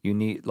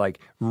need,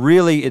 like,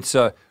 really it's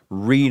a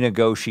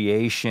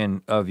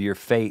renegotiation of your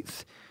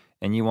faith,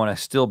 and you want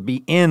to still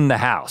be in the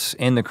house,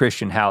 in the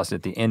Christian house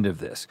at the end of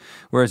this.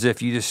 Whereas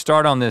if you just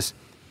start on this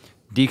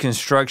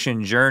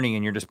deconstruction journey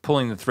and you're just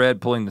pulling the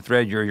thread,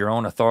 you're your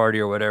own authority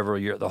or whatever,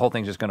 the whole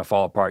thing's just going to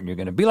fall apart and you're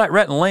going to be like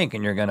Rhett Link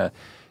and you're going to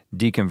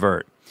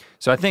deconvert.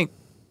 So I think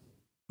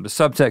the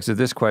subtext of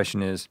this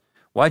question is,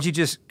 why'd you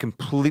just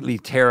completely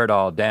tear it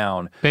all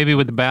down? Baby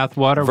with the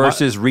bathwater?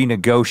 Versus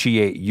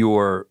renegotiate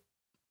your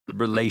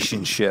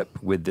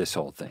relationship with this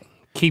whole thing.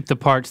 Keep the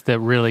parts that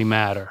really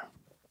matter.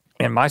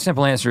 And my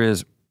simple answer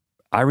is,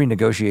 I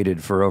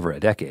renegotiated for over a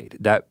decade.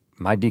 That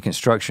my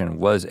deconstruction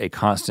was a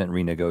constant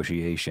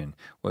renegotiation,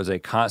 was a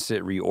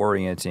constant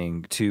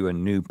reorienting to a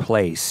new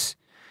place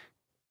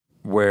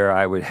where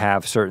I would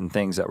have certain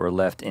things that were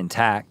left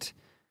intact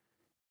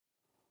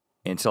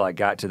until I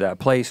got to that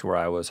place where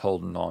I was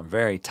holding on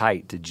very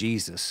tight to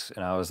Jesus.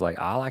 And I was like,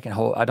 all I can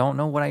hold, I don't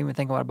know what I even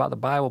think about the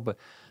Bible, but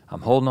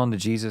I'm holding on to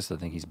Jesus. I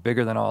think he's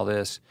bigger than all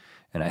this.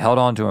 And I held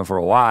on to him for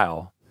a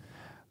while.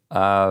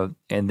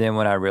 And then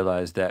when I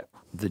realized that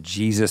the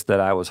Jesus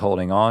that I was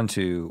holding on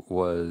to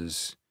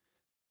was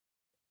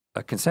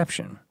a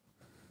conception.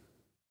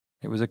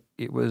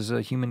 It was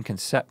a human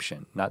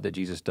conception. Not that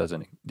Jesus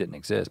didn't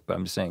exist, but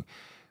I'm just saying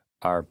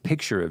our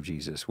picture of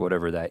Jesus,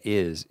 whatever that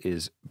is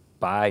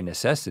by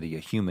necessity a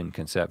human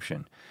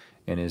conception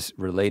and is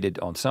related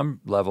on some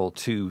level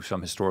to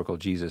some historical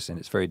Jesus, and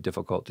it's very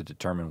difficult to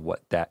determine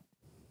what that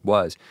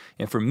was.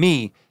 And for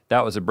me,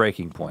 that was a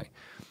breaking point.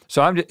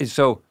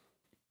 So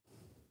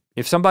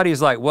if somebody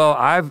is like, well,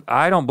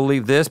 I don't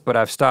believe this, but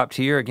I've stopped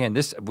here. Again,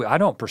 I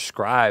don't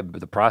prescribe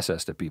the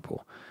process to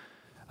people.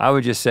 I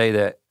would just say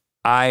that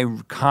I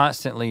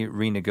constantly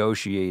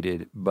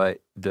renegotiated,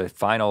 but the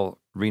final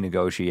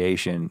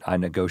renegotiation, I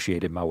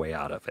negotiated my way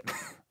out of it.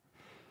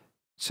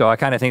 So I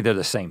kind of think they're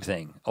the same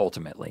thing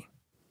ultimately.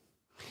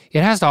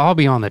 It has to all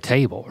be on the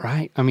table,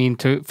 right? I mean,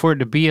 for it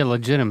to be a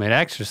legitimate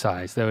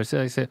exercise, though,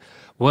 they say,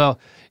 well,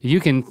 you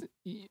can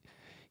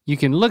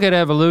look at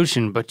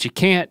evolution, but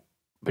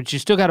you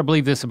still got to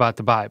believe this about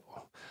the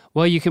Bible.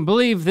 Well, you can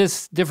believe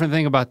this different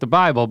thing about the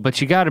Bible, but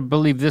you got to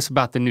believe this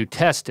about the New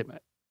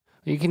Testament.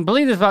 You can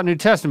believe this about New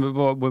Testament,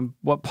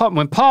 but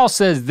when Paul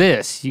says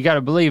this, you got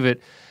to believe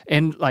it.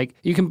 And like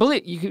you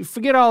can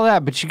forget all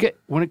that, but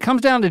when it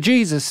comes down to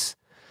Jesus,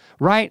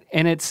 right?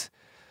 And it's,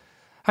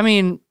 I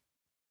mean,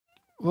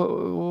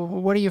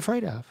 what are you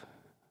afraid of?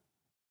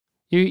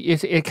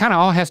 It kind of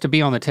all has to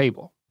be on the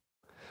table.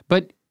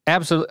 But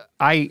absolutely,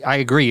 I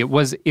agree. It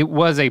was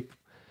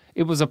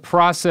a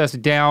process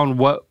down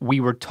what we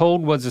were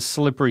told was a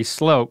slippery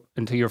slope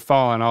until you're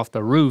falling off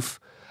the roof.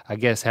 I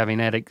guess having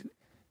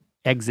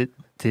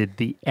exited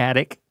the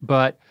attic,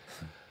 but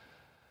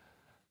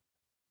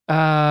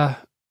I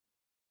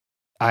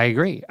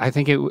agree. I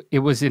think it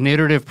was an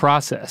iterative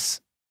process.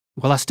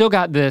 Well, I still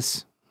got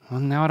this. Well,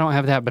 now I don't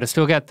have that, but I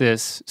still got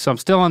this. So I'm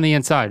still on the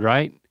inside,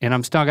 right? And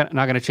I'm still not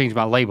going to change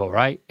my label,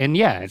 right? And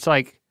yeah, it's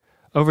like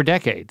over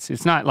decades.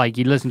 It's not like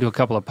you listen to a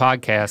couple of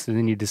podcasts and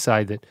then you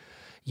decide that,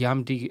 yeah,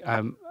 I'm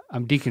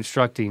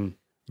deconstructing.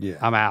 Yeah,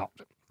 I'm out.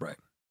 Right.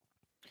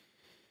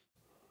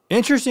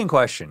 Interesting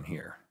question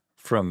here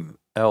from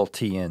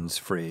LTN's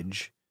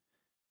fridge.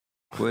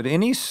 Would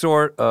any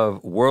sort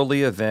of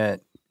worldly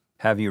event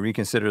have you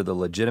reconsider the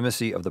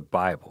legitimacy of the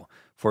Bible?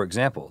 For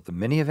example, the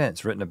many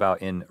events written about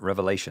in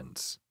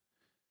Revelations.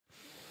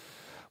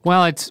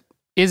 Well,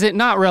 is it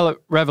not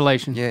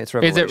Revelation? Yeah, it's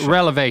Revelation. Is it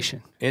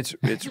Relevation?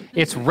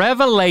 It's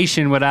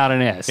Revelation without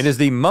an S. It is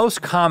the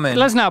most common.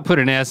 Let's not put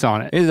an S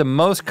on it. It is the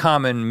most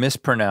common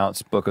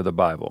mispronounced book of the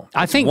Bible.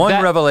 I think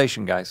one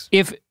Revelation, guys.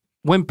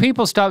 When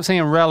people stop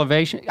saying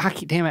Revelation,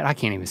 damn it, I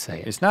can't even say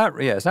it. It's not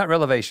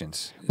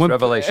Revelations. It's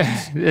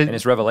Revelations, and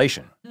it's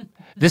Revelation.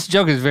 This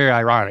joke is very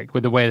ironic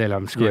with the way that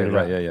I'm screwing it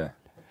up. Yeah.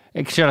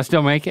 Should I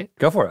still make it?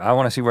 Go for it. I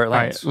want to see where it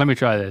lands. All right, let me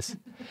try this.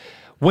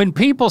 When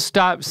people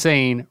stop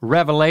saying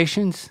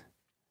Revelations,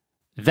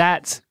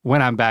 that's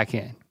when I'm back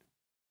in.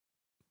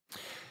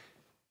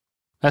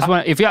 That's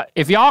when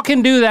if y'all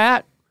can do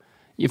that,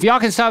 if y'all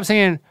can stop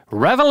saying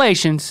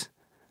Revelations,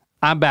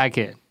 I'm back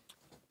in.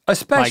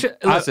 Especially,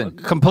 listen,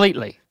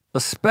 completely.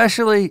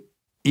 Especially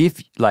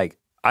if, like,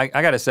 I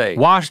gotta say,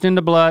 washed in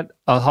the blood,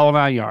 a whole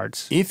 9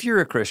 yards. If you're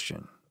a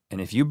Christian and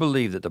if you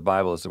believe that the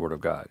Bible is the Word of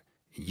God,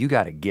 you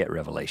got to get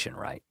Revelation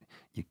right.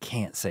 You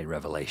can't say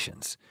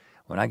Revelations.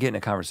 When I get into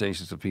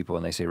conversations with people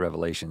and they say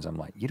Revelations, I'm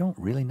like, you don't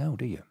really know,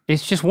 do you?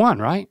 It's just one,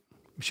 right?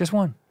 It's just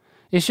one.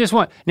 It's just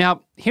one.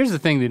 Now, here's the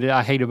thing that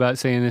I hate about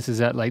saying this is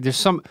that, like, there's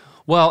some,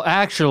 well,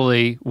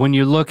 actually, when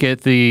you look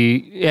at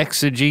the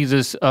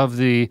exegesis of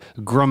the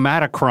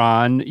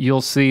Grammaticron,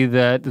 you'll see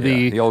that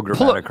the old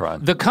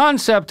Grammaticron. The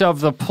concept of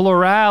the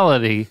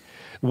plurality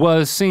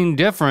was seen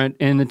different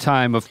in the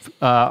time of,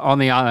 on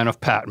the island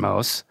of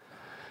Patmos.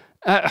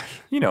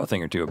 You know a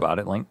thing or two about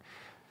it, Link.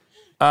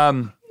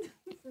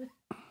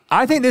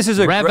 I think this is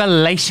a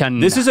Revelation.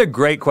 This is a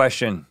great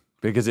question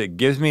because it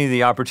gives me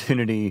the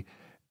opportunity.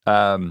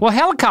 Well,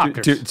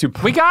 helicopters.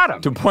 We got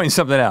them. To point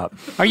something out.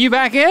 Are you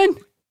back in?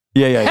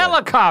 Yeah.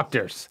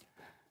 Helicopters.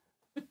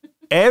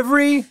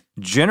 Every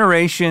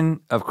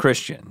generation of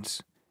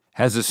Christians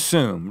has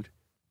assumed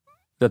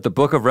that the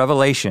book of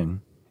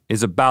Revelation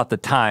is about the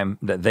time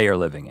that they are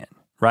living in,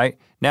 right?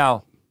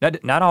 Now,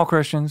 not all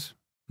Christians,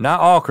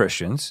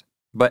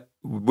 but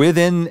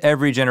within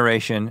every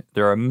generation,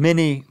 there are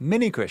many,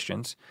 many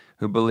Christians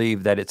who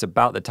believe that it's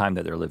about the time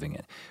that they're living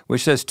in,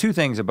 which says two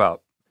things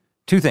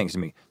to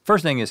me.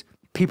 First thing is,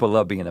 people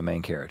love being the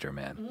main character,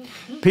 man.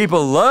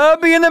 People love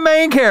being the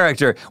main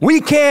character.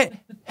 We can't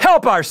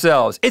help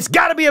ourselves. It's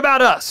gotta be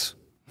about us.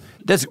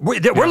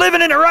 We're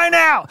living in it right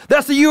now.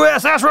 That's the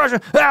US, that's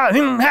Russia,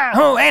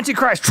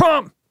 Antichrist,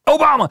 Trump,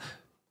 Obama.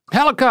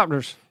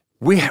 Helicopters.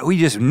 We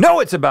just know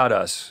it's about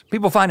us.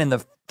 People finding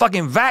the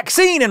fucking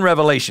vaccine in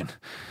Revelation.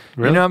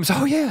 Really? You know what I'm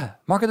saying? Oh yeah,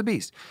 Mark of the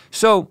Beast.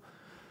 So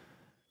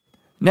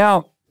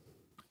now,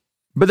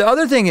 but the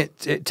other thing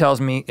it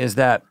tells me is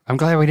that I'm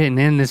glad we didn't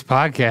end this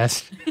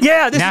podcast.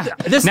 Yeah,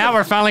 now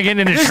we're finally getting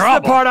into trouble. This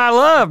is the part I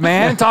love,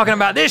 man, talking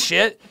about this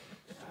shit.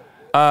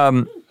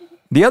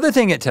 The other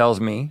thing it tells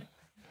me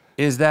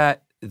is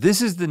that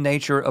this is the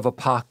nature of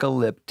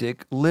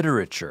apocalyptic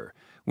literature,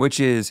 which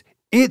is,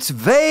 it's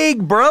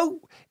vague, bro.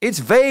 It's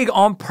vague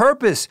on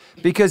purpose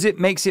because it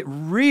makes it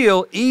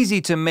real easy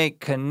to make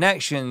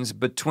connections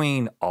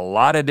between a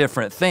lot of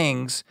different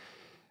things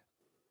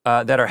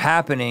that are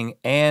happening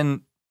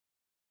and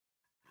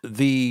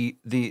these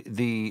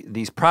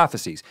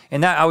prophecies.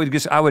 And that I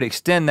would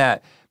extend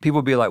that. People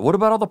would be like, what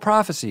about all the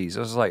prophecies? I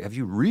was like, have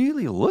you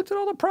really looked at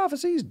all the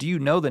prophecies? Do you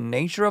know the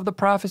nature of the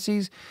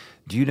prophecies?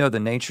 Do you know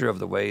the nature of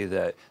the way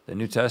that the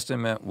New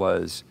Testament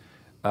was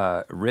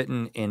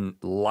written in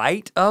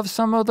light of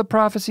some of the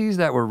prophecies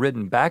that were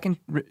written back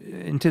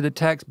into the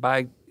text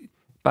by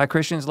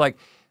Christians? Like,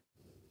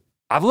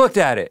 I've looked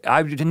at it.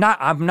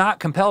 I'm not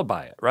compelled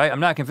by it, right? I'm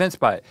not convinced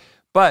by it.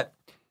 But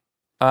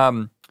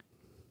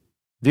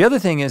The other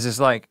thing is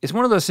like, it's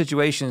one of those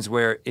situations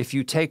where if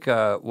you take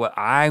what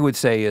I would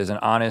say is an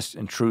honest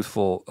and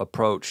truthful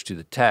approach to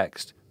the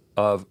text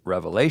of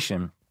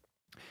Revelation,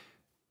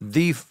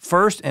 the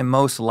first and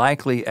most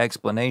likely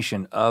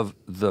explanation of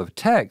the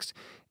text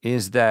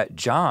is that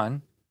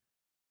John,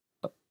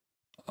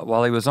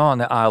 while he was on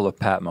the Isle of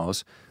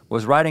Patmos,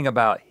 was writing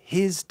about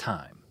his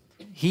time.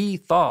 He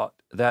thought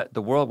that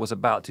the world was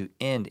about to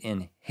end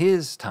in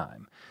his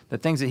time. The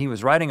things that he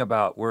was writing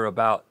about were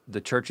about the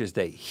churches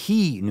that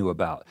he knew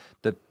about,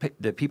 the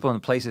people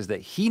and places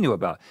that he knew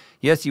about.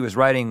 Yes, he was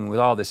writing with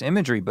all this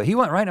imagery, but he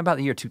wasn't writing about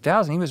the year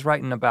 2000. He was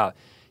writing about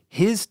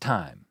his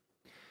time.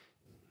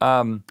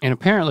 And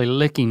apparently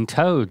licking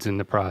toads in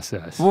the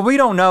process. Well, we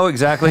don't know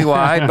exactly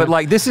why, but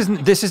like this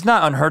is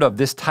not unheard of,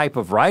 this type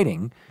of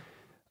writing.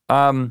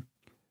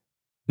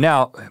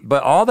 Now,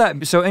 but all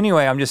that, so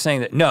anyway, I'm just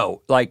saying that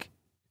no,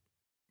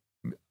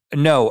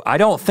 I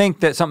don't think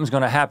that something's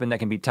gonna happen that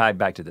can be tied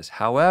back to this.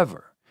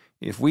 However,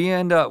 if we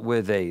end up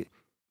with a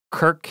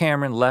Kirk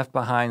Cameron Left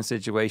Behind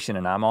situation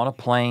and I'm on a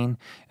plane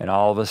and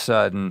all of a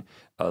sudden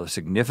a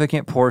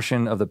significant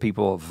portion of the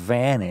people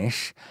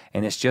vanish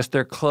and it's just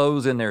their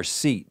clothes and their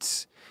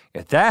seats.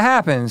 If that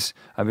happens,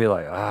 I'd be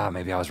like,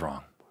 maybe I was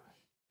wrong.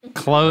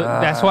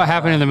 That's what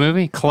happened in the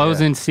movie?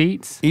 Clothes and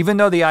seats? Even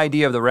though the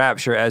idea of the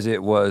rapture as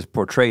it was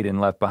portrayed in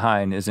Left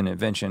Behind is an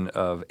invention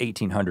of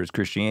 1800s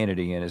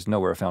Christianity and is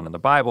nowhere found in the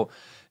Bible,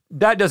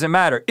 that doesn't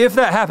matter. If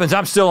that happens,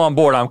 I'm still on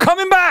board. I'm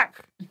coming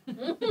back.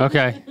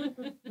 Okay.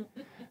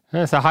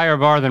 That's a higher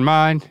bar than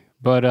mine,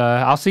 but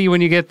I'll see you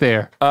when you get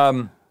there.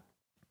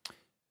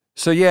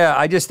 So yeah,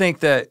 I just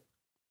think that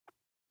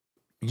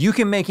you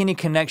can make any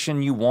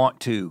connection you want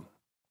to.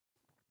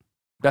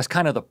 That's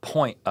kind of the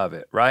point of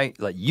it, right?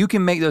 Like you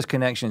can make those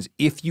connections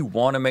if you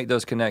want to make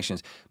those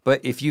connections. But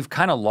if you've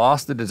kind of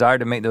lost the desire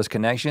to make those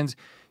connections,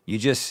 you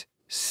just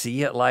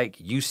see it like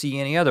you see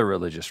any other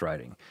religious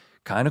writing.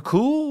 Kind of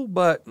cool,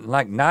 but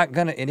like not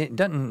gonna, and it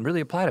doesn't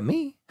really apply to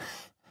me.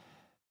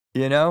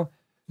 You know?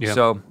 Yeah.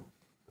 So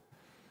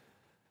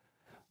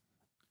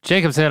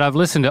Jacob said, I've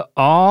listened to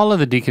all of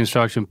the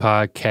Deconstruction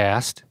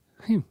podcast.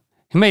 He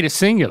made it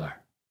singular.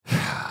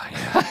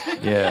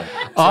 yeah.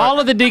 All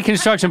of the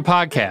Deconstruction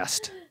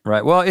podcast.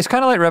 Right. Well, it's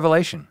kind of like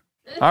Revelation.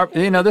 This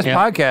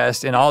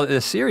podcast and all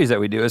this series that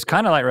we do is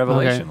kind of like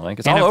Revelation. Okay. Like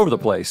it's all over the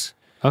place.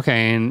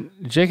 Okay, and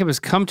Jacob has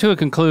come to a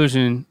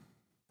conclusion,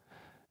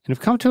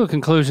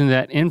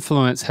 that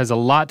influence has a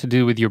lot to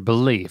do with your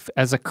belief.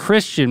 As a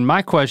Christian,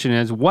 my question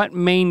is, what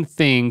main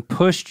thing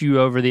pushed you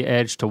over the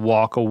edge to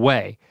walk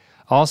away?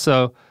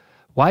 Also,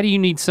 why do you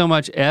need so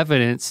much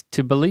evidence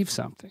to believe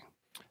something?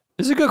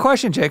 This is a good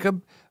question,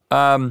 Jacob.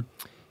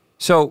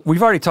 So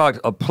we've already talked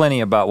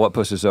plenty about what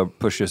pushed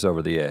us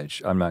over the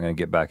edge. I'm not going to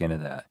get back into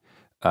that.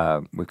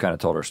 We've kind of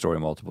told our story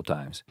multiple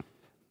times.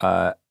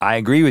 I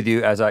agree with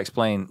you, as I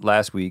explained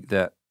last week,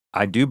 that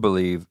I do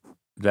believe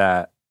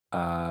that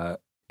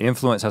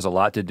influence has a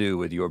lot to do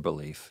with your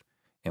belief.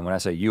 And when I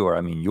say your,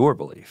 I mean your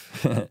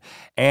belief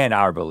and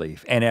our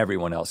belief and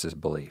everyone else's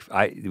belief.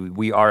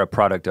 We are a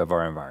product of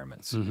our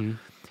environments. Mm-hmm.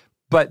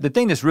 But the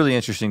thing that's really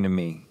interesting to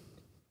me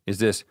is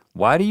this: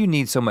 why do you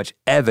need so much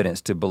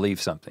evidence to believe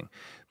something?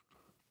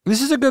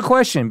 This is a good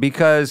question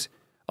because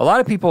a lot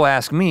of people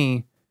ask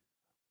me,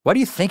 why do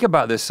you think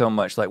about this so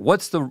much? Like,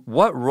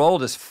 what role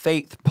does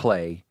faith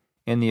play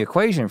in the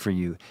equation for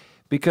you?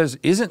 Because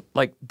isn't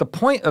like the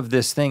point of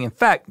this thing, in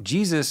fact,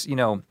 Jesus,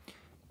 in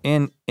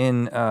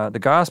the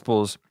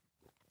Gospels,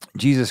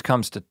 Jesus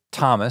comes to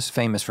Thomas,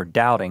 famous for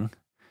doubting.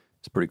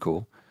 It's pretty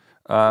cool.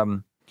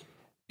 And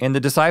the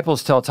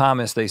disciples tell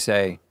Thomas, they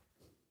say,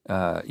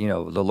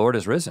 the Lord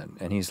is risen.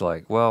 And he's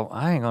like, well,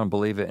 I ain't going to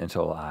believe it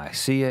until I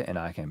see it and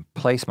I can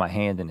place my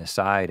hand in his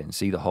side and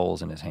see the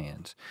holes in his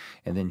hands.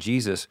 And then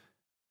Jesus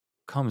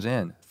comes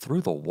in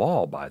through the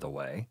wall, by the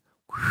way,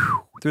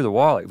 through the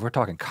wall. Like we're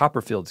talking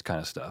Copperfield's kind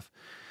of stuff.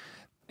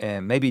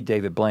 And maybe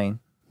David Blaine.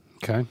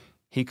 Okay.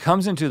 He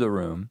comes into the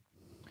room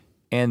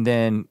and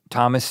then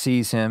Thomas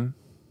sees him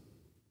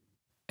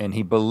and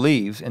he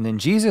believes. And then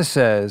Jesus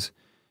says,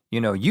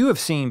 you have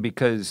seen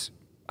because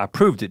I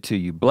proved it to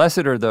you. Blessed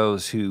are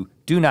those who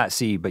do not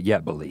see but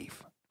yet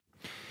believe.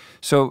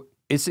 So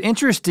it's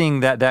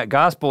interesting that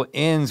gospel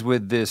ends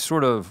with this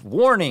sort of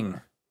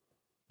warning.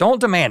 Don't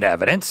demand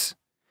evidence.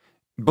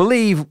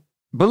 Believe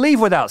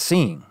without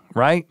seeing,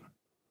 right?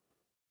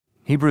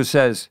 Hebrews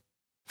says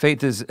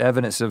faith is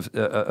evidence of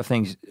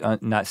things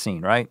not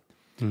seen, right?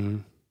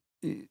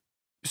 Mm-hmm.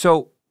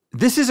 So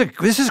this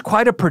is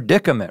quite a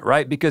predicament,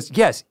 right? Because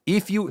yes,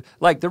 if you,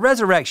 like the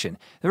resurrection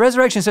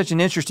is such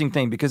an interesting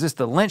thing because it's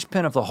the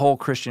linchpin of the whole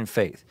Christian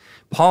faith.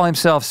 Paul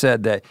himself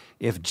said that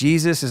if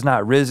Jesus is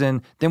not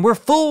risen, then we're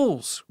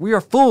fools. We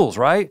are fools,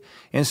 right?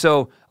 And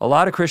so a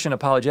lot of Christian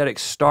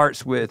apologetics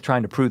starts with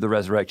trying to prove the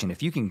resurrection.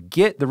 If you can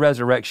get the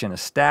resurrection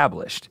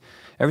established,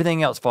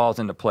 everything else falls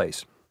into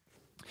place.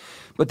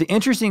 But the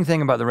interesting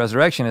thing about the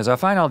resurrection is I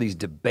find all these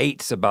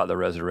debates about the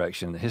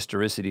resurrection, the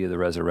historicity of the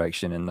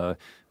resurrection, and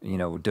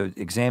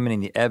examining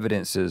the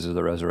evidences of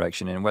the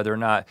resurrection, and whether or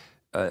not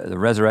the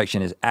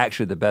resurrection is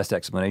actually the best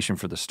explanation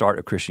for the start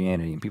of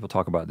Christianity. And people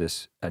talk about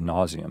this ad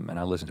nauseum, and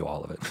I listen to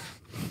all of it.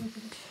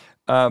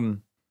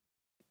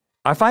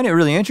 I find it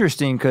really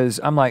interesting because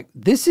I'm like,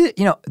 this is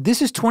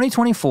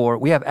 2024.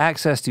 We have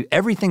access to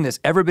everything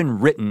that's ever been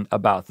written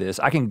about this.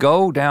 I can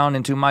go down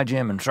into my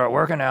gym and start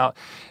working out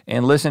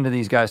and listen to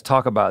these guys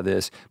talk about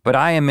this, but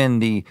I am in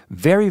the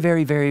very,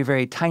 very, very,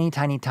 very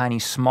tiny,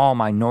 small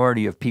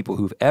minority of people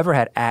who've ever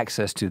had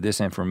access to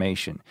this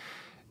information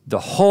the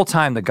whole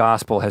time the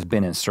gospel has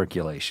been in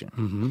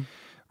circulation,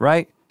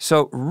 right?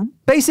 So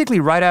basically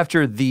right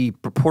after the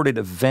purported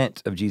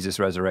event of Jesus'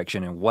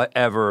 resurrection and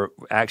whatever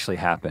actually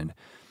happened,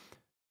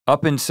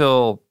 up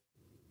until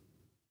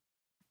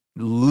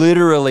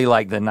literally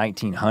like the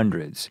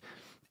 1900s,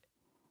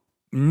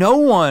 no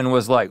one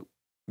was like,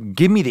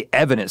 give me the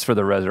evidence for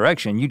the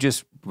resurrection. You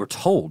just were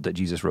told that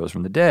Jesus rose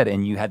from the dead,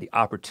 and you had the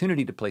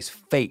opportunity to place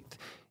faith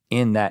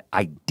in that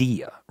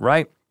idea,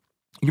 right?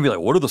 You can be like,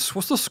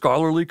 what's the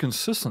scholarly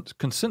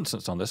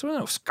consensus on this? Well,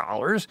 no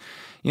scholars,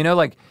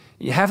 like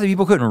half the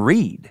people couldn't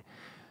read.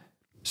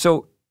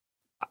 So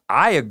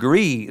I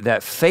agree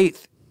that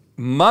faith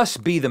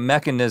must be the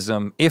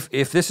mechanism. If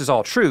this is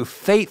all true,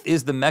 faith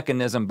is the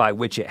mechanism by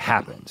which it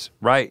happens,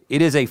 right?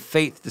 It is a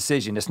faith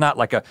decision. It's not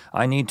like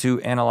I need to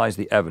analyze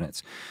the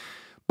evidence.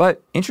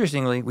 But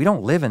interestingly, we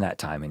don't live in that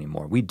time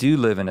anymore. We do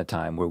live in a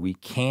time where we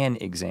can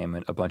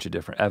examine a bunch of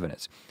different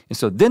evidence. And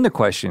so then the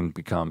question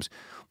becomes,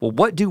 well,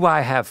 what do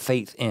I have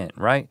faith in,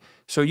 right?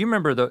 So you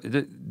remember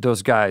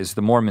those guys,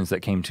 the Mormons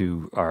that came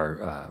to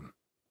our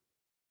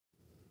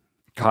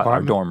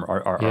dorm,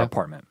 our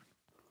apartment.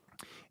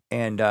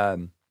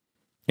 And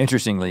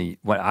interestingly,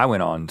 when I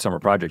went on summer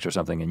projects or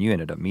something, and you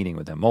ended up meeting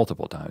with them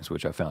multiple times,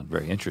 which I found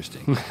very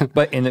interesting.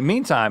 But in the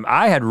meantime,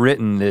 I had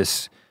written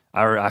this,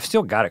 I've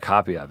still got a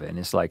copy of it, and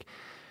it's like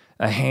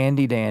a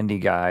handy dandy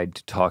guide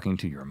to talking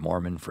to your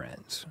Mormon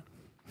friends,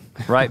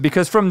 right?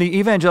 Because from the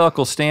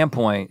evangelical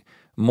standpoint,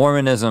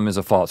 Mormonism is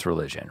a false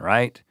religion,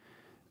 right?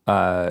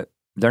 They're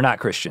not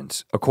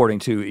Christians, according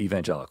to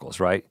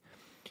evangelicals, right?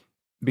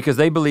 Because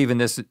they believe in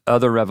this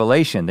other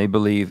revelation. They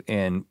believe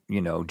in,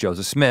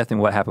 Joseph Smith and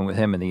what happened with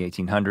him in the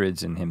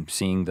 1800s and him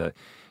seeing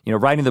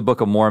writing the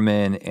Book of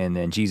Mormon, and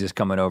then Jesus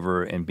coming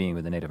over and being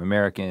with the Native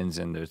Americans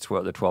and there's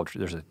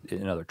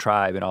another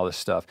tribe and all this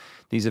stuff.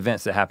 These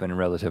events that happen in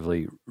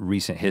relatively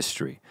recent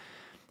history.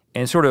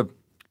 And sort of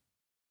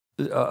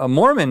a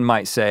Mormon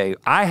might say,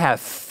 I have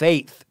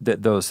faith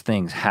that those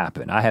things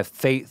happen. I have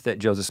faith that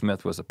Joseph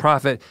Smith was a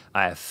prophet.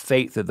 I have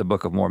faith that the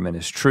Book of Mormon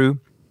is true,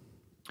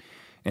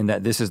 and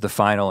that this is the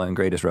final and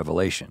greatest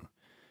revelation.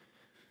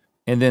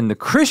 And then the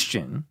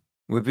Christian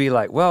would be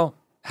like, well,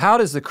 how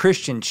does the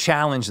Christian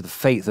challenge the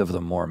faith of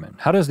the Mormon?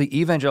 How does the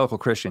evangelical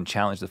Christian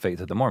challenge the faith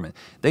of the Mormon?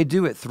 They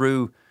do it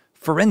through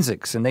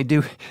forensics, and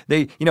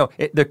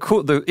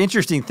the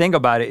interesting thing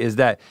about it is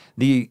that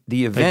the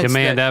events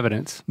demand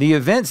evidence. The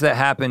events that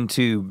happened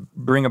to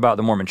bring about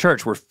the Mormon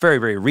Church were very,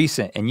 very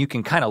recent, and you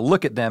can kind of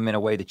look at them in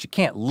a way that you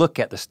can't look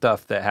at the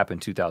stuff that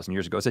happened 2,000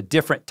 years ago. It's a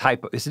different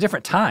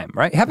time,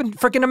 right? It happened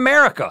freaking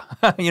America,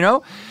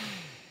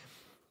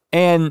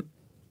 And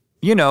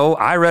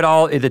I read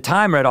all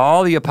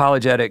the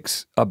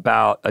apologetics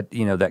about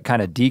that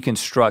kind of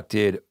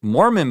deconstructed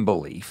Mormon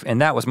belief,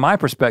 and that was my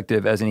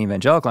perspective as an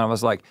evangelical. And I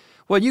was like,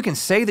 well, you can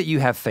say that you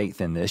have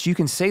faith in this. You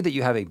can say that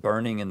you have a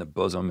burning in the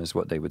bosom, is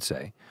what they would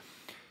say.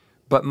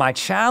 But my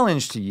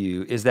challenge to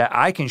you is that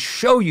I can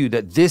show you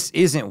that this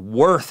isn't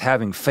worth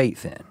having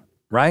faith in,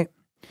 right?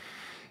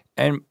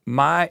 And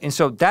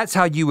so that's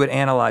how you would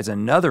analyze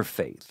another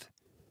faith.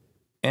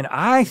 And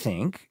I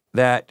think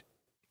that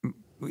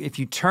if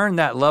you turn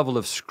that level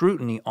of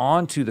scrutiny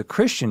onto the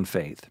Christian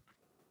faith,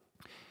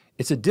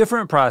 it's a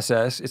different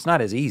process. It's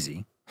not as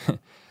easy.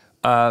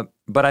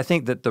 But I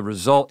think that the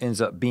result ends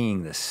up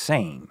being the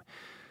same.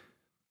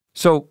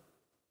 So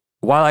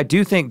while I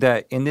do think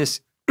that in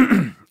this,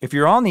 if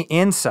you're on the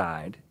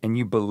inside and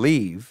you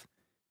believe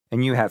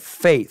and you have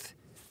faith,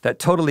 that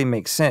totally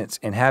makes sense.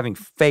 And having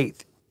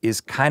faith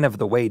is kind of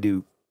the way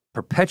to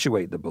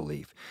perpetuate the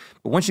belief.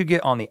 But once you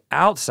get on the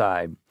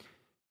outside,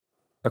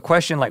 a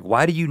question like,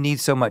 why do you need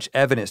so much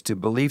evidence to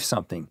believe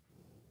something,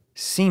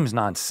 seems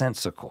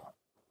nonsensical.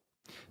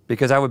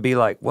 Because I would be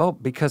like, well,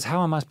 because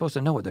how am I supposed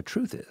to know what the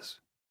truth is?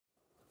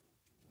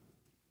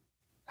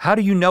 How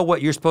do you know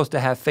what you're supposed to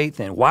have faith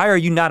in? Why are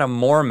you not a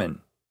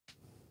Mormon?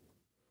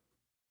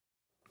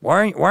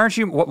 Why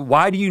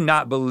do you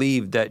not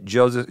believe that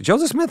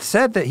Joseph Smith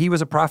said that he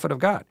was a prophet of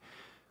God?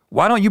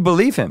 Why don't you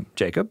believe him,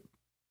 Jacob?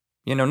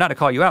 Not to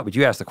call you out, but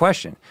you asked the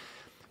question.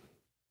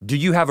 Do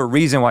you have a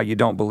reason why you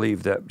don't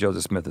believe that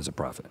Joseph Smith is a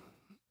prophet?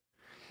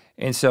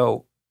 And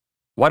so,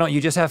 why don't you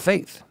just have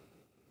faith?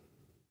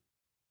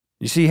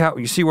 You see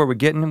where we're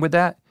getting with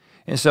that?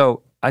 And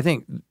so, I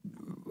think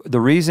the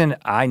reason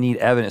I need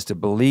evidence to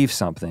believe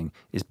something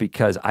is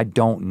because I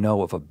don't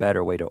know of a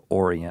better way to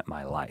orient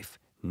my life.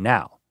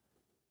 Now,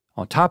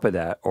 on top of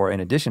that, or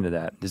in addition to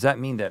that, does that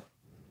mean that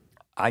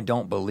I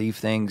don't believe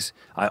things?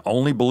 I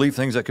only believe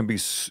things that can be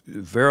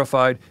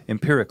verified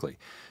empirically?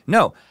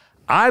 No,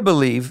 I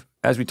believe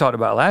as we talked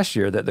about last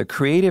year, that the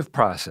creative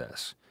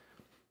process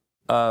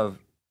of,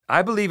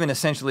 I believe in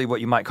essentially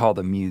what you might call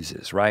the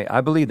muses, right?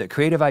 I believe that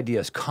creative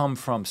ideas come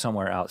from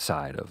somewhere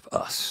outside of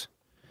us.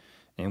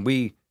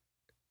 And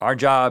our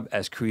job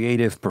as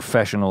creative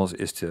professionals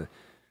is to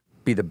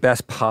be the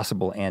best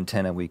possible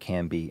antenna we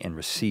can be and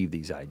receive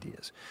these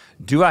ideas.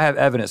 Do I have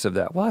evidence of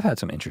that? Well, I've had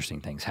some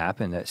interesting things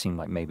happen that seem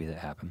like maybe that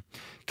happened.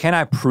 Can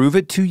I prove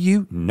it to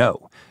you?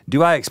 No.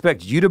 Do I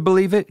expect you to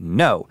believe it?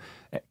 No.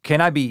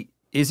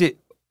 Is it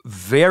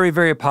very,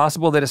 very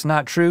possible that it's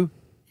not true?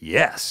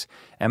 Yes.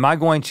 Am I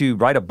going to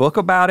write a book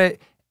about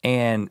it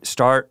and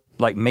start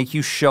make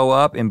you show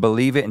up and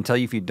believe it and tell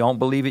you if you don't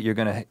believe it, you're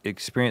gonna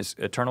experience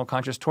eternal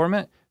conscious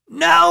torment?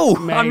 No,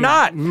 I'm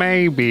not.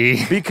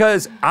 Maybe.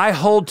 Because I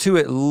hold to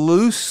it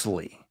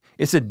loosely.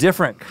 It's a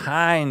different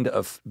kind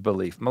of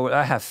belief. What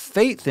I have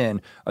faith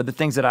in are the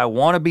things that I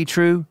want to be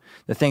true,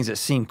 the things that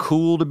seem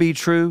cool to be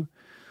true,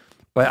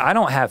 but I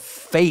don't have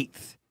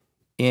faith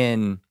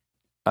in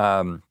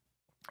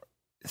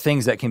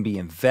things that can be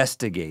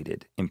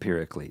investigated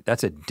empirically.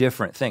 That's a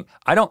different thing.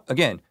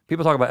 Again,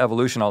 people talk about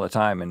evolution all the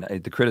time, and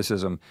the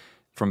criticism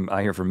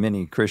I hear from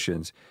many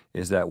Christians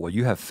is that, well,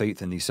 you have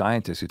faith in these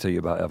scientists who tell you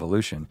about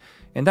evolution.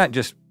 And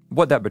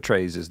what that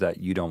betrays is that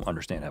you don't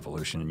understand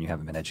evolution and you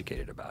haven't been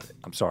educated about it.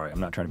 I'm sorry, I'm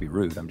not trying to be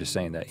rude. I'm just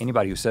saying that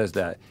anybody who says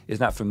that is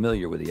not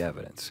familiar with the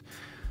evidence.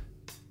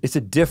 It's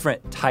a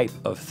different type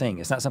of thing.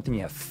 It's not something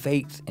you have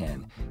faith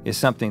in. It's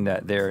something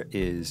that there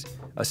is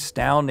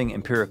astounding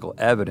empirical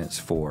evidence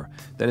for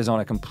that is on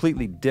a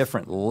completely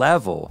different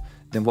level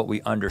than what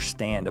we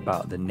understand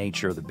about the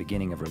nature of the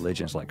beginning of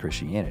religions like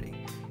Christianity.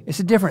 It's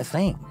a different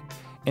thing.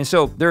 And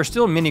so there are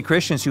still many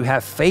Christians who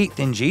have faith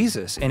in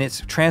Jesus, and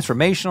it's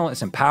transformational,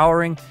 it's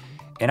empowering,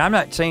 and I'm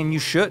not saying you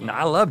shouldn't.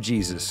 I love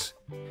Jesus,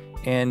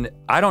 and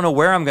I don't know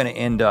where I'm gonna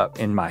end up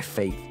in my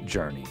faith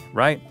journey,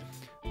 right?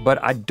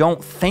 But I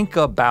don't think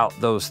about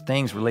those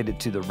things related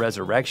to the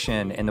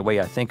resurrection and the way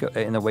I think,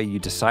 and the way you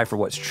decipher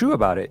what's true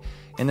about it,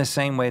 in the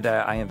same way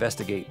that I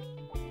investigate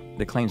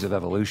the claims of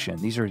evolution.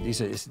 This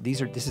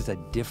is a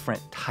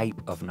different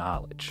type of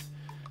knowledge.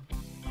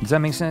 Does that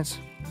make sense?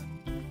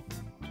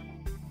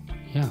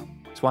 Yeah.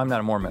 That's why I'm not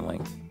a Mormon,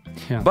 Link.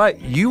 Yeah.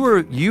 But you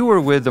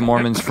were with the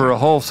Mormons for a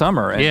whole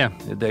summer. And yeah.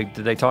 Did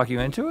they talk you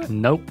into it?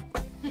 Nope.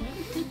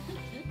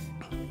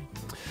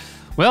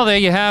 Well, there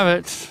you have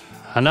it.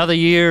 Another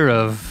year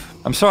of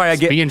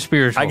being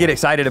spiritual. I get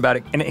excited about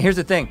it. And here's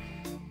the thing.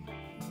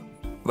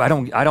 I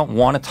don't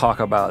want to talk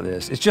about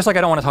this. It's just like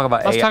I don't want to talk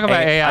about AI. Let's talk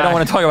about AI. I don't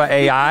want to talk about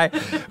AI.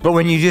 But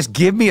when you just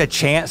give me a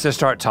chance to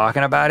start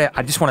talking about it,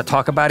 I just want to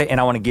talk about it and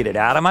I want to get it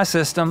out of my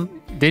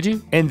system. Did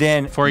you? And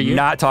then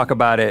not talk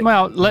about it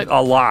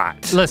a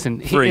lot.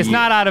 Listen, it's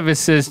not out of his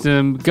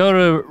system. Go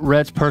to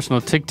Rhett's personal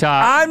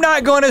TikTok. I'm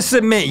not going to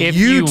submit if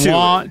you to it. If you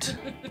want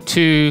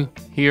to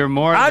hear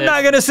more I'm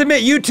not going to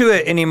submit you to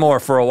it anymore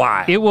for a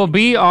while. It will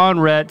be on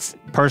Rhett's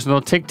personal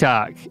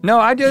TikTok. No,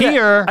 I do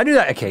that. I do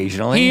that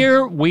occasionally.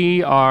 Here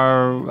we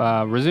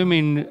are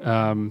resuming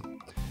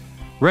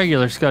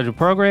regular scheduled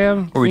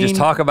program. Where we just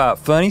talk about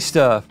funny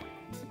stuff.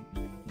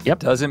 Yep.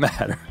 Doesn't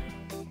matter.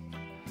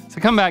 So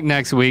come back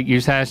next week.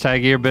 Use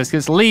hashtag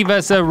earbiscuits. Leave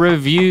us a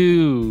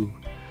review.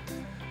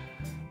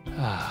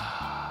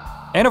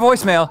 And a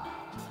voicemail.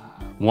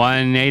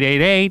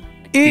 1-888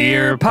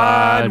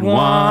 Earpod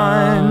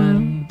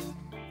 1.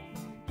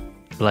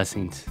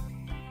 Blessings.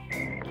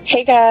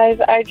 Hey guys,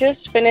 I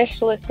just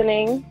finished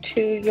listening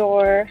to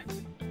your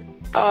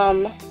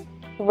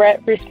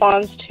Rhett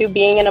Responds to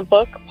Being in a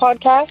Book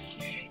podcast,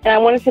 and I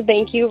wanted to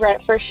thank you,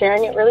 Rhett, for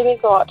sharing. It really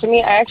means a lot to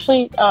me. I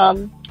actually,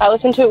 I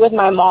listened to it with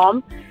my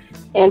mom,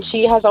 and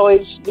she has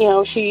always,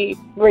 she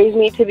raised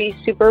me to be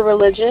super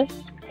religious,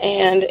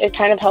 and it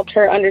kind of helped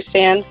her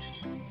understand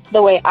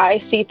the way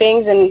I see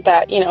things, and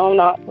that, I'm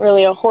not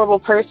really a horrible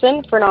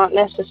person for not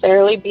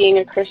necessarily being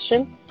a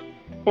Christian.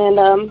 And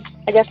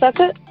I guess that's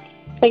it.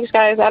 Thanks,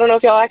 guys. I don't know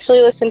if y'all actually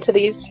listen to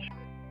these.